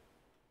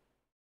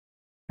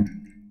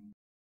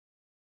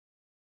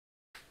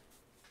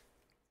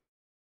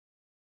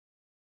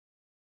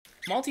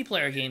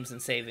 Multiplayer games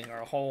and saving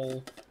are a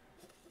whole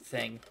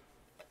thing.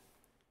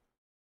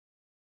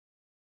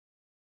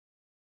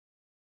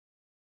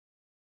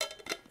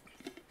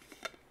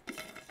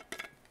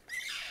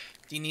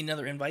 Do you need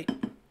another invite?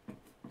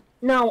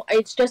 No,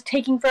 it's just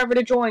taking forever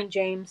to join,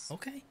 James.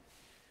 Okay.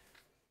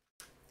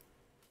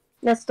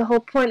 That's the whole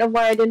point of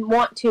why I didn't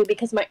want to,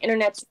 because my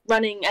internet's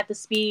running at the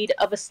speed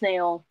of a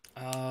snail.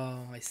 Oh,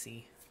 I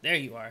see. There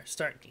you are.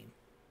 Start game.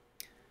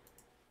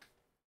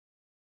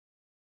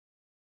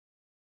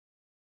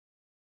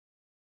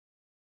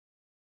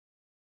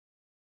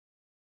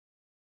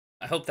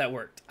 I hope that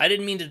worked. I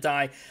didn't mean to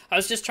die. I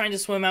was just trying to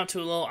swim out to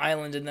a little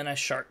island and then a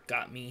shark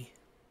got me.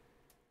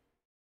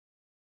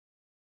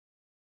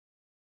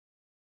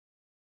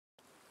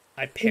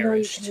 I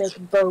perished. You know you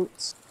can make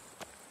boats.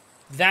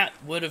 That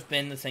would have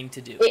been the thing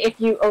to do. If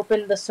you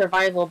opened the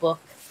survival book.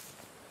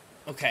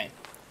 Okay.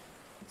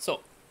 So,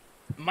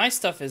 my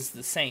stuff is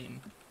the same.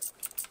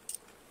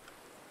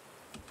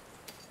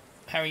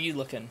 How are you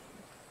looking?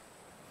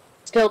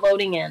 Still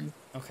loading in.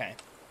 Okay.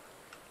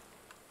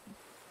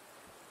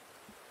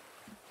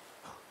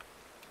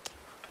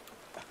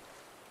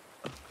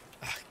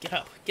 Get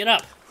up. Get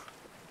up.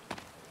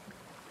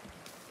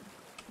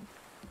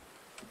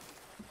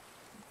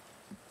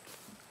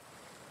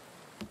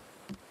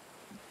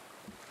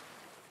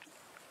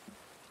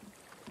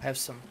 I have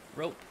some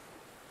rope.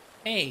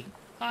 Hey,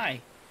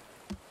 hi.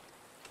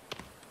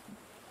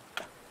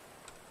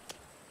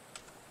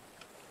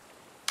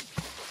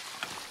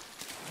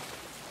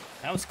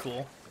 That was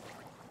cool.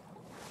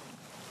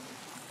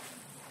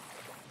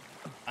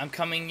 I'm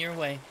coming your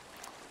way.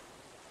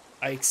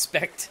 I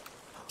expect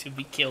to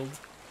be killed.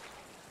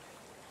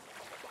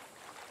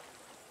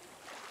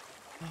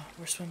 Oh,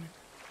 we're swimming.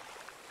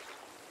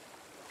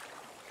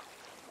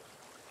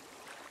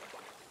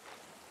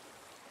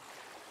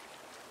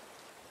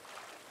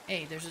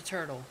 Hey, there's a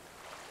turtle.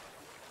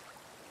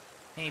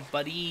 Hey,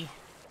 buddy.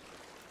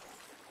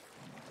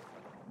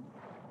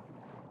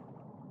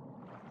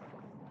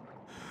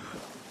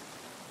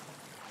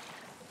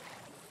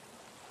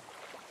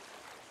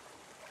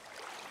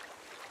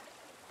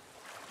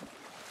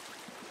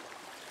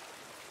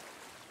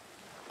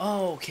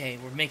 Oh, okay,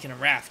 we're making a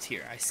raft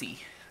here. I see.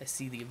 I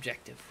see the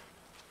objective.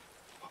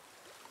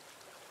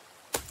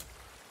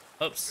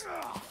 Oops.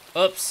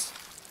 Oops.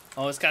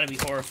 Oh, it's gotta be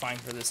horrifying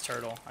for this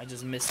turtle. I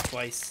just missed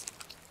twice.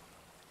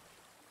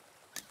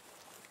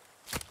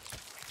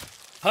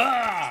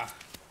 Ha!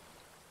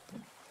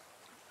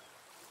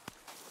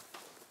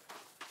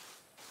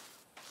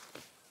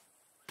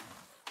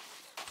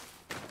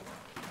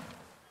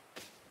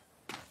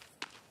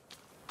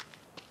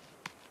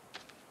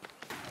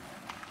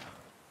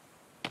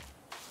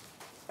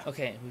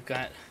 Okay, we've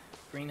got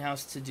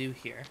greenhouse to do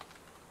here.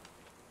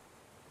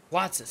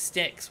 Lots of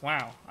sticks.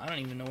 Wow, I don't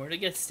even know where to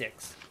get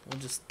sticks.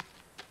 We'll just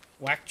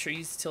whack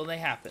trees till they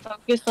happen.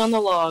 Focus on the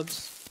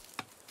logs.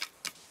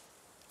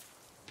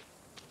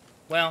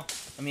 Well,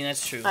 I mean,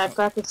 that's true. I've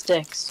got the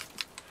sticks.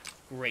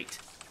 Great.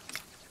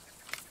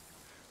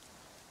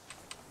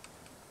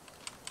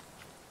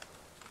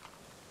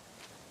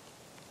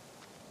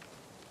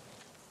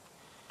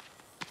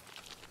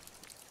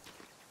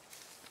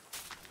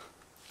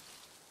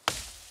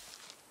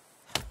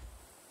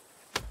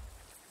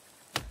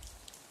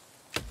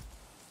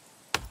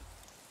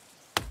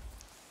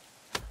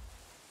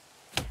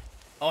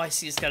 Oh, I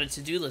see it's got a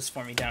to-do list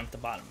for me down at the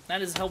bottom.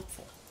 That is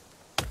helpful.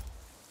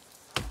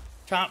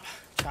 Chop,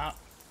 chop,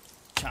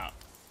 chop.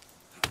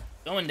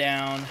 Going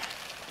down.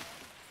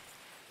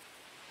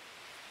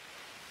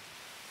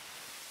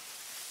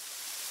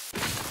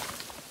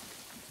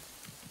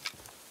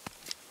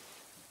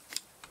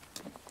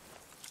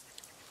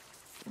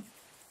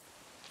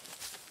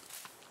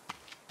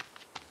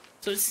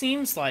 So it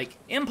seems like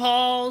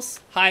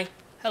Impulse. Hi.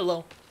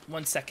 Hello.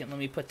 1 second. Let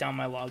me put down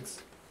my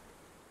logs.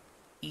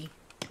 E.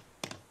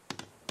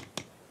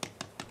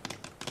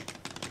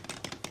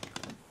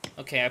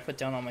 Okay, I put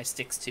down all my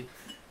sticks too.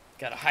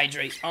 Gotta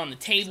hydrate on the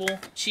table.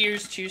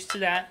 Cheers. Cheers to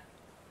that.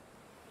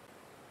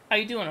 How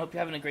you doing? Hope you're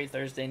having a great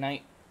Thursday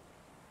night.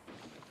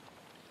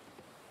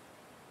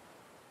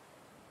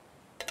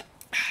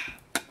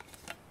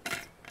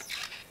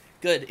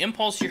 Good.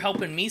 Impulse, you're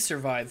helping me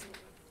survive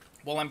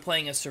while I'm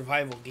playing a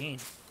survival game.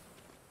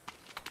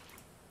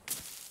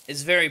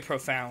 It's very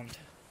profound.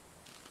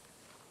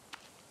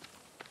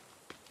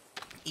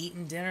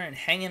 Eating dinner and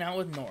hanging out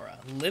with Nora.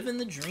 Living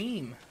the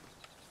dream.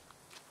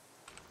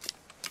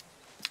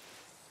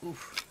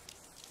 Oof.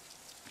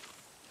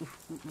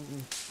 Oof, ooh, ooh,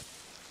 ooh.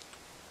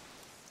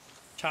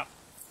 Chop.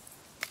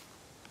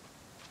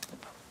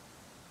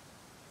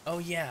 Oh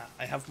yeah,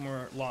 I have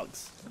more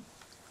logs.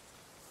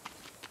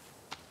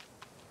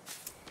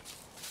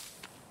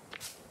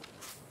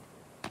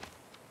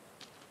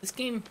 This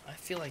game, I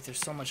feel like there's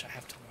so much I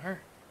have to learn.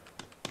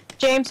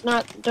 James,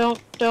 don't.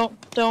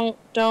 Don't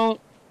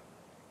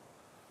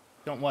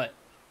what?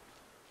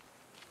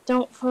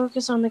 Don't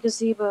focus on the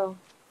gazebo.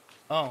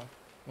 Oh,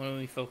 what are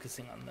we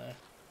focusing on?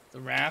 The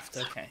raft?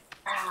 Okay.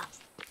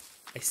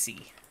 I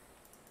see.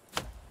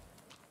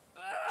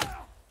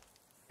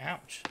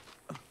 Ouch.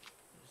 I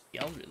just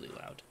yelled really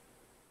loud.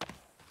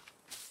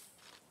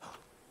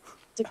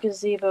 The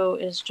gazebo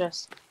is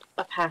just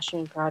a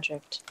passion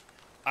project.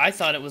 I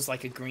thought it was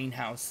like a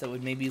greenhouse that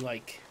would maybe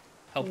like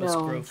help us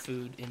No. grow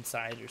food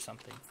inside or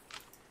something.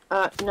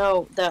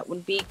 No, that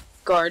would be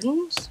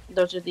gardens.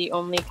 Those are the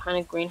only kind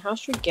of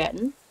greenhouse you're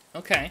getting.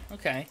 Okay,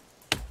 okay.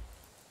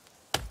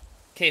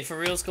 Okay, for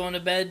reals going to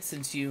bed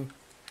since you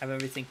have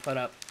everything put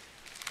up.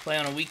 Play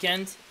on a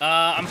weekend.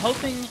 I'm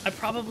hoping I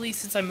probably,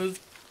 since I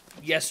moved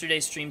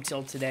yesterday's stream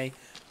till today,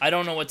 I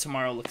don't know what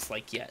tomorrow looks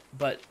like yet,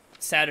 but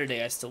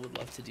Saturday I still would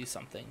love to do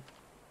something.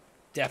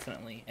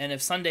 Definitely. And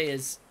if Sunday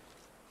is,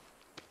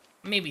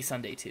 maybe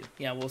Sunday too.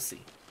 Yeah, we'll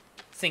see.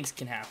 Things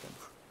can happen.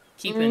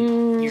 Keep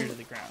an ear to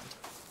the ground.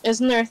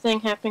 Isn't there a thing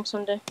happening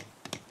Sunday?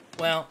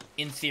 Well,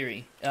 in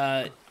theory.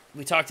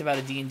 We talked about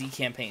a D&D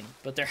campaign,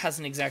 but there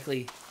hasn't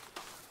exactly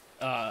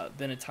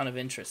been a ton of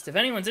interest. If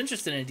anyone's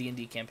interested in a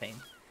D&D campaign,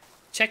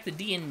 check the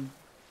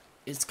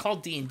it's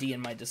called D&D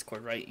in my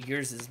Discord, right?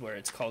 Yours is where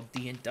it's called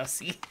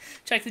D&Dussy.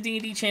 Check the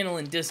D&D channel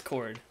in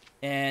Discord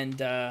and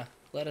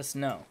let us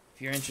know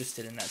if you're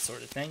interested in that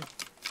sort of thing.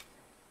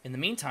 In the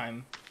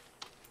meantime,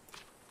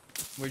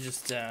 we're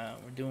just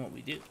we're doing what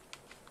we do.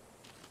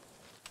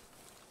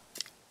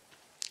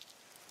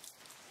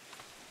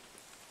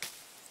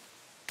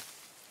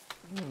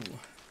 Ooh.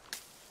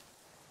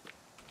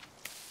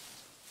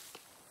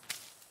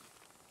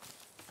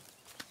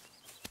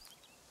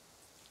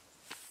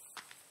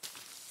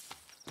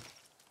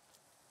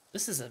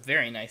 This is a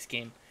very nice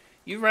game.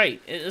 You're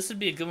right. This would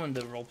be a good one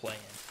to roleplay in.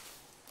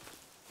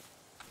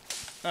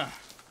 Ah.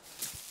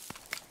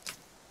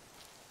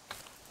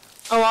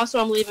 Oh,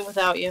 also, I'm leaving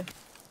without you.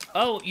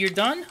 Oh, you're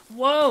done?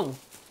 Whoa!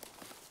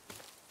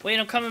 Wait,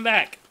 I'm coming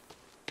back.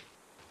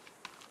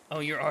 Oh,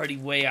 you're already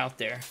way out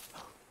there.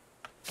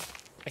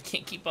 I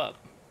can't keep up.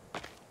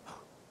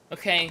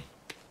 Okay.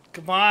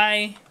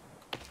 Goodbye.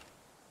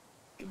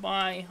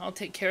 Goodbye. I'll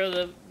take care of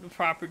the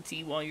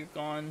property while you're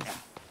gone.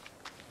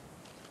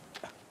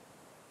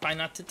 Try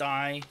not to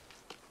die.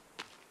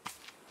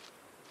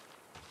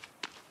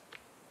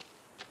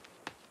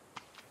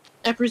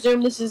 I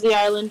presume this is the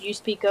island you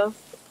speak of?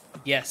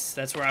 Yes,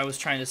 that's where I was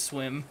trying to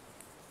swim.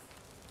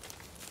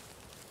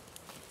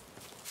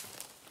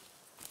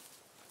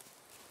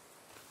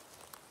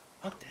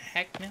 What the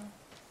heck now?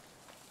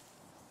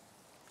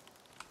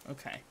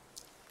 Okay.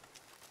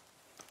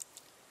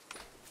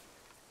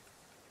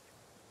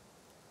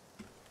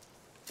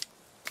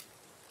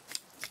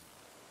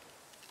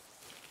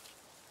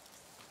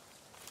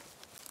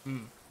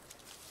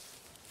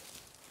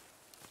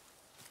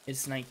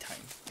 It's nighttime.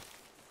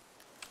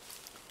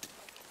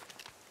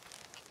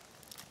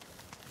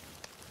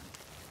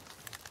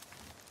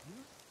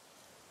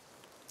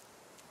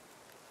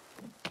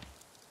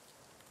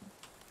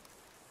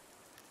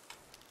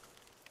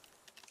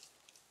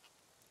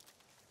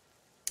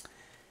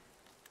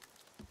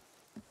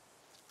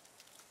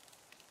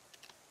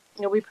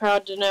 You'll be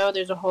proud to know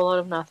there's a whole lot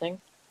of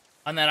nothing.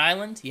 On that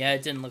island? Yeah,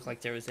 it didn't look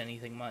like there was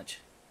anything much.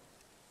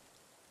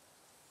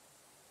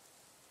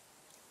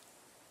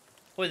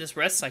 Boy, this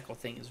rest cycle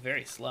thing is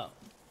very slow.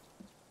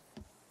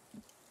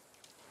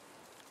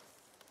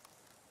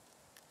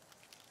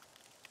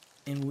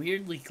 And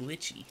weirdly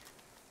glitchy.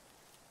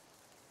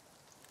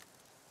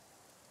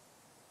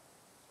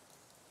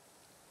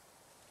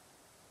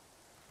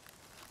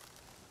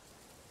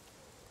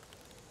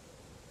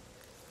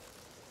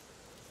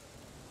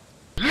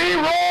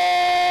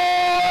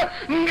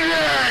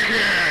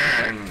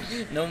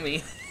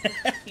 Nomi,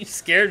 you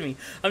scared me.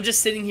 I'm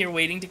just sitting here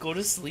waiting to go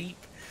to sleep.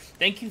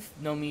 Thank you,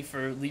 Nomi,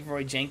 for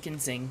Leroy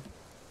Jenkinsing.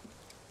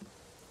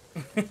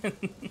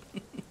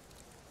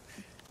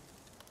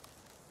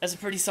 That's a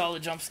pretty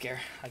solid jump scare,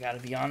 I gotta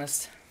be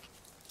honest.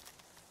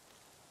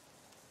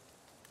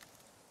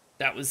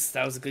 That was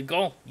a good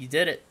goal. You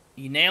did it.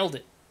 You nailed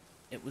it.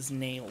 It was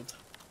nailed.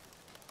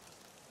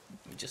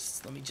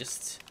 Let me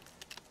just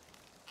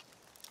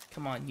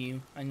come on,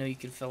 you. I know you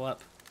can fill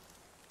up.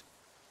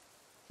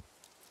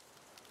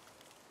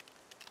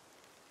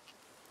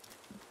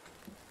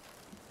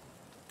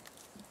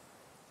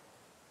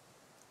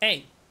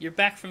 Hey, you're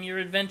back from your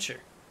adventure.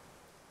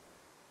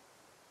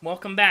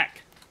 Welcome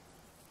back.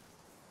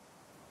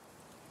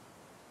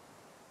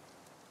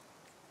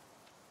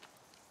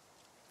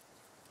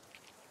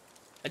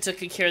 I took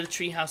good care of the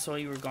treehouse while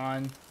you were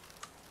gone.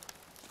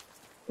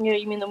 Yeah,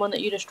 you mean the one that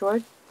you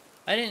destroyed?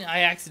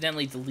 I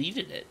accidentally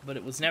deleted it, but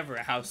it was never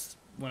a house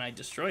when I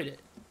destroyed it.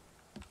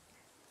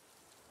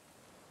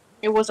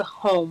 It was a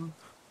home.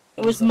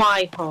 It was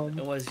my home.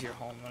 It was your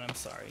home, and I'm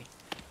sorry.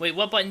 Wait,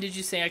 what button did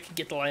you say I could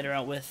get the lighter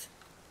out with?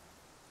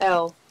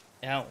 L.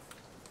 L.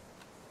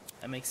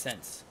 That makes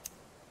sense.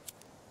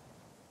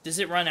 Does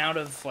it run out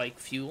of, like,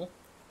 fuel?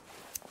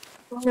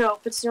 No,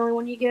 if it's the only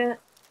one you get.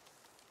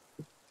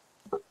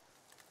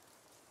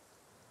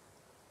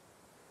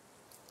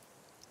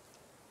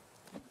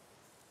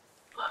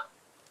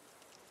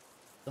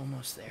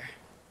 Almost there.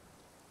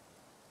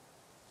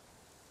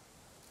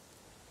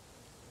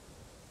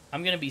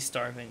 I'm gonna be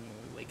starving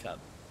when we wake up.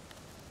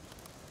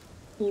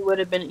 You would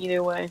have been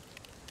either way.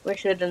 We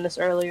should have done this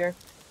earlier.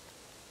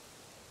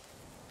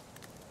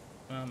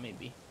 Well,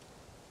 maybe.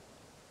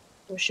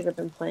 We should have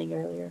been playing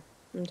earlier.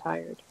 I'm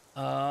tired.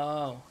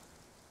 Oh.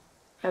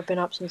 I've been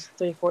up since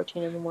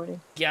 3:14 in the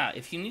morning. Yeah,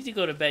 if you need to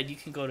go to bed, you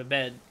can go to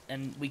bed,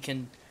 and we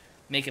can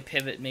make a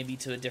pivot maybe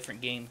to a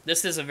different game.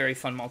 This is a very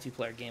fun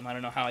multiplayer game. I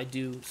don't know how I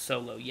do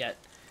solo yet.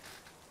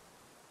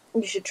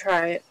 You should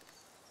try it.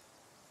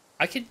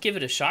 I could give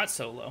it a shot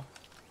solo,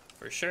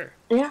 for sure.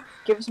 Yeah,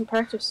 give it some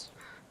practice.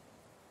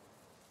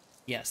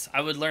 Yes,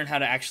 I would learn how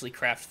to actually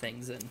craft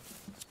things and,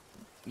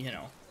 you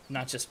know,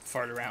 not just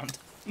fart around.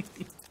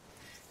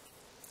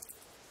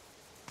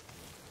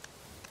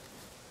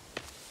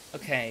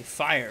 Okay,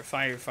 fire,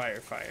 fire,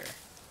 fire, fire.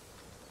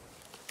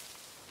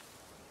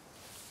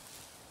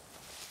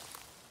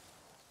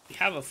 We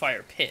have a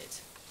fire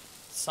pit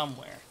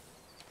somewhere.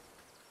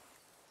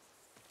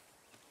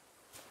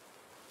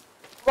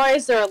 Why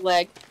is there a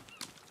leg?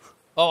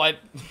 Oh, I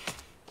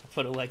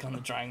put a leg on the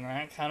drying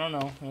rack. I don't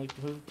know. Like,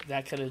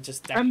 that could have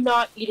just... I'm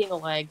not eating a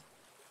leg.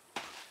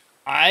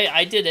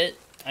 I did it.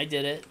 I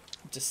did it.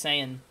 Just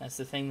saying. That's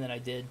the thing that I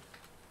did.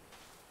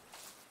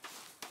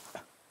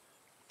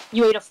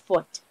 You ate a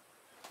foot.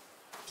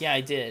 Yeah,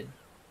 I did.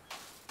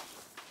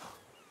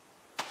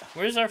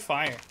 Where's our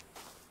fire?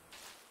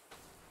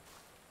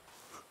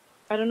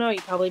 I don't know,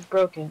 you probably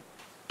broke it.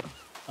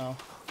 Oh,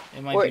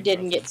 it might Or be it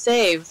didn't broken. get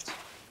saved.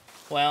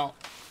 Well,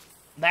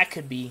 that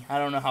could be. I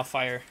don't know how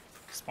fire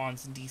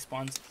spawns and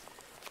despawns.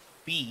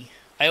 B.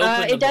 I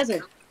opened the it book.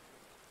 doesn't.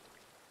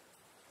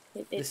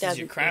 It This doesn't is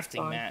your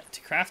crafting respawn. mat. To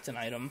craft an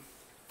item.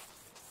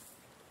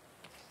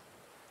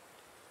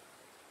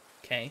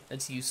 Okay,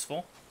 that's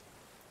useful.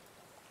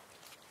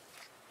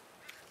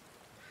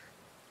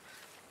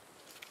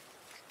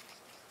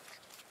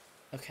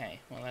 Okay,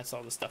 well that's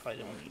all the stuff I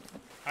don't need.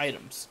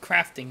 Items.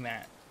 Crafting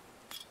mat.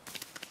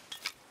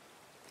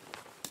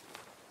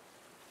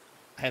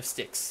 I have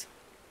sticks.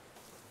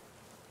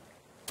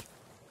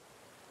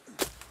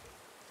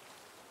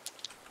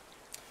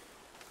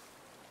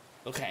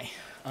 Okay.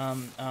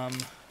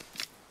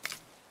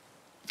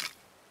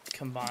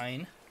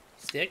 Combine.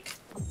 Stick.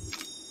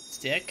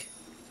 Stick.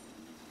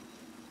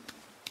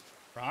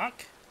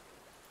 Rock.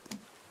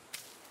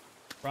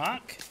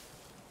 Rock.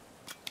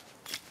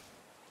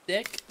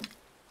 Stick.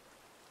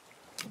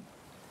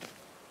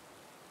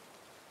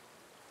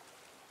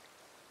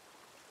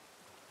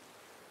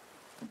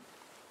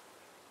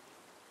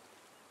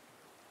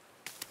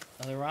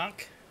 Another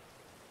rock.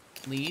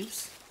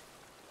 Leaves.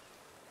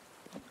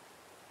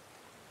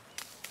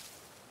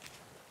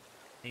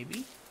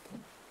 Maybe.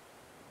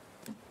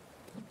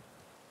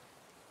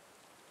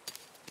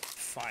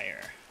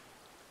 Fire.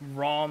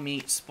 Raw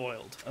meat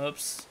spoiled.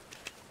 Oops.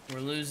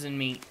 We're losing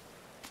meat.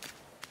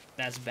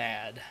 That's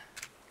bad.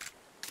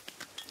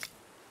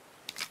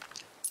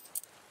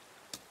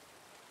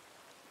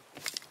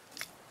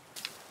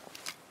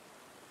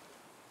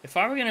 If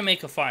I were gonna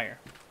make a fire,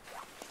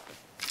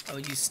 I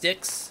would use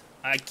sticks.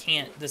 I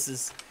can't.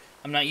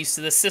 I'm not used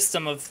to the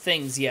system of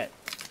things yet.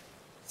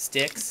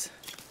 Sticks.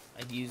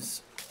 I'd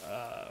use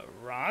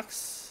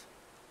rocks.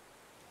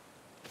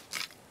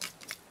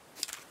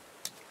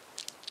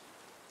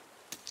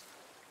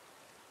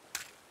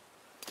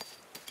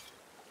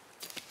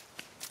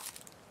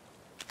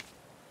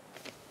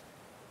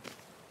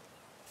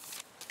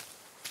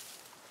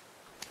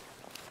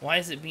 Why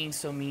is it being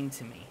so mean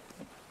to me?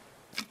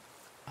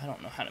 I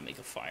don't know how to make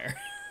a fire.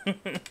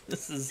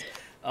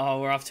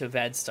 Oh, we're off to a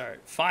bad start.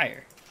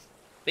 Fire.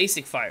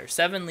 Basic fire.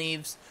 7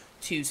 leaves,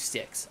 2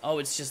 sticks. Oh,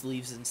 it's just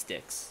leaves and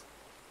sticks.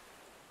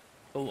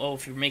 Oh,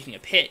 if you're making a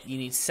pit, you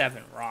need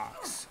 7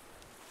 rocks.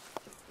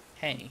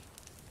 Hey.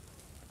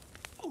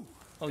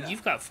 Oh,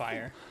 you've got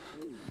fire.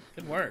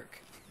 Good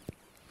work.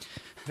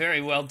 Very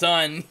well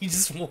done. You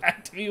just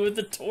whacked me with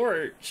the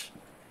torch.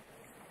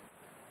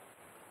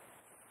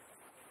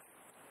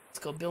 Let's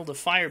go build a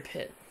fire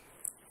pit.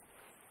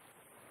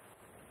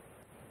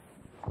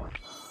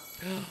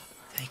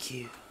 Thank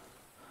you.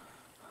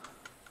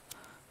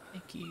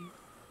 Thank you.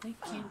 Thank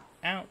you.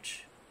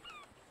 Ouch.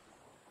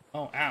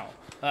 Oh, ow.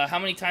 How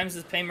many times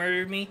has Pei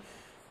murdered me?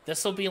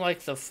 This'll be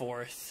like the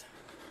 4th.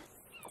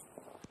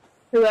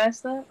 Who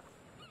asked that?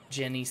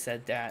 Jenny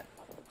said that.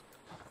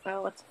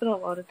 Wow, it's been a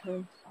lot of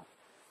times.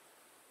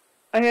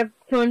 I have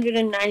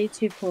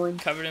 292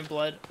 coins. Covered in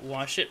blood.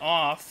 Wash it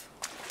off.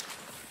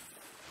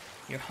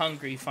 You're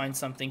hungry. Find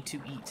something to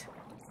eat.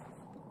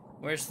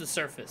 Where's the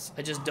surface?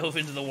 I just dove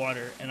into the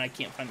water and I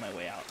can't find my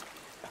way out.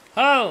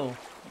 Oh!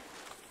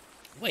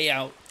 Way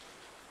out.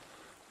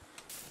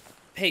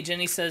 Hey,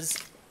 Jenny says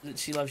that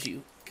she loves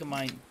you.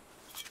 Combine.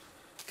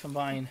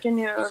 Combine.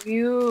 Jenny, I love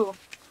you.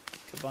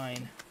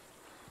 Combine.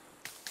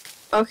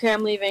 Okay,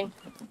 I'm leaving.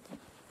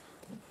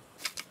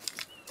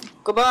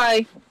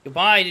 Goodbye.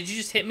 Goodbye. Did you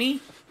just hit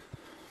me?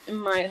 It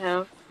might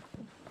have.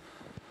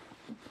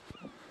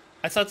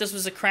 I thought this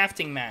was a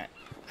crafting mat.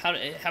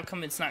 How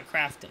come it's not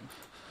crafting?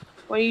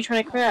 What are you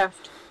trying to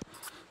craft?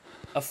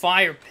 A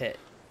fire pit.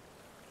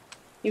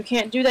 You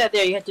can't do that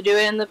there. You have to do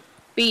it in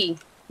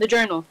the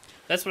journal.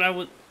 That's what I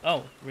would...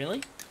 Oh,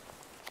 really?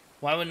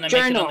 Why wouldn't I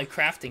make it on the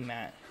crafting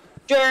mat?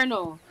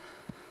 Journal.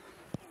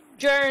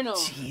 Journal.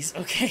 Jeez,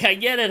 okay, I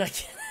get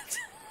it.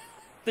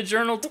 The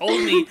journal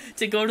told me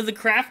to go to the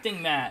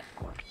crafting mat.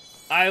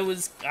 I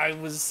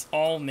was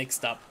all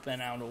mixed up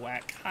and out of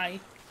whack.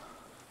 Hi.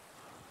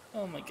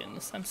 Oh my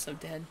goodness, I'm so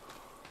dead.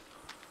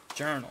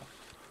 Journal.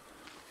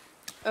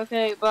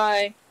 Okay,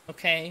 bye.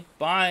 Okay,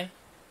 bye.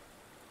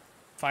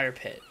 Fire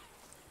pit.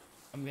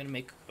 I'm gonna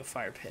make a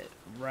fire pit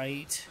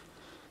right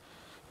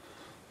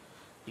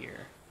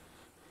here.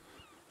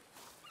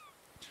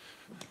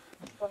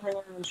 I'll hang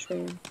on the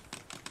stream.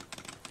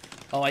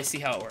 Oh, I see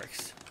how it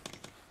works.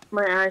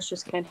 My eyes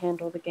just can't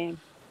handle the game.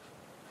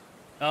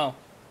 Oh,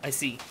 I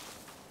see.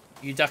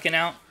 You ducking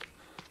out?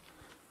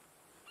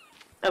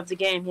 Of the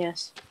game,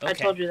 yes. Okay. I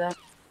told you that.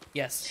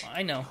 Yes,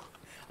 I know.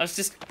 I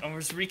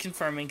was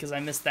reconfirming because I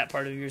missed that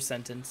part of your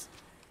sentence.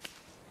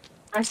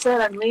 I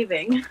said I'm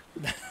leaving.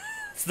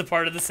 It's the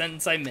part of the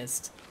sentence I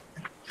missed.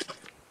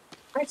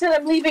 I said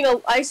I'm leaving.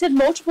 I said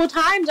multiple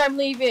times I'm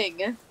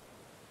leaving.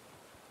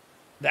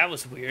 That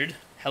was weird.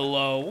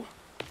 Hello?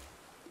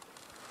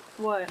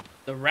 What?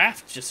 The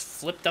raft just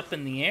flipped up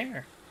in the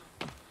air.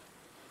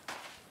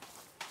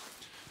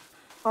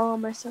 Oh,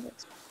 my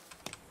stomach's...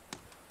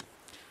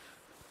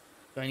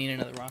 Do I need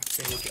another rock?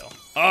 There we go.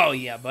 Oh,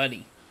 yeah,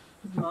 buddy.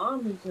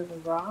 Mom into the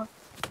rock.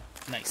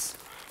 Nice.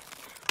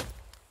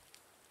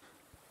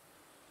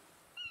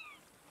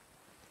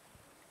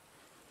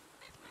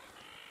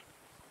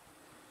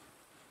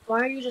 Why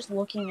are you just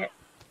looking at...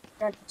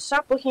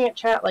 Stop looking at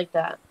chat like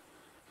that.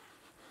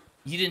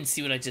 You didn't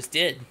see what I just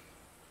did.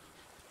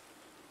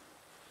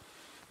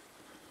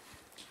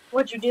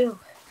 What'd you do?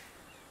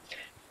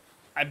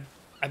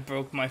 I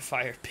broke my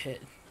fire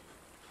pit.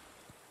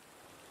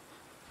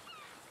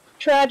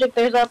 Tragic,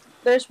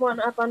 there's one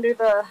up under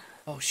the...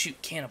 Oh,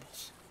 shoot,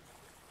 cannibals.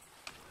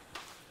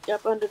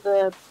 Up under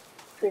the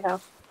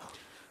treehouse.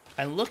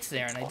 I looked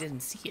there and I didn't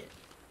see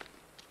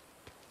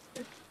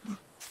it.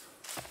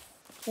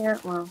 Yeah,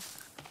 well.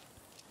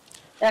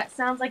 That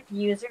sounds like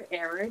user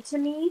error to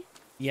me.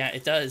 Yeah,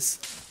 it does.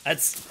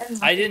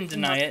 I didn't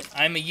deny it.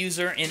 I'm a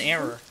user in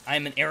error.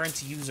 I'm an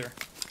errant user.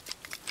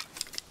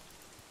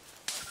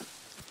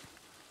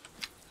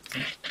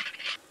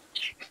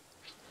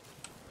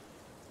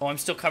 Oh, I'm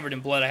still covered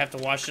in blood. I have to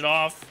wash it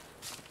off.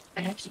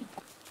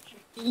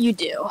 You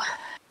do.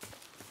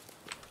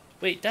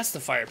 Wait, that's the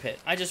fire pit.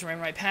 I just ran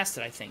right past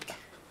it, I think.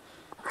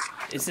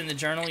 It's in the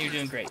journal. You're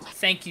doing great.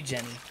 Thank you,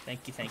 Jenny.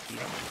 Thank you, thank you.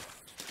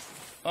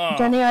 Oh.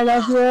 Jenny, I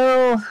love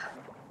you.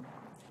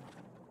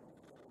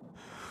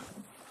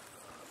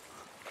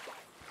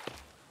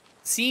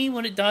 See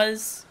what it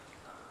does?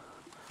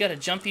 You got a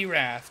jumpy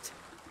raft.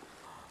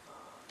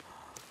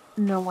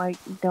 No, I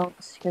don't,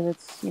 because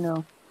it's, you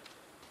know...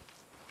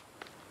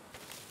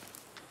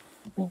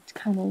 It's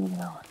kind of, you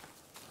know...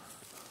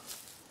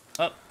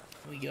 Up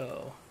we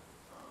go.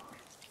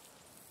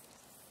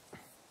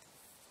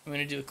 I'm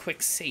gonna do a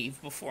quick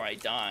save before I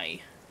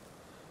die.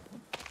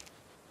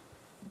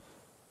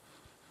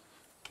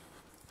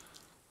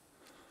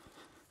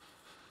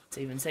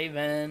 Saving,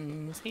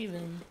 saving,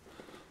 saving.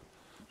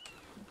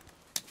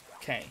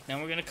 Okay, now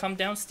we're gonna come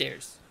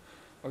downstairs.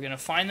 We're gonna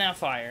find that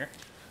fire.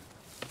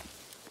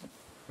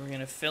 We're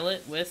gonna fill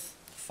it with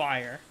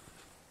fire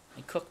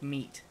and cook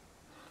meat.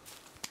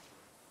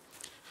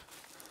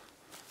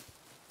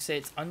 Say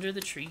it's under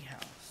the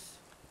treehouse.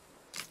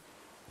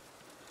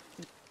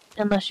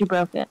 Unless you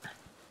broke it.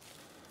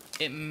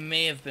 It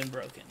may have been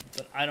broken,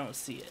 but I don't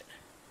see it.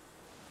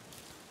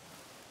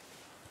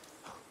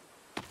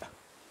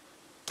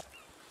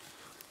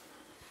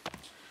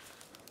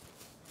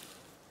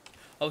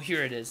 Oh,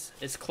 here it is.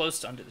 It's close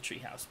to under the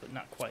treehouse, but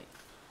not quite.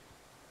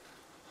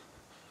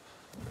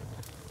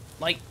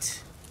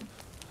 Light.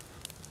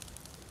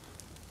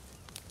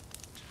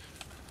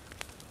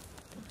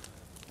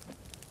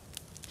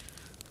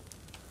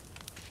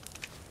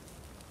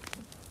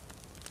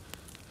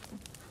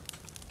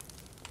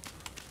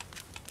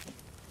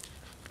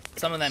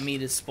 Some of that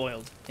meat is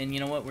spoiled, and you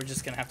know what? We're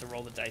just gonna have to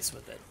roll the dice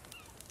with it.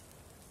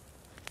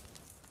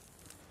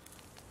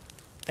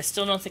 I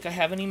still don't think I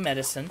have any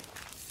medicine.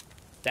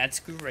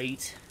 That's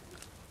great.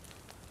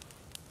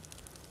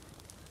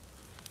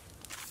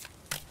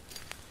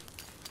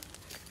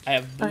 I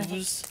have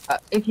booze.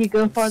 If you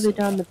go farther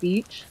down the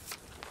beach,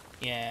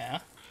 Yeah.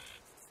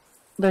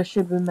 there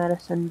should be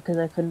medicine because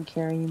I couldn't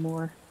carry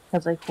anymore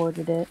because I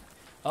hoarded it.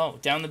 Oh,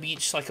 down the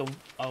beach, like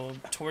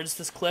towards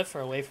this cliff or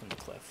away from the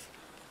cliff?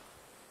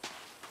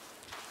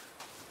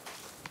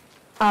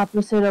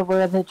 Opposite of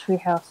where the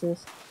treehouse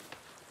is.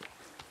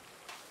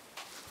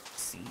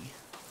 Let's see.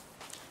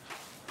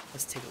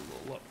 Let's take a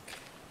little look.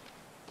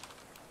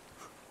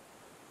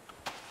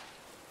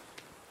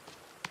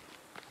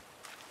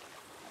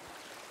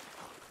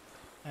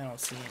 I don't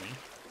see any.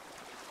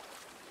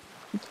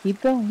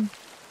 Keep going.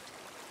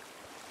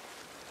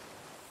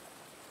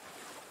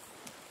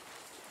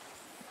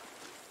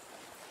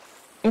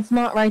 It's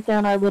not right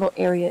down our little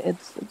area.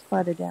 It's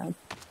farther down.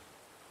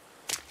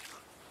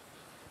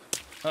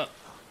 Oh.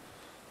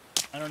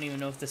 I don't even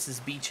know if this is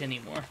beach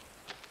anymore.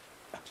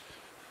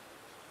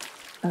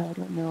 I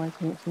don't know. I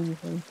can't see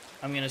anything.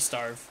 I'm gonna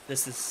starve.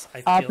 This is,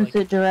 I feel Opposite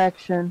like...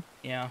 direction.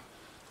 Yeah.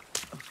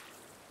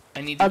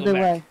 I need to Other go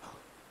back. way.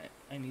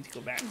 I need to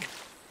go back.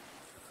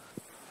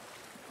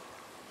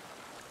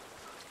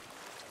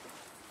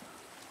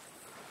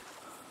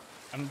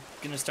 I'm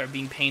gonna start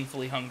being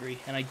painfully hungry,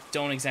 and I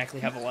don't exactly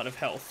have a lot of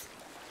health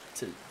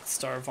to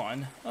starve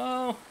on.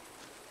 Oh,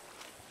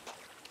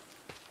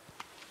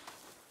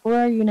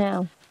 Where are you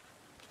now?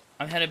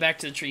 I'm headed back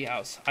to the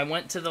treehouse. I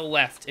went to the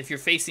left. If you're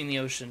facing the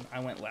ocean, I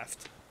went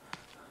left.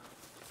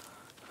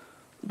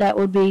 That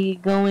would be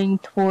going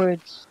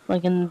towards,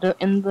 like in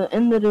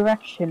the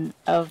direction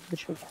of the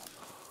treehouse.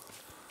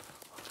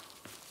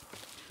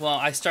 Well,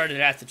 I started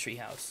at the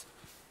treehouse.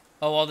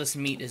 Oh, all this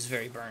meat is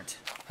very burnt.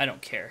 I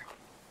don't care.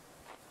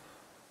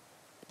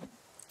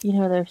 You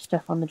know there's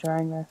stuff on the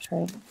drying racks,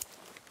 right?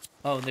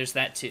 Oh, there's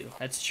that too.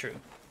 That's true.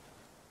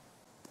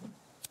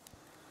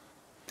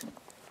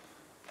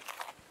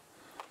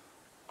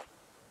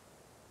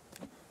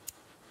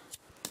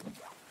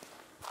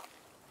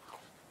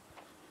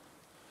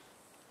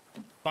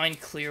 Find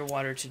clear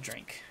water to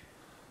drink.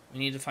 We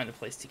need to find a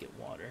place to get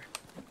water.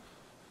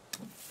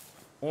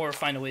 Or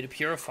find a way to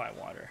purify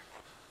water.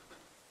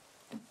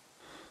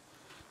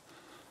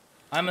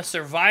 I'm a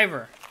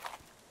survivor.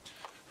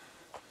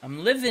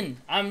 I'm living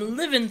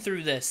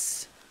through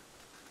this.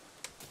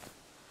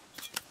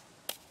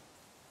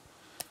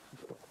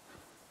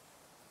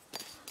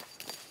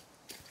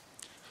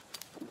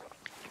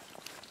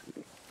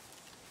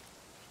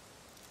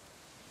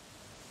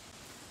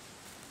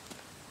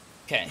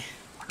 Okay,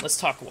 let's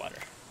talk water.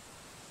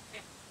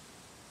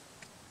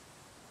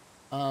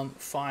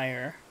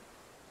 Fire.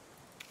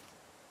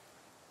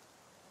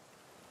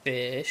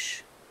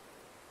 Fish.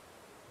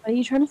 What are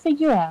you trying to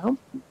figure out?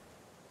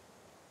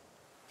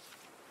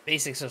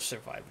 Basics of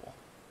survival.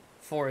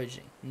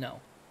 Foraging.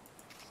 No.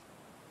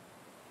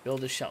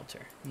 Build a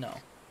shelter. No.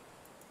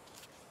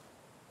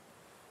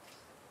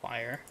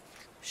 Fire.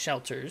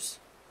 Shelters.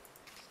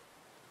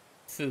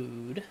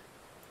 Food.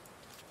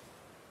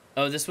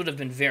 Oh, this would have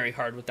been very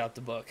hard without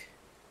the book.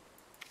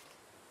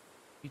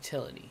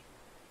 Utility.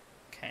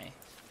 Okay.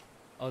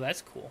 Oh,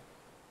 that's cool.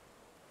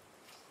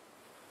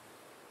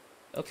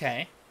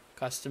 Okay.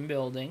 Custom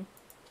building.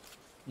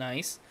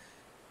 Nice.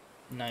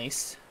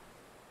 Nice.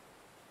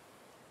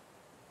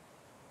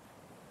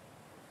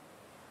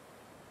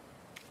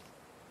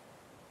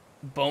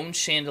 Bone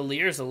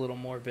chandelier is a little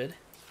morbid.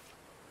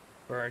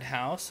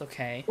 Birdhouse,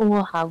 okay.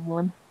 We'll have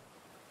one.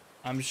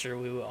 I'm sure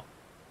we will.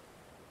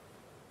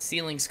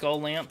 Ceiling skull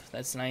lamp,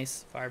 that's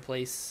nice.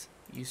 Fireplace,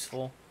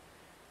 useful.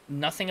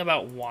 Nothing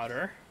about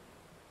water.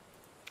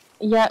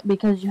 Yeah,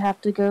 because you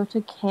have to go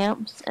to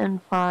camps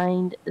and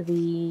find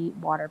the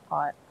water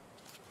pot.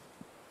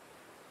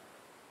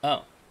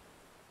 Oh.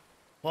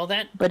 Well,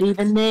 that... But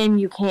even then,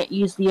 you can't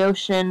use the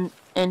ocean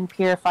and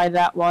purify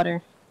that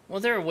water. Well,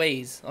 there are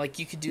ways. Like,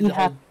 you could do the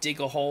whole dig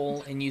a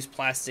hole and use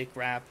plastic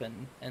wrap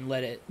and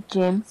let it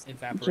James,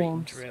 evaporate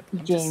and drip.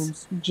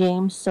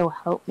 James, so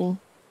help me.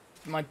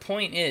 My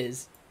point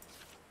is,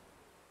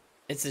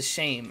 It's a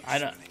shame. I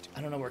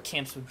don't know where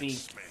camps would be.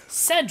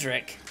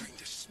 Cedric!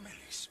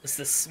 It's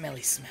the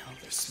smelly smell.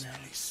 The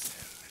smells.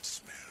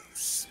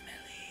 Smelly.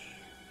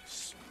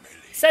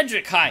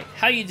 Cedric, hi.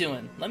 How you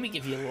doing? Let me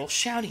give you a little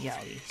shouty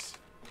outy.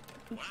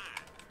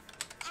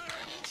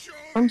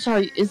 I'm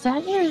sorry, is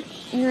that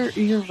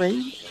your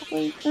raid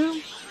right now?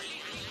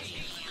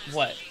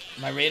 What?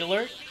 My raid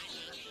alert?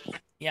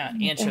 Yeah,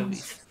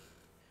 anchovies.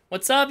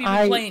 What's up? You've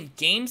been playing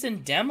games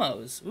and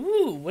demos.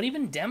 Ooh, what have you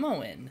been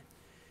demoing?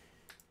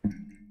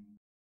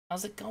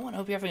 How's it going? I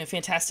hope you're having a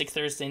fantastic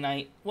Thursday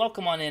night.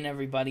 Welcome on in,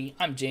 everybody.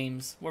 I'm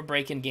James. We're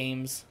breaking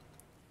games.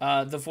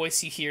 The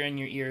voice you hear in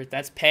your ear,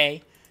 that's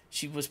Pei.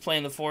 She was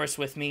playing the forest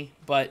with me,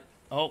 but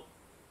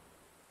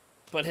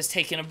has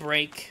taken a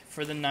break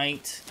for the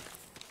night.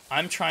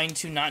 I'm trying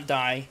to not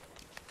die,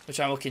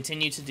 which I will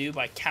continue to do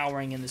by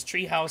cowering in this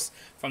treehouse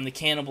from the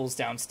cannibals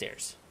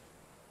downstairs.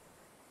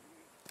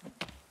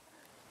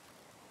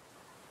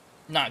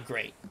 Not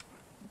great.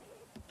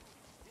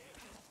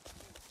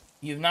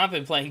 You've not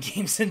been playing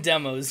games and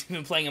demos. You've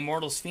been playing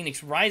Immortals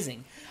Fenyx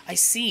Rising. I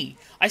see.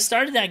 I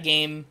started that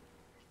game,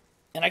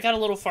 and I got a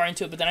little far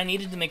into it, but then I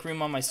needed to make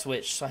room on my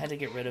Switch, so I had to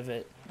get rid of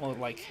it. Or,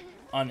 like,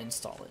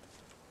 uninstall it.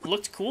 It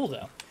looked cool,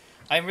 though.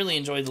 I really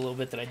enjoyed the little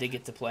bit that I did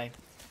get to play.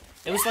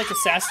 It was like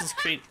Assassin's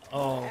Creed...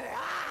 Oh.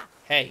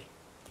 Hey.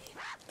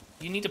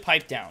 You need to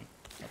pipe down,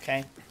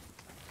 okay?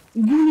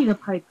 You need to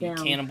pipe down.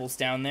 You cannibals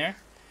down there.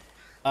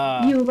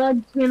 You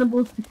led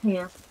cannibals to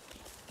camp.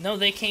 No,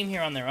 they came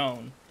here on their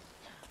own.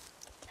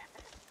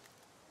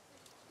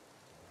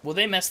 Will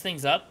they mess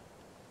things up?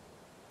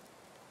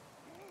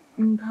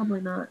 Probably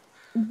not.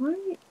 What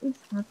is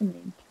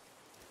happening?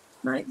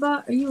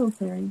 Nightbot, are you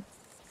okay?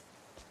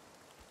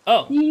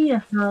 Oh. You need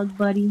a hug,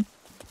 buddy.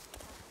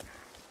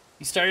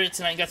 You started it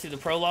tonight and got through the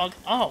prologue?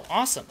 Oh,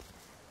 awesome.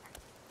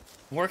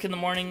 Work in the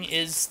morning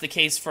is the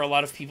case for a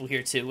lot of people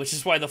here, too, which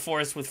is why the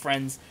forest with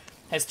friends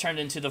has turned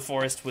into the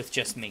forest with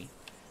just me.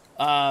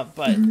 But...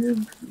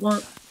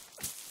 Well,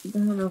 I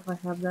don't know if I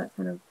have that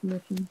kind of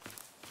permission.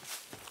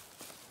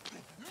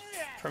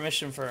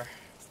 Permission for...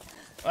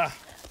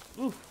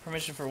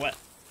 permission for what?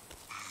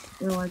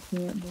 No, I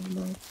can't.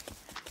 No.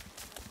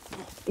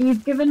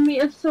 You've given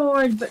me a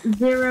sword, but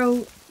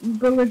zero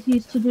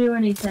abilities to do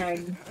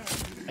anything.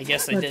 I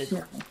guess I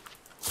did.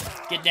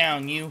 Get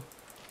down, you.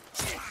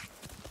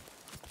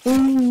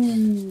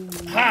 Ooh.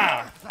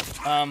 Ha!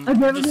 I've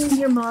never been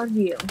your mod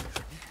view.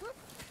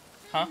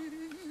 Huh?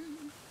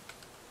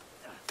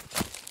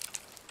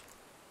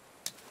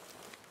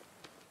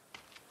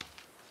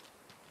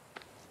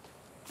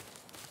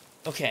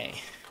 Okay.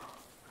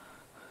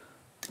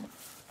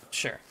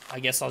 Sure.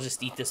 I guess I'll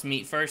just eat this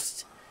meat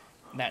first.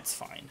 That's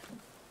fine.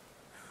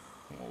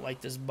 We'll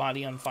light this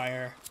body on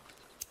fire.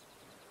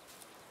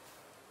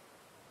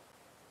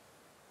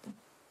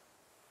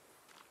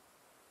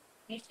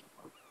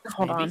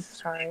 Hold on,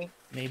 sorry.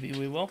 Maybe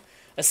we will.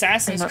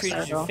 Assassin's Creed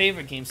is your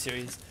favorite game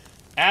series.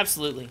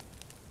 Absolutely.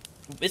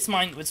 It's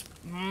mine. It's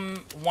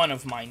one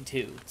of mine,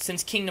 too.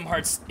 Since Kingdom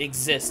Hearts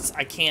exists,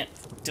 I can't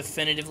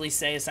definitively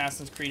say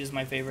Assassin's Creed is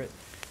my favorite,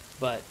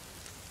 but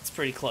it's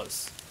pretty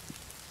close.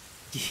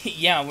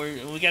 Yeah,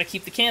 we gotta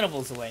keep the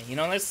cannibals away. You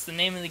know, that's the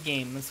name of the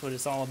game. That's what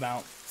it's all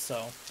about.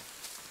 So,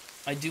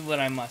 I do what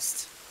I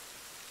must.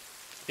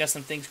 Got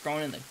some things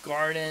growing in the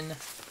garden.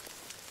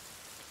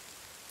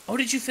 Oh,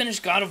 did you finish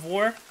God of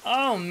War?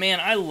 Oh, man,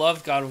 I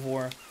loved God of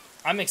War.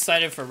 I'm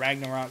excited for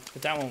Ragnarok,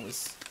 but that one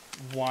was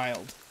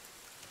wild.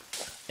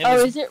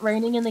 Is it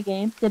raining in the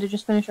game? Did it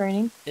just finish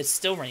raining? It's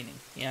still raining,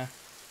 yeah.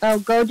 Oh,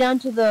 go down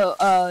to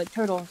the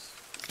turtles.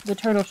 The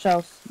turtle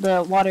shells.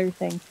 The water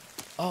thing.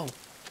 Oh.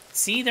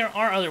 See, there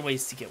are other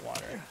ways to get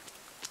water.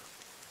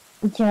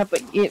 Yeah,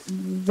 but it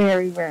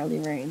very rarely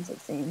rains,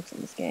 it seems, in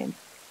this game.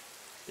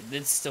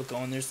 It's still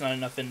going. There's not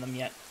enough in them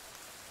yet.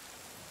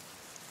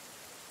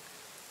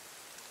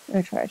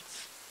 I tried.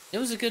 It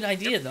was a good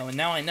idea, though, and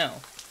now I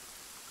know.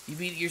 You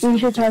beat your You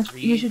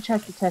should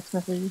check the text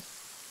messages.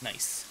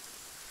 Nice.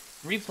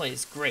 Replay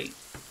is great.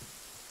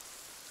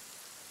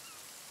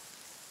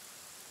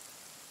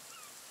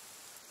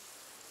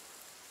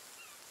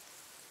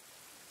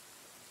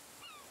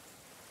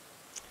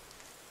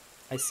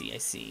 I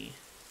see.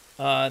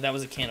 That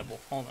was a cannibal.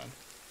 Hold on.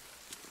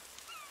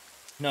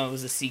 No, it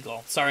was a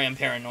seagull. Sorry, I'm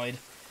paranoid.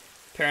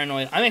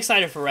 I'm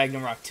excited for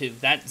Ragnarok 2.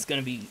 That's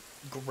gonna be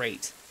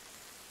great.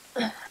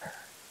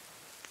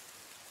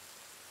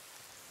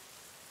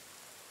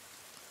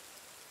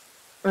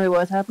 Wait,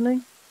 what's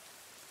happening?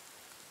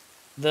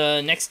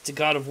 The next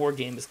God of War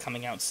game is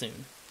coming out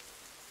soon.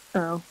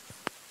 Oh.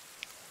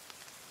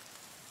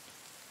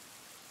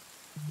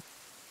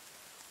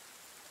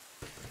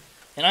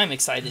 And I'm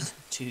excited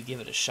to give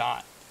it a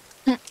shot.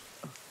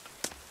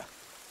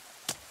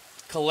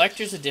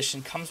 Collector's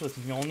Edition comes with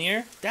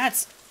Mjolnir?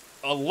 That's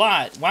a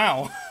lot.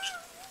 Wow.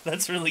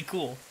 That's really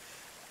cool.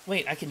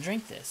 Wait, I can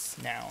drink this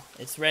now.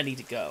 It's ready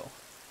to go.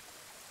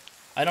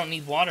 I don't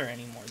need water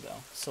anymore,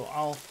 though. So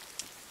I'll...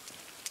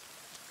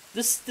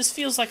 This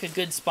feels like a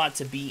good spot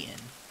to be in.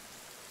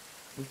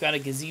 We've got a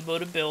gazebo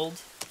to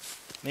build.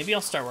 Maybe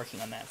I'll start working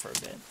on that for a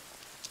bit.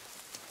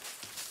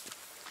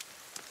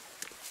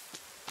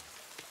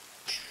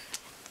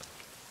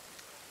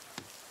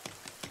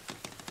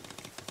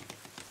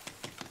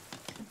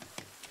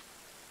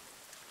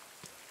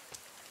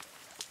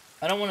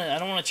 I don't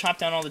want to chop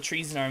down all the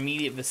trees in our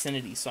immediate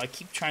vicinity, so I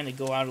keep trying to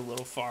go out a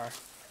little far.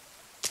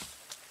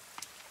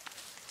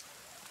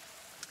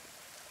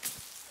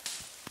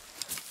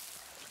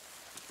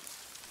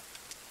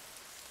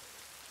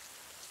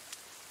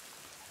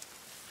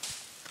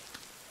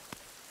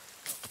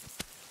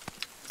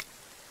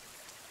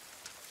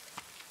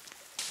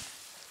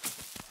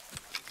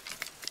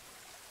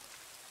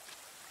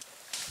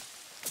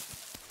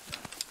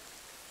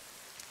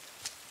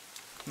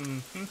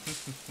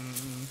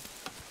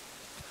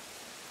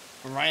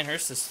 Ryan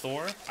Hurst is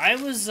Thor. I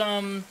was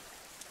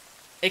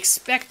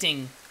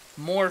expecting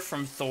more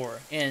from Thor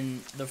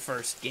in the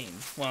first game.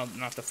 Well,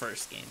 not the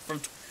first game.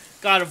 From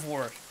God of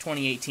War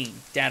 2018,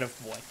 Dad of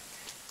Boy.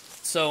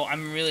 So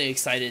I'm really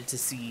excited to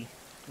see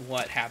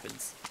what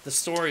happens. The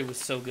story was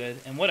so good,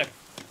 and what a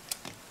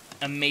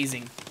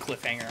amazing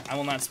cliffhanger. I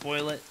will not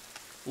spoil it,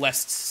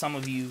 lest some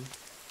of you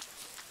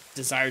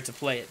desire to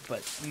play it,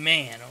 but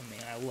man, oh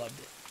man, I loved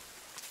it.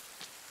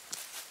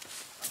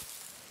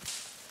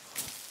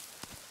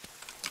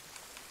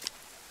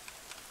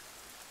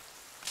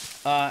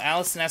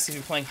 Allison asks if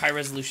you're playing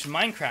high-resolution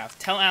Minecraft.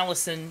 Tell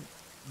Allison,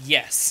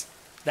 yes.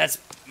 That's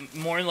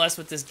more or less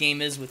what this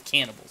game is with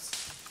cannibals.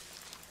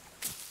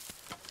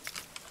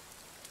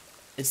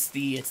 It's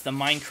the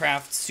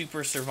Minecraft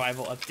Super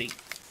Survival Update.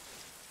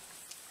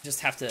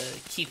 Just have to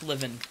keep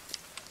living.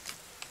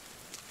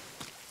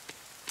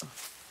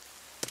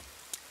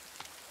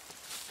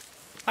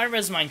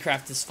 High-res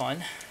Minecraft is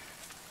fun.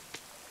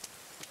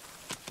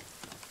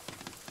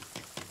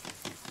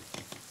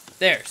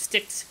 There,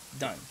 sticks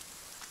done.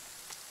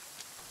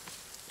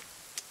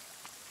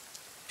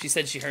 She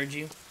said she heard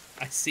you.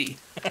 I see.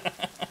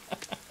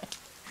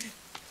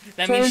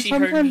 That means she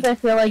heard me. Sometimes I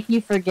feel like you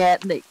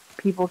forget that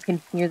people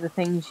can hear the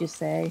things you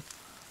say.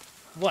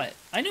 What?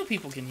 I know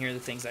people can hear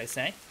the things I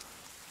say.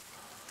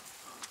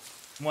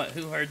 What?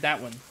 Who heard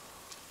that one?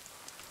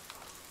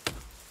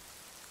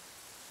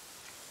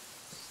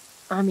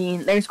 I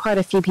mean, there's quite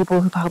a few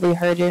people who probably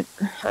heard it.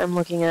 I'm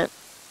looking at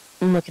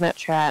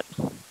chat.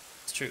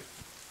 It's true.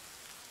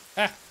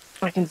 Ah.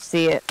 I can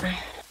see it.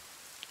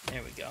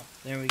 There we go.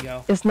 There we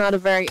go. It's not a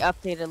very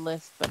updated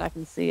list, but I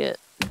can see it.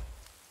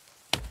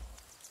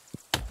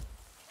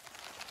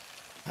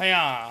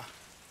 Hiya!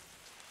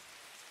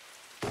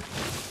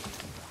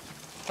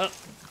 Hup.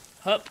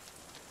 Hup.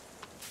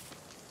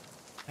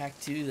 Back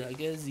to the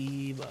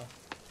gazebo.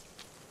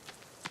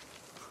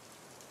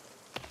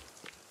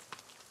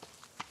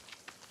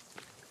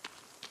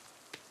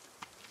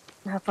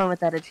 Have fun with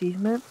that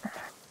achievement.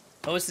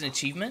 Oh, it's an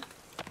achievement?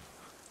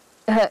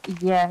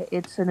 Yeah,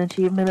 it's an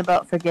achievement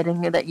about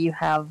forgetting that you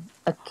have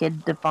a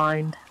kid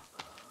defined.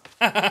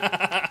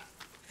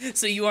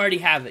 So you already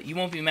have it. You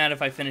won't be mad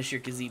if I finish your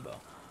gazebo.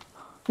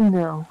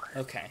 No.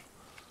 Okay.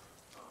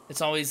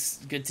 It's always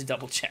good to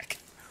double check.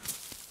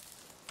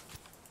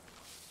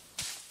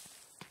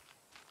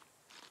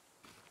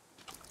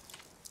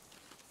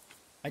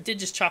 I did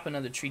just chop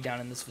another tree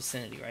down in this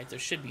vicinity, right? There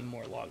should be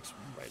more logs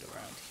right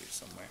around here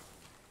somewhere.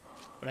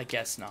 But I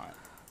guess not.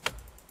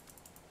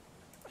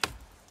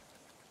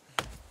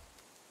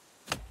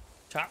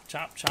 Chop,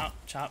 chop, chop,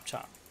 chop,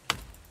 chop.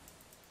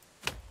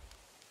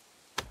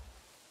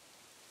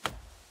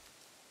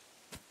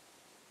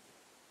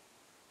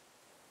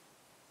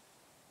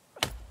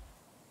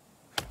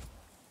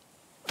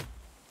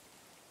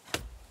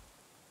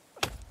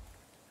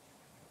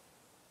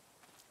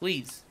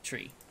 Please,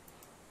 tree.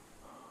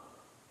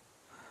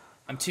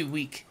 I'm too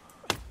weak.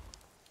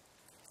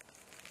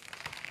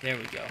 There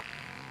we go.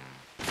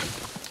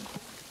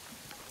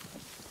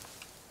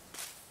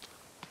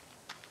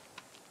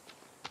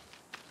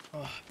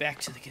 Oh, back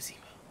to the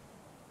gazebo.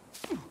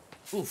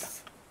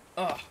 Oof.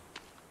 Oh.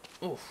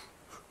 Oof.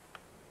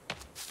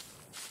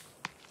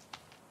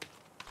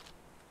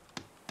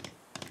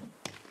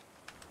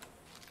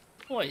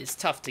 Boy, it's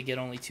tough to get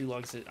only 2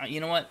 logs.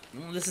 You know what?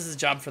 This is a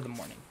job for the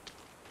morning.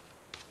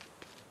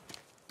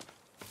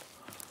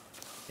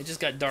 It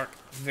just got dark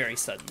very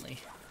suddenly.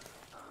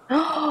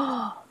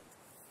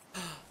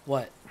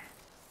 What?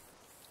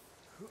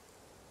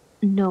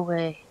 No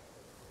way.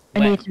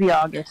 When? I need it to be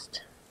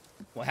August.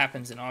 What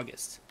happens in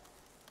August?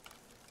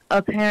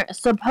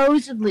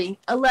 Supposedly,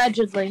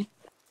 allegedly,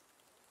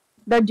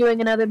 they're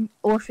doing another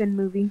Orphan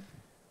movie.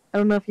 I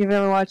don't know if you've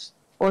ever watched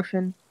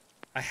Orphan.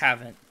 I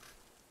haven't.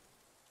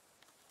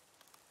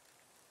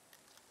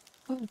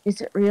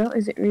 Is it real?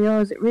 Is it real?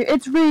 Is it real?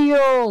 It's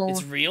real!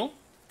 It's real?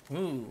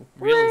 Ooh,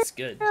 real is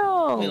good.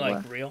 We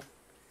like real.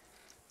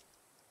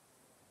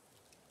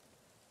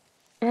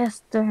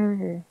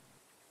 Esther.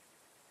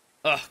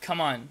 Ugh, come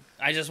on.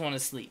 I just want to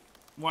sleep.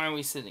 Why are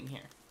we sitting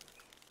here?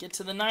 Get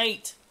to the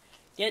night.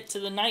 Get to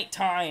the night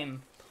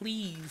time.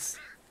 Please.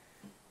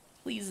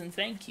 Please and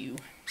thank you.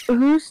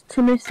 Who's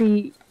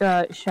Timothée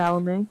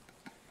Chalamet?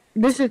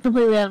 This is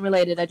completely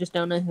unrelated. I just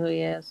don't know who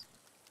he is.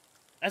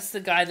 That's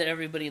the guy that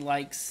everybody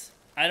likes.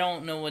 I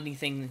don't know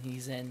anything that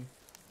he's in.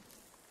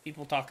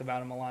 People talk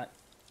about him a lot.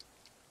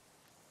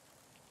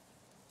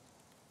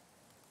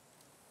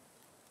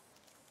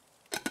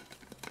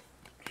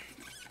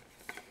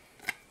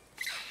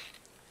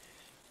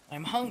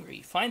 I'm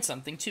hungry. Find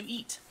something to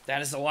eat.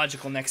 That is the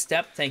logical next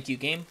step. Thank you,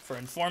 game, for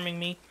informing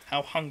me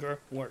how hunger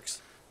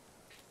works.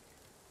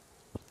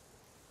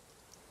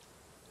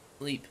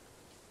 Sleep.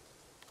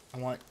 I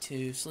want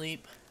to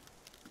sleep.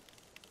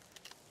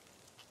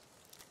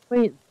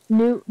 Wait,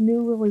 new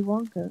Willy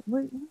Wonka.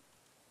 Wait,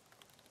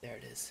 There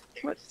it is.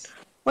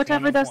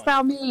 whatever of does one.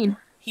 thou mean?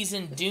 He's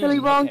in Dune. Willy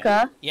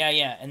Wonka. Okay.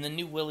 Yeah, and the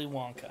new Willy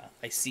Wonka.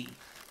 I see.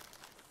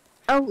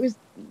 Oh,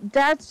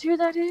 that's who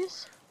that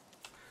is?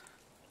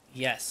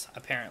 Yes,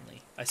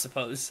 apparently. I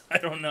suppose. I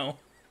don't know.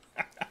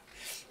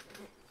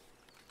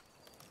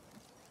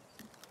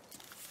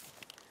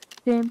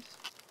 James.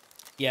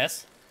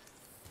 Yes.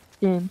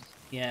 James.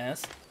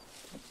 Yes.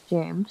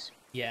 James.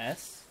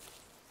 Yes.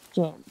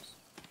 James.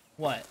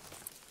 What?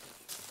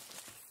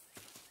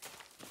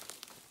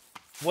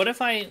 What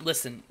if I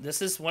listen?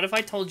 What if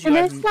I told you? Can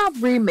they stop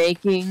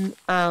remaking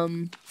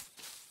and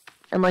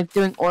like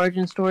doing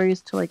origin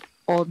stories to like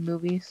old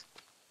movies?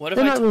 What if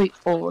They're not really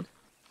old.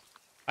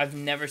 I've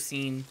never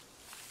seen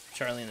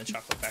Charlie and the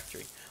Chocolate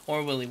Factory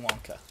or Willy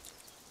Wonka.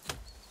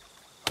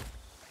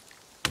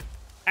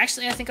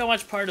 Actually, I think I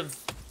watched part of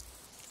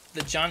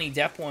the Johnny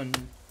Depp one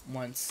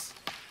once.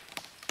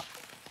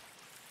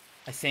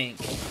 I think.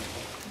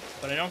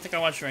 But I don't think I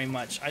watched very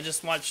much. I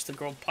just watched the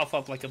girl puff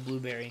up like a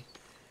blueberry.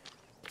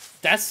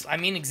 I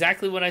mean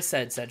exactly what I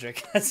said,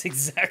 Cedric. That's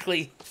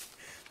exactly...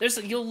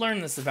 You'll learn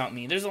this about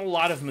me. There's a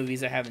lot of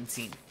movies I haven't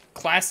seen.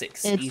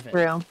 Classics, It's even.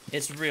 real.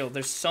 It's real.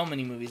 There's so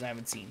many movies I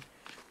haven't seen.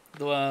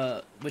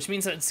 Which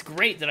means that it's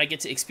great that I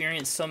get to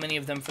experience so many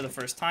of them for the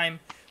first time,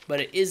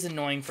 but it is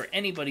annoying for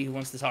anybody who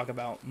wants to talk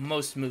about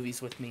most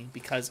movies with me,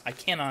 because I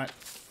cannot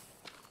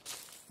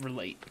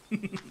relate.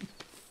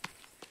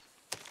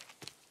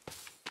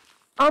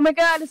 Oh my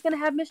god, it's gonna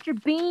have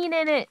Mr. Bean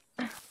in it!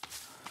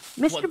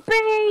 Mr.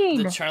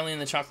 Bean! The Charlie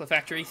and the Chocolate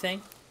Factory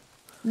thing?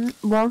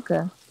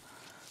 Wonka.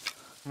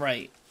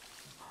 Right.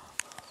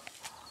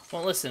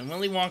 Well, listen,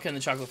 Willy Wonka and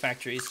the Chocolate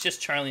Factory is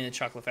just Charlie and the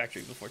Chocolate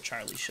Factory before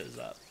Charlie shows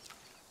up.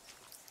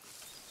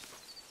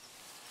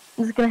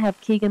 It's gonna have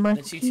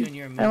Keegan-Michael That's you two and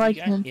you're a movie I like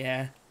guy? him.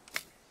 Yeah.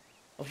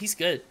 Oh, he's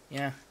good.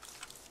 Yeah.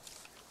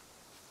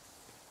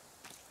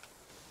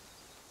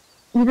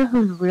 You know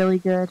who's really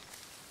good?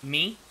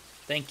 Me?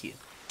 Thank you.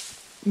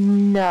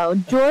 No,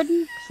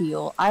 Jordan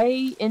Peele.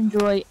 I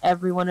enjoy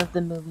every one of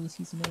the movies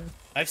he's made.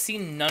 I've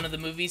seen none of the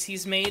movies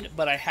he's made,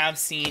 but I have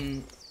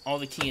seen all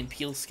the Key and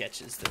Peele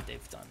sketches that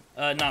they've done.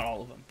 Not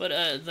all of them, but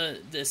the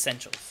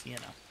essentials, you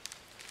know.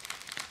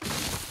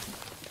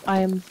 I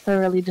am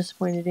thoroughly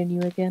disappointed in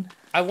you again.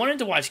 I wanted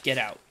to watch Get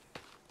Out.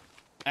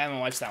 I haven't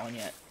watched that one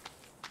yet.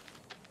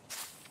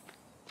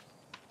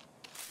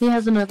 He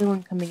has another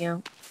one coming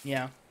out.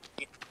 Yeah.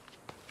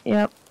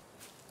 Yep.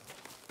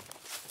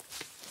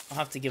 I'll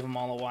have to give them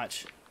all a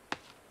watch.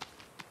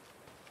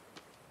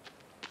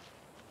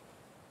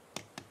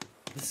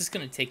 This is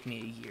going to take me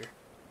a year.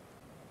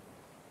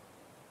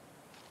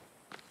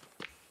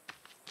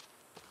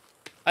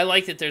 I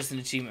like that there's an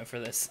achievement for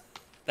this.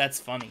 That's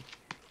funny.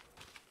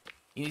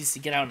 You need to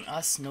Get Out and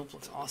Us. Nope,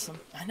 looks awesome.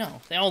 I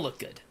know. They all look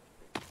good.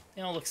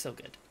 They all look so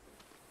good.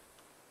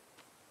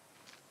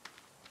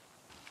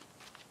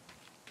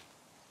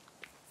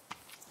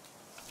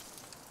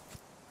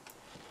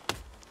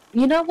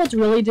 You know who's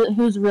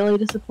really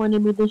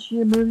disappointed me this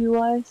year,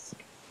 movie-wise?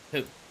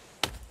 Who?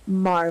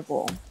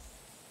 Marvel.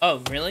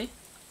 Oh, really?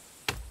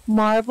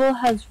 Marvel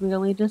has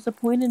really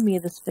disappointed me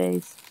this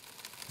phase.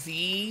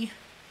 The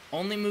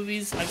only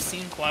movies I've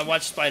seen... Well, I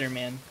watched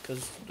Spider-Man,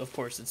 because, of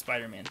course, it's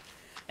Spider-Man.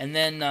 And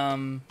then,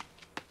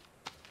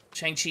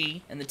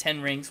 Shang-Chi and the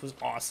Ten Rings was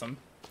awesome.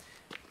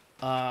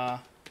 I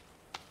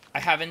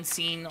haven't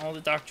seen all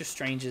the Doctor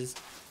Stranges.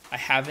 I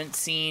haven't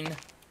seen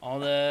all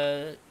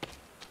the...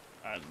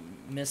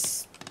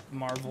 Miss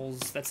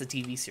Marvels. That's a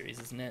TV series,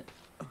 isn't it?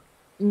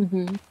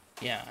 Mm-hmm.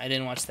 Yeah, I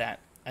didn't watch that.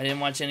 I didn't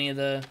watch any of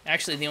the...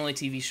 Actually, the only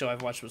TV show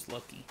I've watched was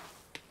Loki.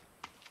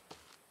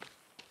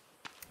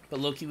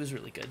 But Loki was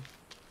really good.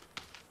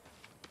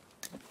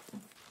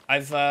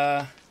 What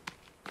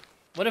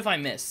have I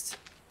missed?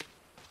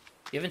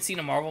 You haven't seen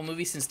a Marvel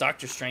movie since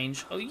Doctor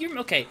Strange? Oh, you're...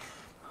 Okay.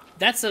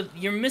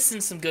 You're missing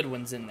some good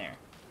ones in there.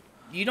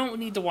 You don't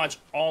need to watch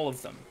all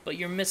of them, but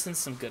you're missing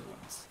some good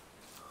ones.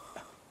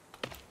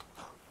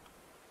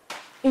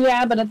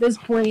 Yeah, but at this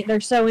point, they're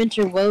so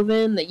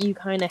interwoven that you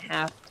kind of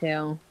have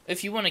to.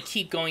 If you want to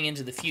keep going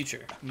into the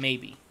future,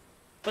 maybe.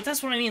 But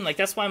that's what I mean. Like,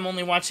 that's why I'm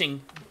only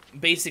watching,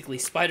 basically,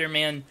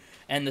 Spider-Man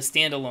and the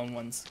standalone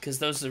ones. Because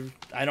those are...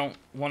 I don't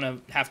want to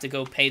have to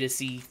go pay to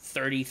see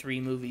 33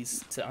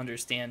 movies to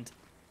understand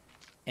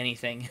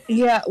anything.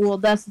 Yeah, well,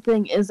 that's the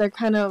thing, is they're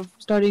kind of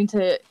starting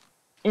to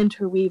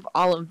interweave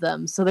all of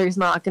them. So there's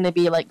not going to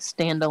be, like,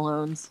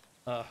 standalones.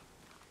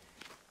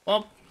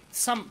 Well...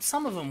 Some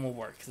of them will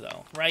work,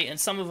 though, right? And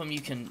some of them you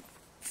can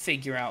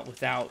figure out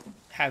without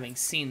having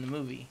seen the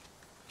movie.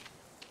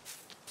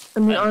 I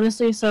mean,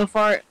 honestly, so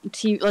far,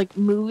 like,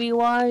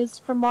 movie-wise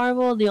for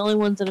Marvel, the only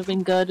ones that have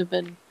been good have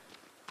been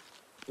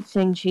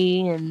Shang-Chi,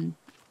 and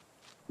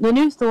the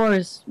new Thor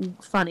is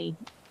funny.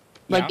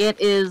 Like, Yeah. it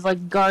is,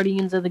 like,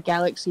 Guardians of the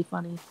Galaxy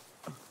funny.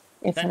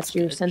 If That's that's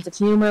your good. sense of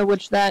humor,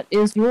 which that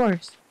is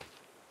yours.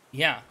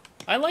 Yeah.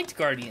 I liked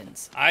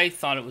Guardians. I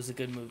thought it was a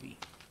good movie.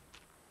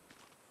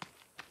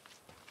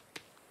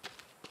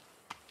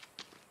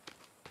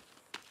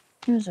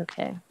 It was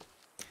okay.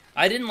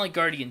 I didn't like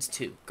Guardians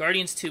 2.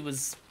 Guardians 2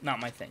 was not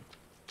my thing.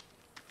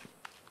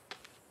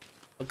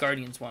 But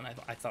Guardians 1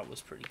 I thought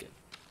was pretty good.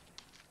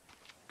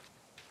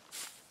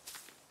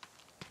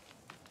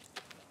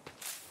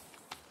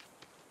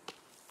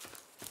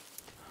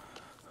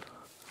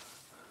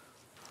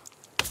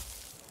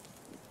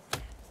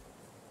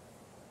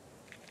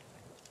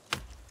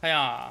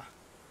 Hiya.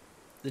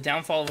 The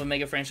downfall of a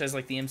mega franchise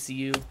like the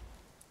MCU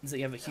is that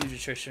you have a huge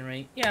attrition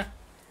rate. Yeah.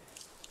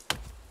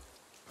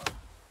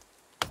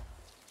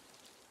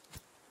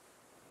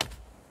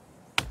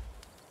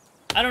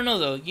 I don't know,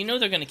 though. You know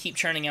they're going to keep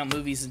churning out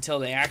movies until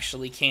they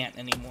actually can't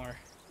anymore.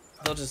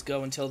 They'll just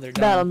go until they're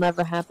done. That'll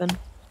never happen.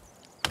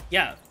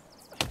 Yeah.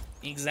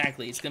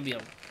 Exactly. It's going to be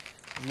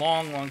a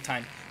long, long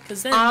time.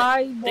 Because then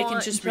they can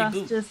want just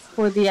justice reboot.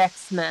 for the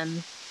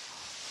X-Men.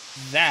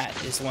 That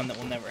is one that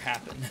will never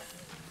happen.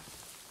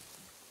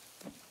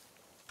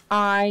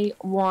 I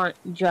want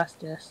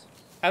justice.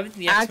 Haven't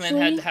the X-Men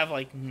had Actually- to have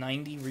like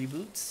 90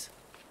 reboots?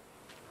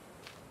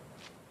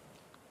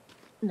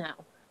 No.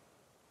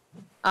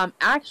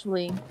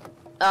 Actually,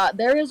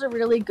 there is a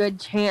really good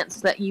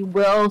chance that you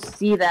will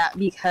see that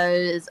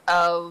because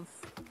of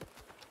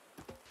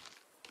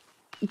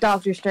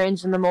Doctor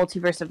Strange and the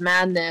Multiverse of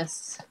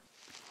Madness.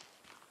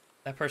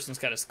 That person's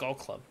got a skull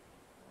club.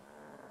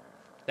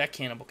 That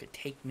cannibal could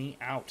take me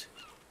out.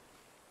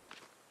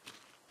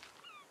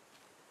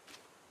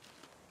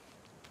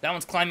 That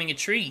one's climbing a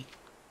tree.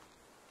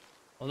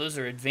 Well, those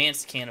are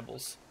advanced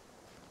cannibals.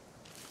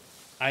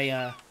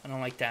 I don't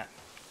like that.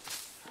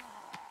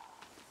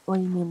 What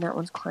do you mean that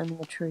one's climbing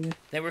a tree?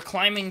 They were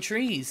climbing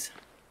trees.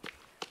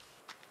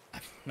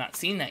 I've not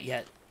seen that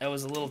yet. That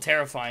was a little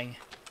terrifying.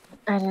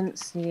 I didn't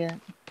see it.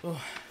 Ooh.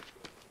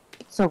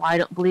 So I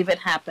don't believe it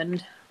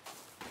happened.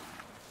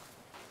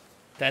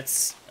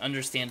 That's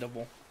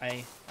understandable.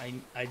 I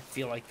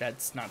feel like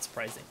that's not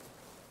surprising.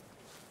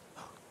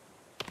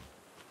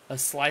 A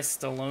Sly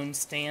Stallone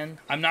stan?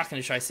 I'm not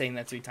going to try saying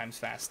that 3 times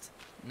fast.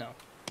 No.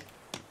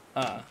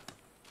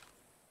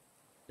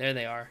 There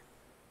they are.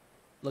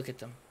 Look at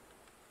them.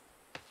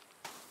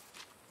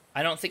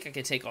 I don't think I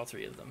could take all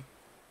 3 of them.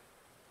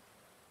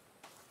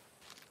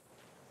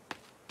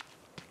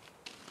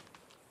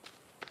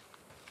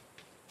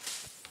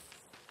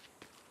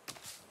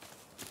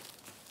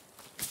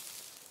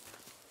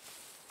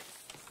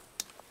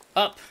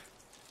 Up.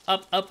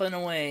 Up, up, and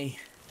away.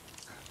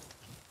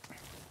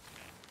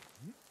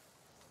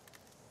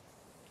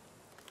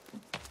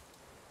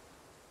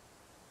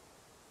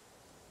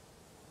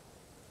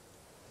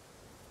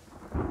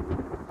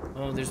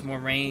 Oh, there's more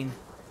rain.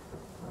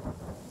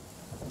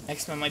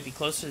 X-Men might be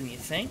closer than you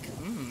think.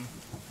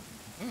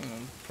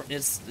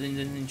 It's an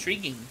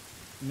intriguing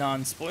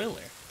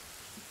non-spoiler.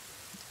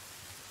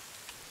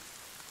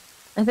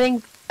 I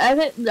think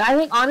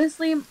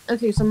honestly,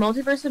 okay, so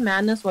Multiverse of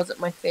Madness wasn't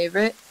my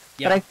favorite,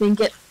 Yeah. but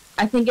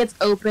I think it's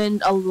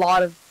opened a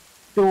lot of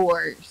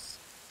doors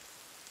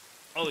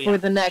Oh, yeah. for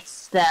the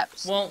next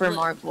steps Well, for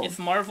Marvel. if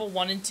Marvel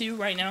wanted to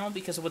right now,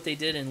 because of what they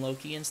did in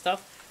Loki and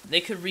stuff,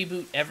 they could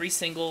reboot every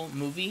single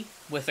movie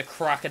with a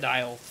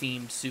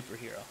crocodile-themed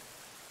superhero.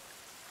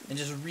 And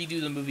just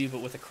redo the movie,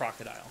 but with a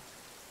crocodile.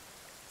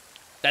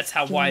 That's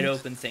how wide James.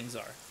 open things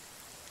are.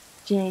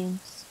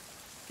 James,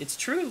 It's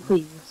true.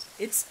 please.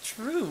 It's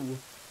true.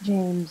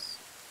 James.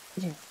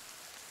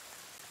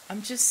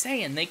 I'm just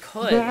saying, they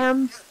could.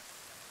 Jams.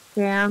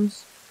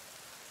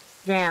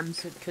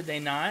 Could they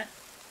not?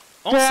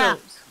 Also,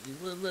 Jams.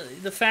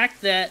 the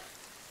fact that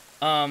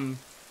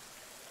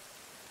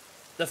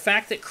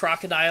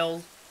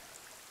Crocodile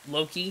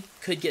Loki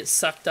could get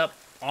sucked up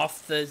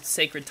off the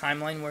sacred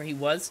timeline where he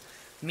was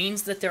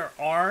means that there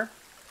are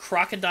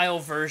crocodile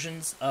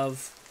versions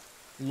of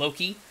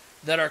Loki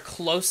that are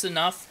close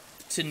enough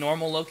to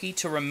normal Loki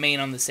to remain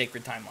on the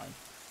sacred timeline.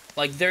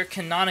 Like, there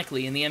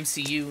canonically in the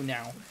MCU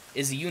now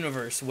is a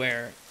universe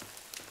where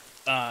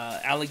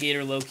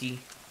alligator Loki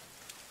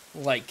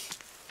like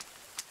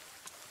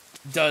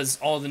does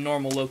all the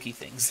normal Loki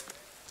things.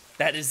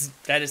 That is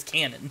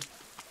canon.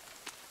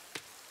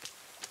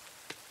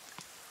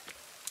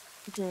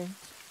 James,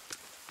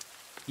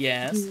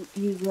 Yes.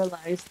 you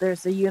realize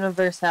there's a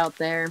universe out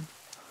there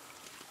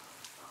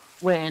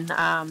when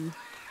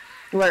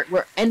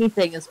where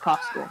anything is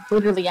possible,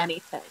 literally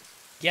anything.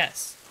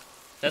 Yes.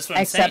 That's what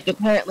I'm Except saying.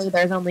 apparently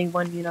there's only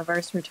one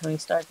universe where Tony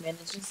Stark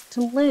manages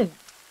to live,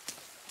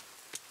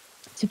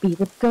 to be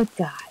the good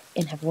guy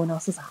in everyone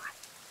else's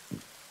eye,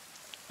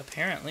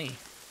 Apparently.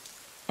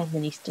 and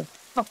then he still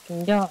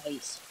fucking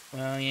dies.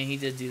 Well, yeah, he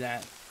did do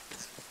that.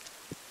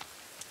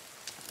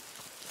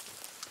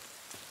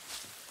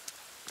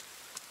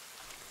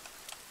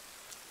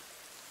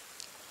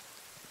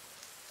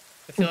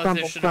 I feel like there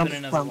Grumble, should have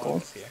been grumble, another log grumble.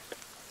 up here.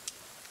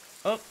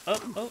 Oh,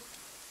 oh, oh.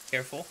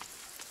 Careful.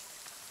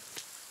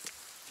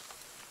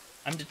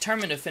 I'm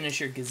determined to finish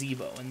your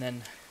gazebo, and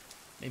then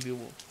maybe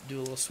we'll do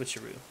a little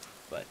switcheroo.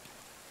 But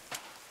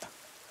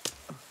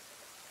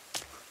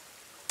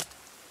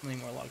how many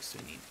more logs do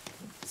we need?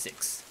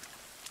 6.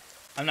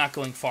 I'm not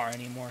going far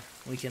anymore.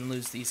 We can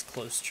lose these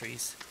close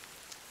trees.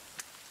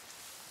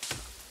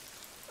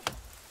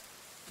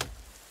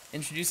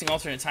 Introducing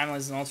alternate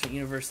timelines and alternate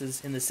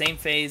universes in the same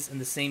phase in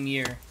the same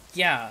year.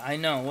 Yeah, I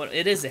know.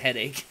 It is a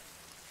headache.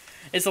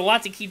 It's a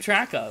lot to keep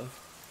track of.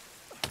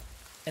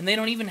 And they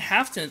don't even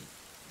have to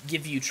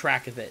give you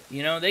track of it.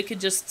 You know, they could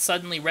just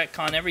suddenly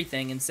retcon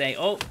everything and say,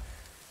 oh,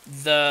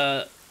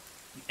 the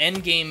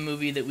Endgame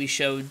movie that we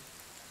showed,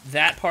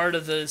 that part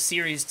of the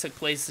series took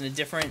place in a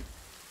different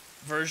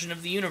version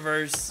of the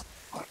universe.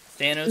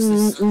 Thanos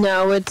is...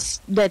 No,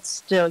 that's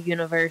still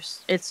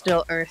universe. It's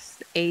still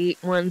Earth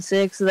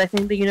 816 is I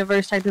think the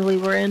universe technically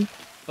we're in.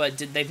 But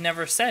they've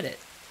never said it.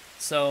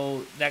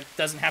 So that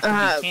doesn't have to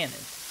be canon.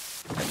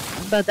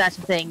 But that's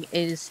the thing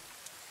is,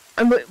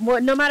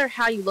 no matter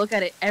how you look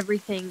at it,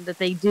 everything that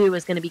they do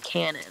is going to be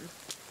canon.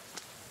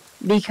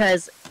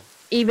 Because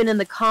even in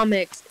the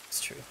comics,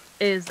 it's true.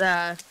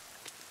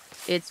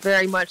 It's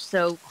very much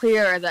so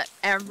clear that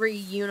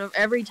every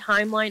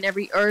timeline,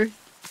 every Earth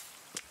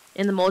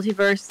in the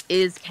multiverse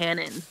is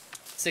canon.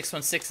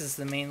 616 is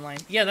the main line.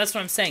 Yeah, that's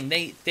what I'm saying.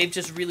 They've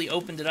just really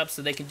opened it up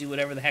so they can do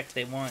whatever the heck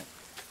they want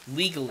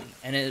legally,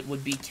 and it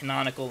would be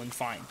canonical and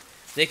fine.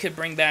 They could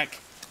bring back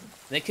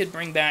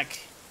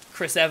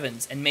Chris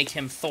Evans and make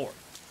him Thor,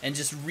 and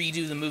just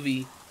redo the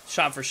movie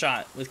shot for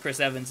shot with Chris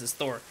Evans as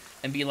Thor,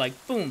 and be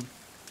like, boom,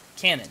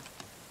 canon.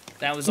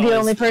 That was the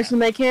only person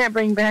they can't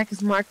bring back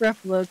is Mark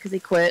Ruffalo because he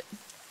quit.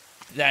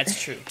 That's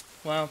true.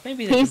 Well,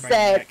 maybe they he can bring him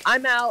said, back.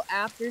 "I'm out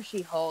after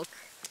She-Hulk."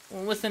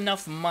 Well, with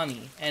enough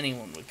money,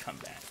 anyone would come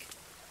back.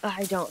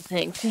 I don't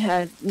think.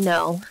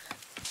 No.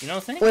 You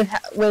don't think?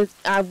 With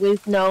a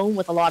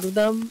lot of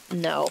them,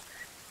 no.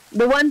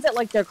 The ones that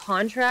like their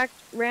contract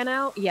ran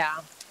out, yeah.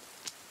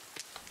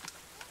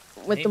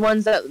 With Maybe. the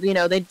ones that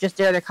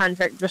their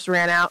contract just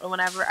ran out and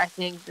whatever, I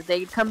think that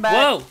they'd come back.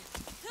 Whoa!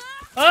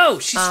 Oh,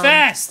 she's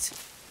fast.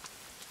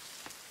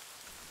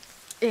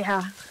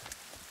 Yeah.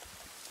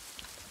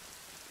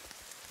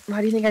 Why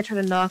do you think I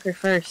tried to knock her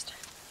first?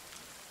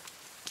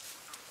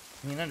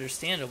 I mean,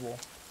 understandable.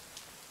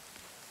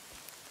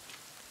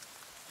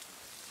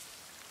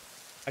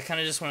 I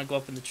kind of just want to go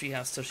up in the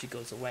treehouse till she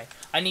goes away.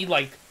 I need,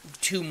 like,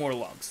 2 more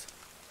logs.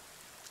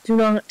 Do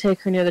not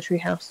take her near the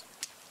treehouse.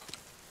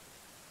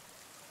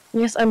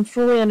 Yes, I'm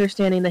fully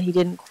understanding that he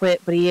didn't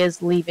quit, but he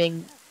is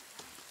leaving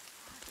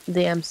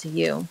the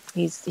MCU.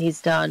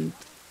 He's done.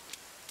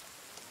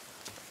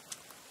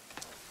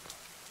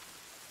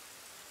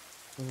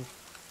 Ooh.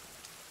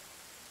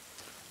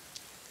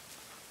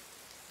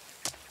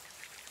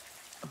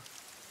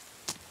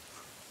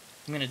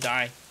 I'm gonna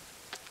die.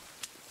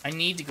 I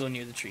need to go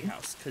near the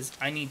treehouse, because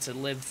I need to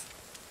live.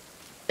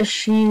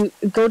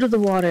 Go to the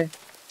water.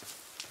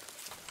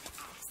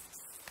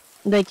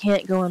 They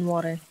can't go in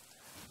water.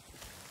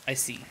 I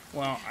see.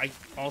 Well, I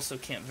also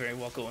can't very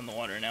well go in the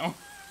water now.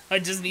 I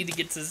just need to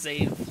get to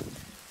save.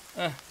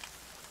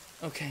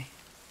 Okay.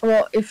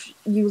 Well, if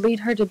you lead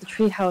her to the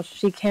treehouse,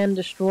 she can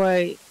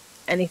destroy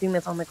anything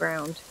that's on the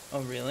ground.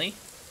 Oh, really?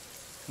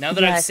 Now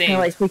that I've saved...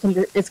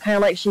 it's kind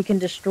of like she can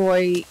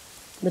destroy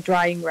the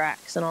drying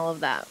racks and all of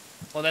that.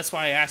 Well, that's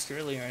why I asked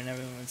earlier, and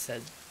everyone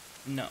said,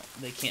 no,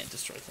 they can't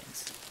destroy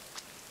things.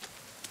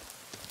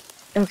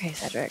 Okay,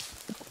 Cedric.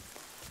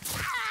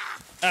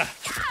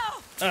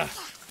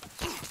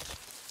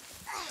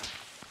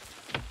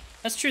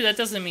 That's true. That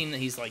doesn't mean that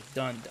he's, like,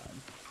 done.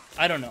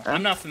 I don't know.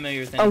 I'm not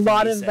familiar with anything. A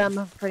lot of them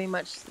have pretty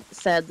much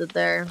said that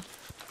they're...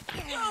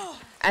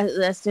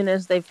 As soon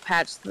as they've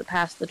passed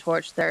the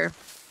torch, they're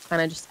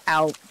kind of just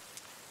out.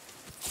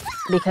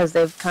 Because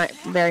they've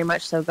very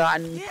much so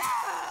gotten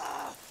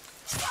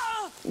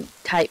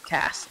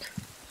typecast.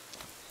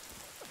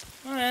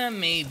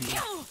 Maybe.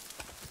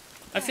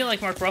 I feel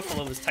like Mark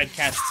Ruffalo was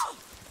typecast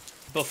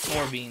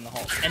before being the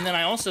Hulk. And then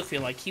I also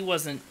feel like he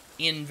wasn't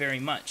in very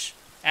much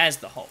as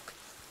the Hulk.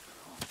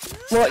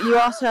 Well, you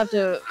also have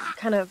to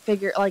kind of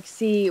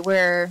see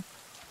where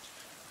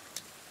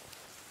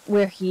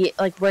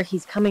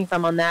he's coming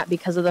from on that,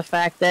 because of the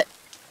fact that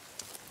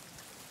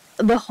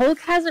the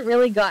Hulk hasn't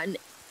really gotten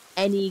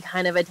any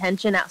kind of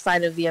attention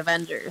outside of the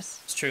Avengers.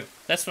 It's true.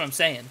 That's what I'm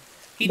saying.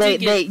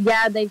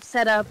 They've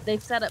set up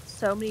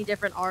so many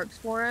different arcs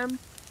for him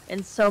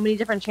and so many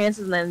different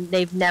chances, and then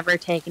they've never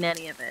taken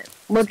any of it.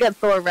 Look at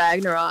Thor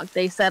Ragnarok.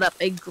 They set up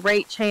a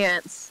great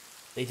chance.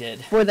 They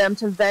did. For them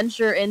to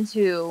venture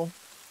into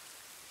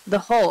the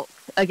Hulk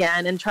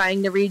again and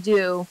trying to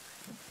redo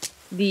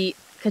the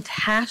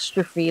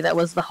catastrophe that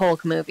was the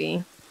Hulk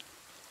movie.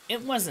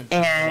 It wasn't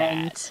that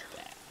bad.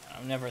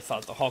 I never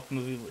thought the Hulk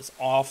movie was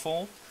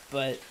awful,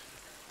 but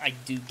I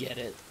do get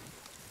it.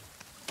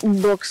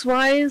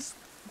 Looks-wise,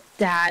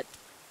 that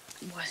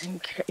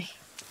wasn't great.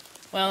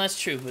 Well,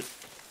 that's true, but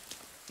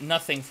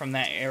nothing from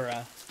that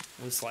era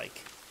was,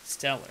 like,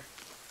 stellar.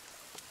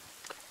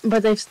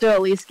 But they've still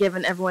at least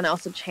given everyone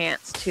else a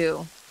chance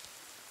to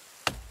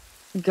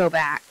go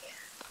back.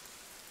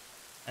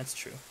 That's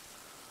true.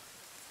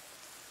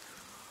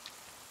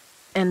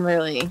 And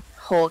really,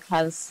 Hulk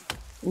has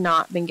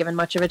not been given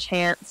much of a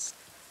chance.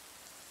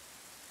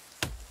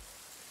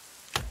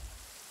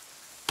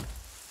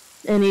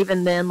 And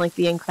even then, like,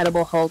 the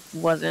Incredible Hulk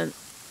wasn't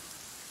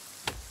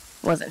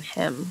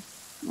him.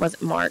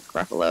 Wasn't Mark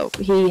Ruffalo.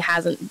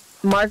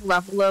 Mark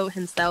Ruffalo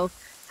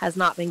himself has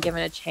not been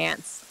given a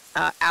chance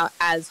out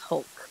as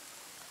Hulk.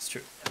 It's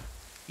true.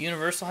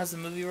 Universal has the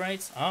movie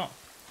rights? Oh.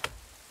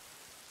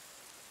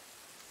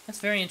 That's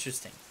very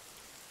interesting.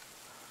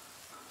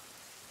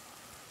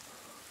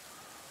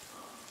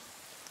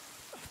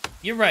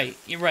 You're right.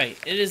 You're right.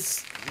 It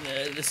is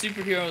the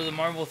superhero, the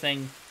Marvel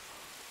thing.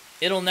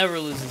 It'll never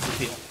lose its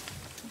appeal.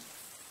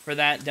 For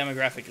that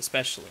demographic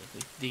especially.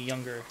 The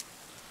younger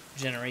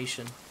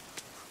generation.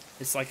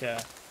 It's like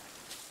a...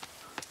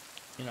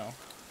 You know,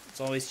 it's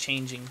always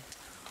changing.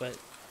 But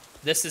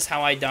this is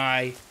how I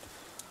die.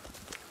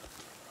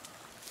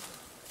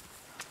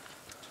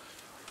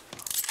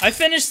 I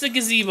finished the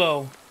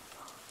gazebo.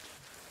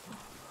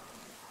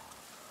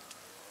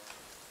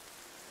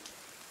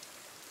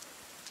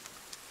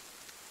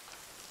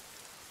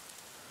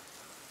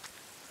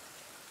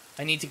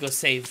 I need to go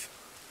save.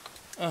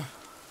 Ugh.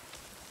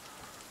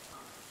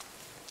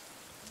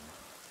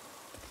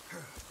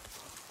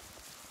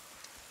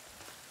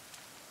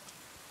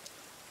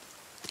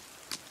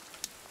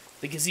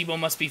 The gazebo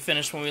must be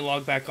finished when we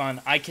log back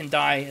on. I can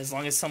die as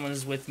long as someone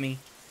is with me.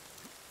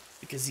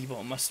 The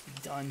gazebo must be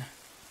done.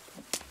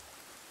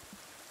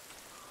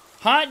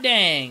 Hot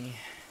dang!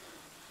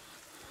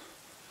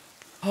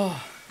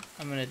 Oh,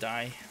 I'm gonna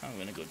die. I'm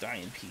gonna go die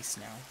in peace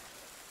now.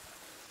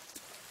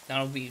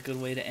 That'll be a good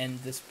way to end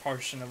this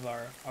portion of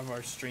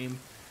our stream.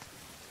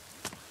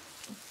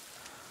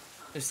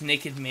 This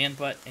naked man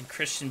butt and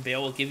Christian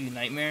Bale will give you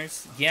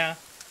nightmares. Yeah.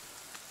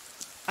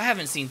 I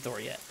haven't seen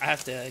Thor yet. I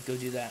have to go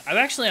do that.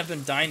 I've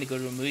been dying to go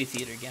to a movie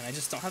theater again. I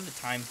just don't have the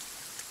time.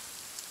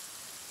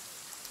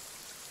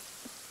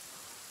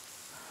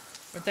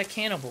 Where'd that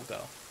cannibal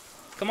go?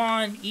 Come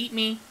on, eat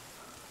me.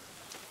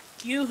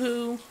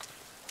 Yoo-hoo.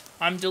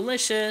 I'm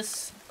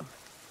delicious.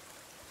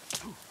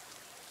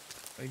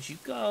 Where'd you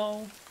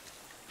go?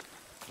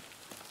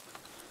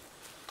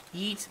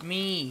 Eat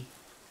me.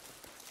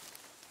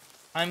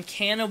 I'm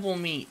cannibal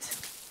meat.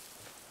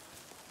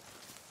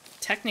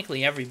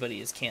 Technically,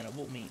 everybody is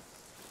cannibal meat.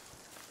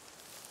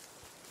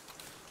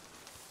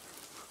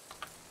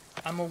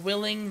 I'm a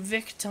willing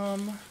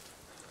victim.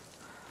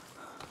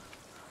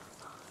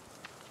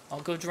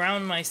 I'll go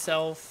drown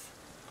myself.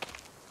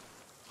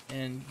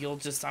 And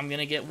I'm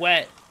gonna get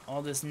wet.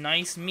 All this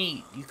nice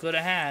meat you could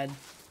have had.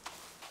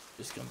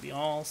 Just gonna be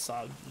all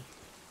soggy.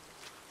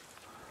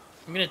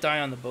 I'm gonna die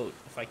on the boat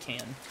if I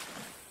can.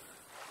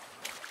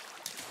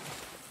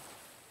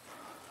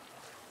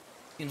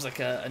 Seems like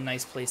a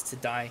nice place to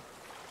die.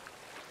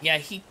 Yeah,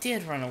 he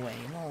did run away.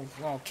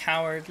 Little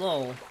coward,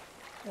 little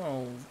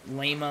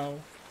lame-o.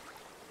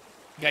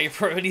 You got your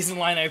priorities in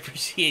line, I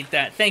appreciate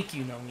that. Thank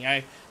you,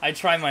 Nomi. I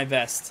try my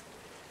best.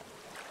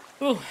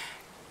 Whew.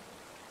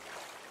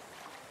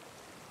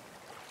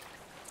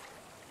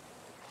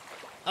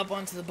 Up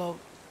onto the boat.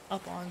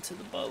 Up onto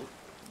the boat.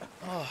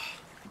 Oh.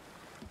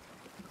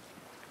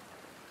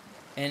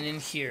 And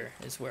in here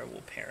is where we'll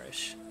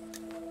perish.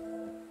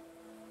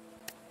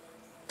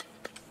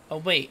 Oh,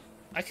 wait.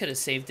 I could have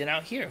saved it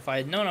out here if I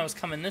had known I was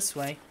coming this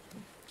way.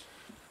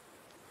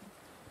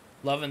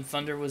 Love and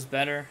Thunder was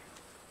better.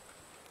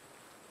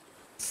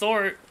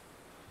 Thor...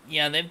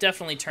 Yeah, they've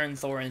definitely turned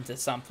Thor into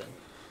something.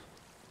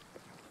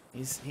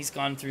 He's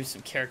gone through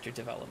some character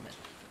development.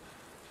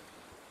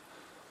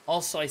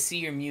 Also, I see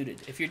you're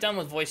muted. If you're done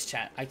with voice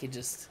chat, I could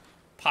just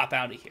pop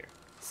out of here.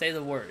 Say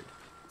the word.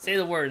 Say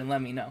the word and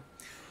let me know.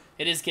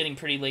 It is getting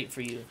pretty late for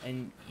you,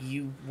 and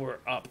you were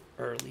up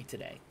early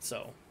today,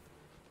 so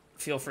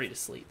feel free to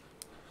sleep.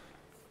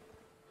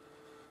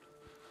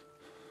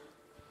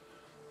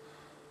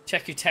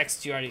 Check your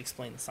text. You already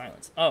explained the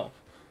silence. Oh.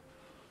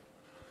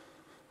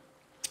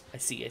 I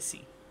see, I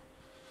see.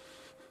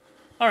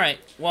 Alright,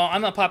 well,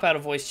 I'm gonna pop out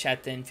of voice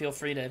chat then. Feel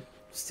free to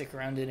stick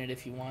around in it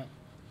if you want.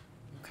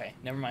 Okay,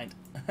 never mind.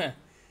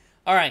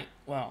 Alright,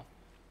 well,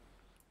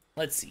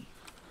 let's see.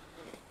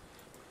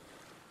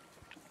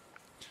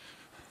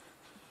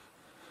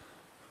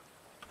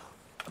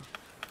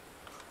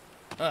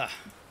 Ugh.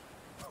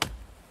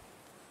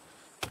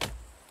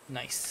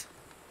 Nice.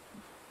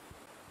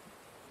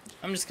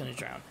 I'm just gonna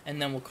drown,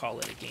 and then we'll call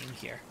it a game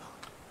here.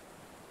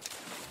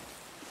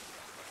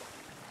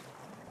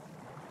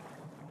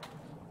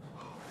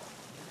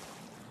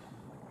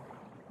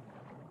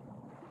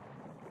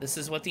 This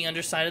is what the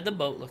underside of the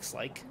boat looks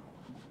like.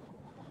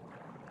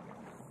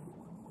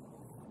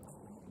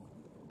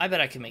 I bet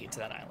I can make it to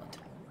that island.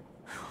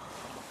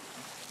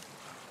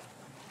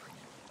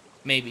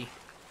 Maybe.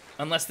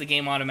 Unless the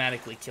game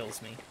automatically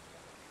kills me.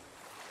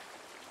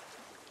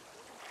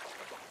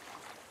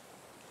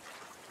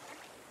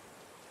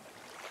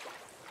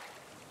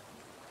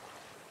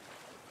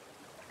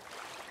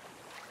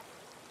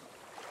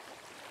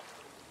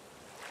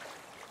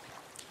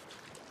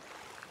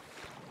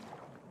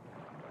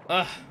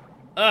 Ugh.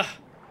 Ugh.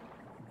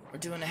 We're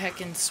doing a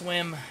heckin'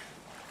 swim.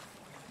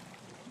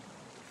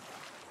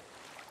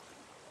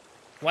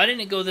 Why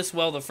didn't it go this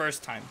well the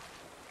first time?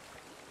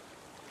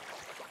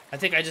 I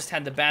think I just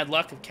had the bad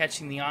luck of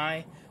catching the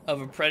eye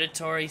of a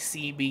predatory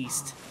sea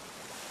beast.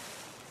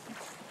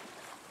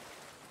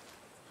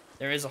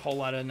 There is a whole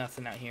lot of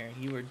nothing out here.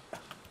 You were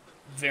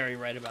very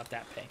right about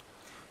that, Pay.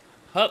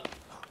 Hup!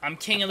 I'm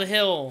king of the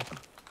hill!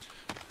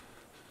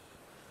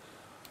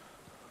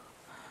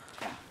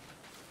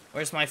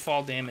 Where's my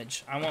fall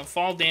damage? I want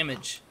fall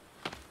damage.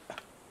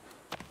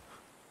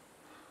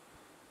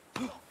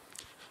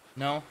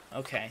 No?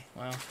 Okay,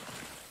 well.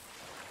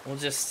 We'll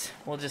just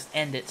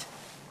end it.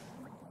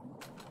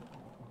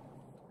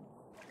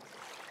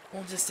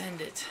 We'll just end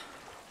it.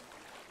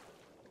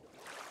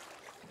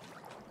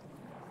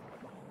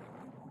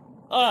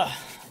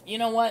 You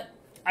know what?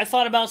 I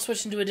thought about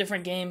switching to a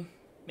different game.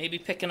 Maybe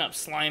picking up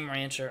Slime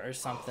Rancher or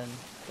something.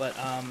 But,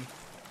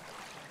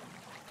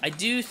 I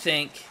do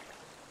think...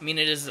 I mean,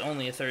 it is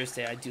only a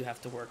Thursday. I do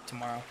have to work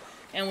tomorrow.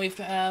 And we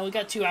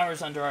got 2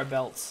 hours under our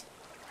belts.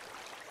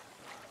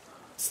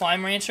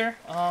 Slime Rancher?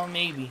 Oh,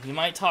 maybe. You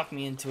might talk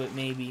me into it,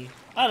 maybe.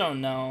 I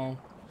don't know.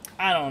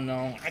 I don't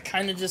know. I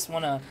kind of just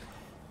want to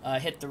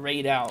hit the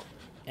raid out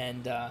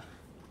and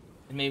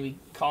maybe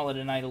call it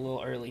a night a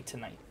little early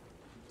tonight.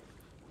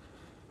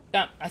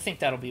 Yeah, I think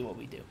that'll be what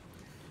we do.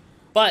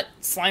 But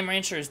Slime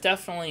Rancher is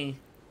definitely...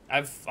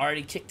 I've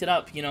already kicked it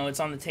up. You know, it's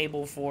on the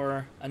table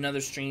for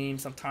another stream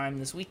sometime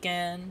this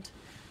weekend.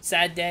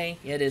 Sad day.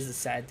 Yeah, it is a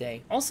sad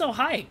day. Also,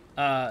 hi,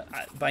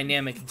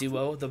 Dynamic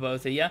Duo, the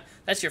both of you.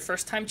 That's your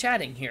first time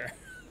chatting here.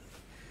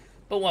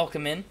 But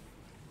welcome in.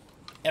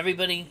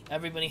 Everybody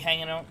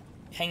hanging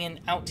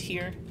out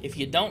here. If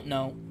you don't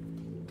know,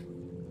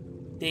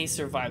 they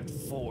survived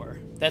 4.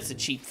 That's a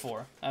cheap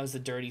 4. That was a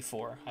dirty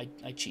 4.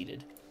 I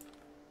cheated.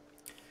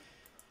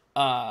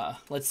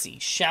 Let's see.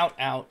 Shout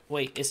out.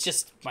 Wait, it's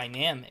just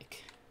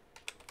dynamic.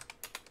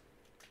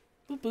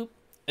 Boop boop.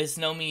 It's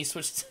Nomi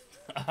switched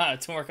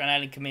to work on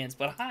adding commands,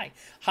 but hi.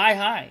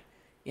 Hi.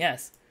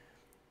 Yes.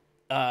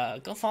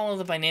 Go follow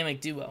the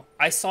Dynamic Duo.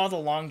 I saw The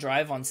Long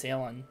Drive on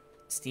sale on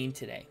Steam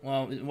today.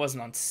 Well, it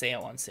wasn't on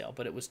sale,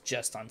 but it was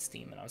just on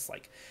Steam, and I was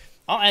like,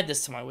 I'll add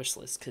this to my wish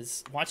list,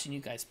 because watching you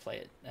guys play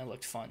it, that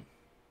looked fun.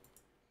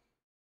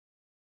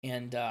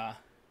 And, I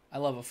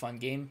love a fun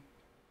game.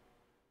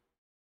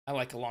 I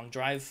like a long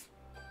drive.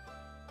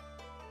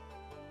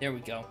 There we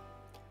go.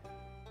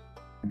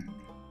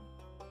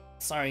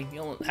 Sorry,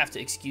 you'll have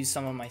to excuse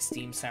some of my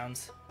Steam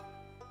sounds.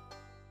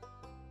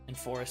 And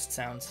forest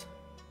sounds.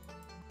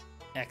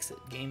 Exit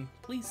game,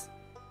 please.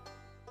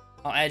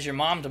 I'll add your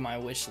mom to my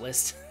wish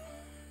list.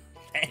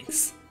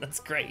 Thanks.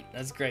 That's great.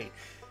 That's great.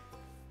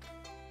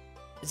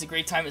 It's a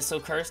great time. It's so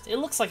cursed. It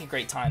looks like a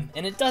great time.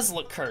 And it does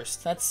look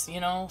cursed. That's,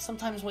 you know,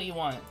 sometimes what you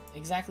want.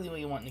 Exactly what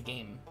you want in a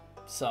game.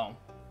 So...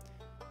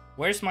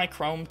 Where's my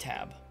Chrome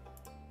tab?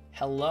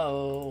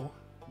 Hello.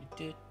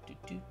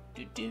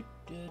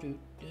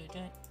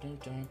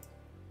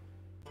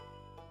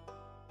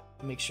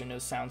 Make sure no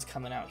sounds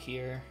coming out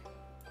here.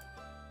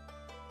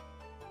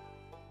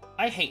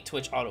 I hate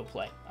Twitch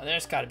autoplay.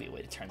 There's got to be a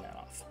way to turn that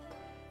off.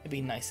 It'd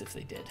be nice if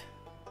they did.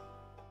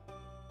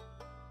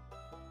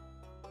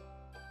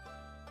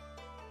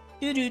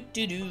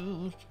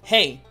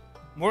 Hey.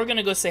 We're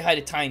gonna go say hi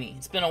to Tiny.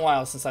 It's been a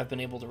while since I've been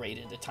able to raid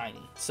into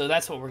Tiny. So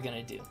that's what we're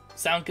gonna do.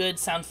 Sound good?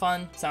 Sound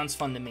fun? Sounds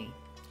fun to me.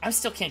 I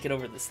still can't get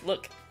over this.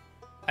 Look,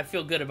 I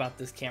feel good about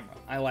this camera.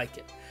 I like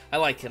it. I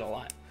like it a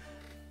lot.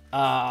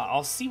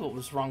 I'll see what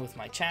was wrong with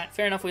my chat.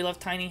 Fair enough, we love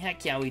Tiny.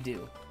 Heck yeah, we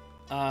do.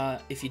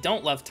 If you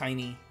don't love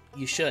Tiny,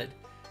 you should.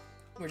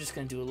 We're just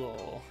gonna do a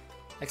little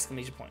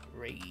exclamation point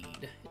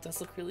raid. It does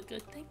look really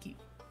good. Thank you.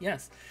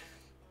 Yes.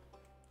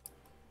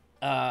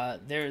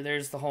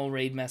 There's the whole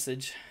raid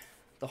message.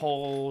 The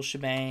whole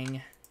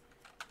shebang.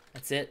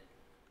 That's it.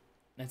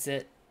 That's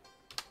it.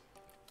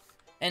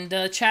 And,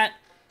 chat,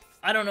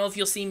 I don't know if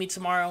you'll see me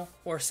tomorrow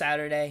or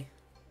Saturday.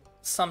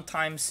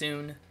 Sometime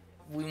soon.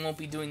 We won't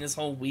be doing this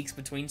whole weeks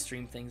between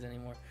stream things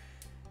anymore.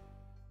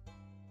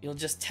 You'll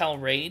just tell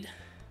raid.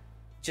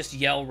 Just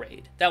yell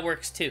raid. That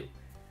works too.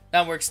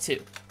 That works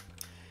too.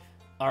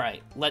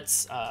 Alright,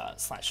 let's,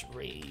 /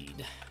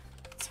 raid.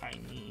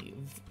 Tiny.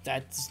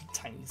 That's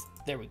tiny.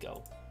 There we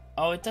go.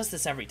 Oh, it does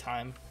this every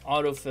time.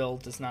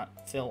 Autofill does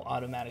not fill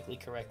automatically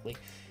correctly.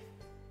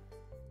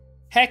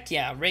 Heck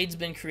yeah, raid's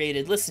been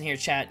created. Listen here,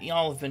 chat.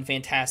 Y'all have been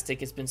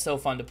fantastic. It's been so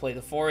fun to play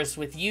the forest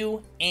with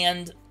you,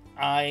 and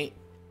I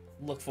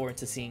look forward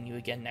to seeing you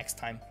again next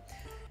time.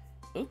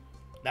 Oop,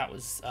 that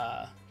was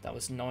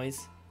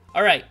noise.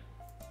 All right,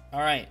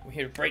 we're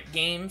here to break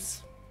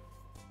games,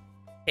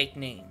 take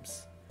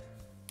names.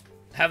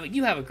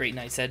 You have a great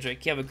night,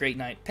 Cedric. You have a great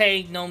night.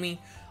 Pay, Nomi,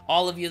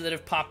 all of you that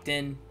have popped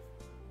in.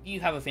 You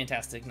have a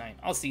fantastic night.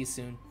 I'll see you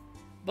soon.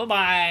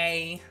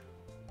 Bye-bye.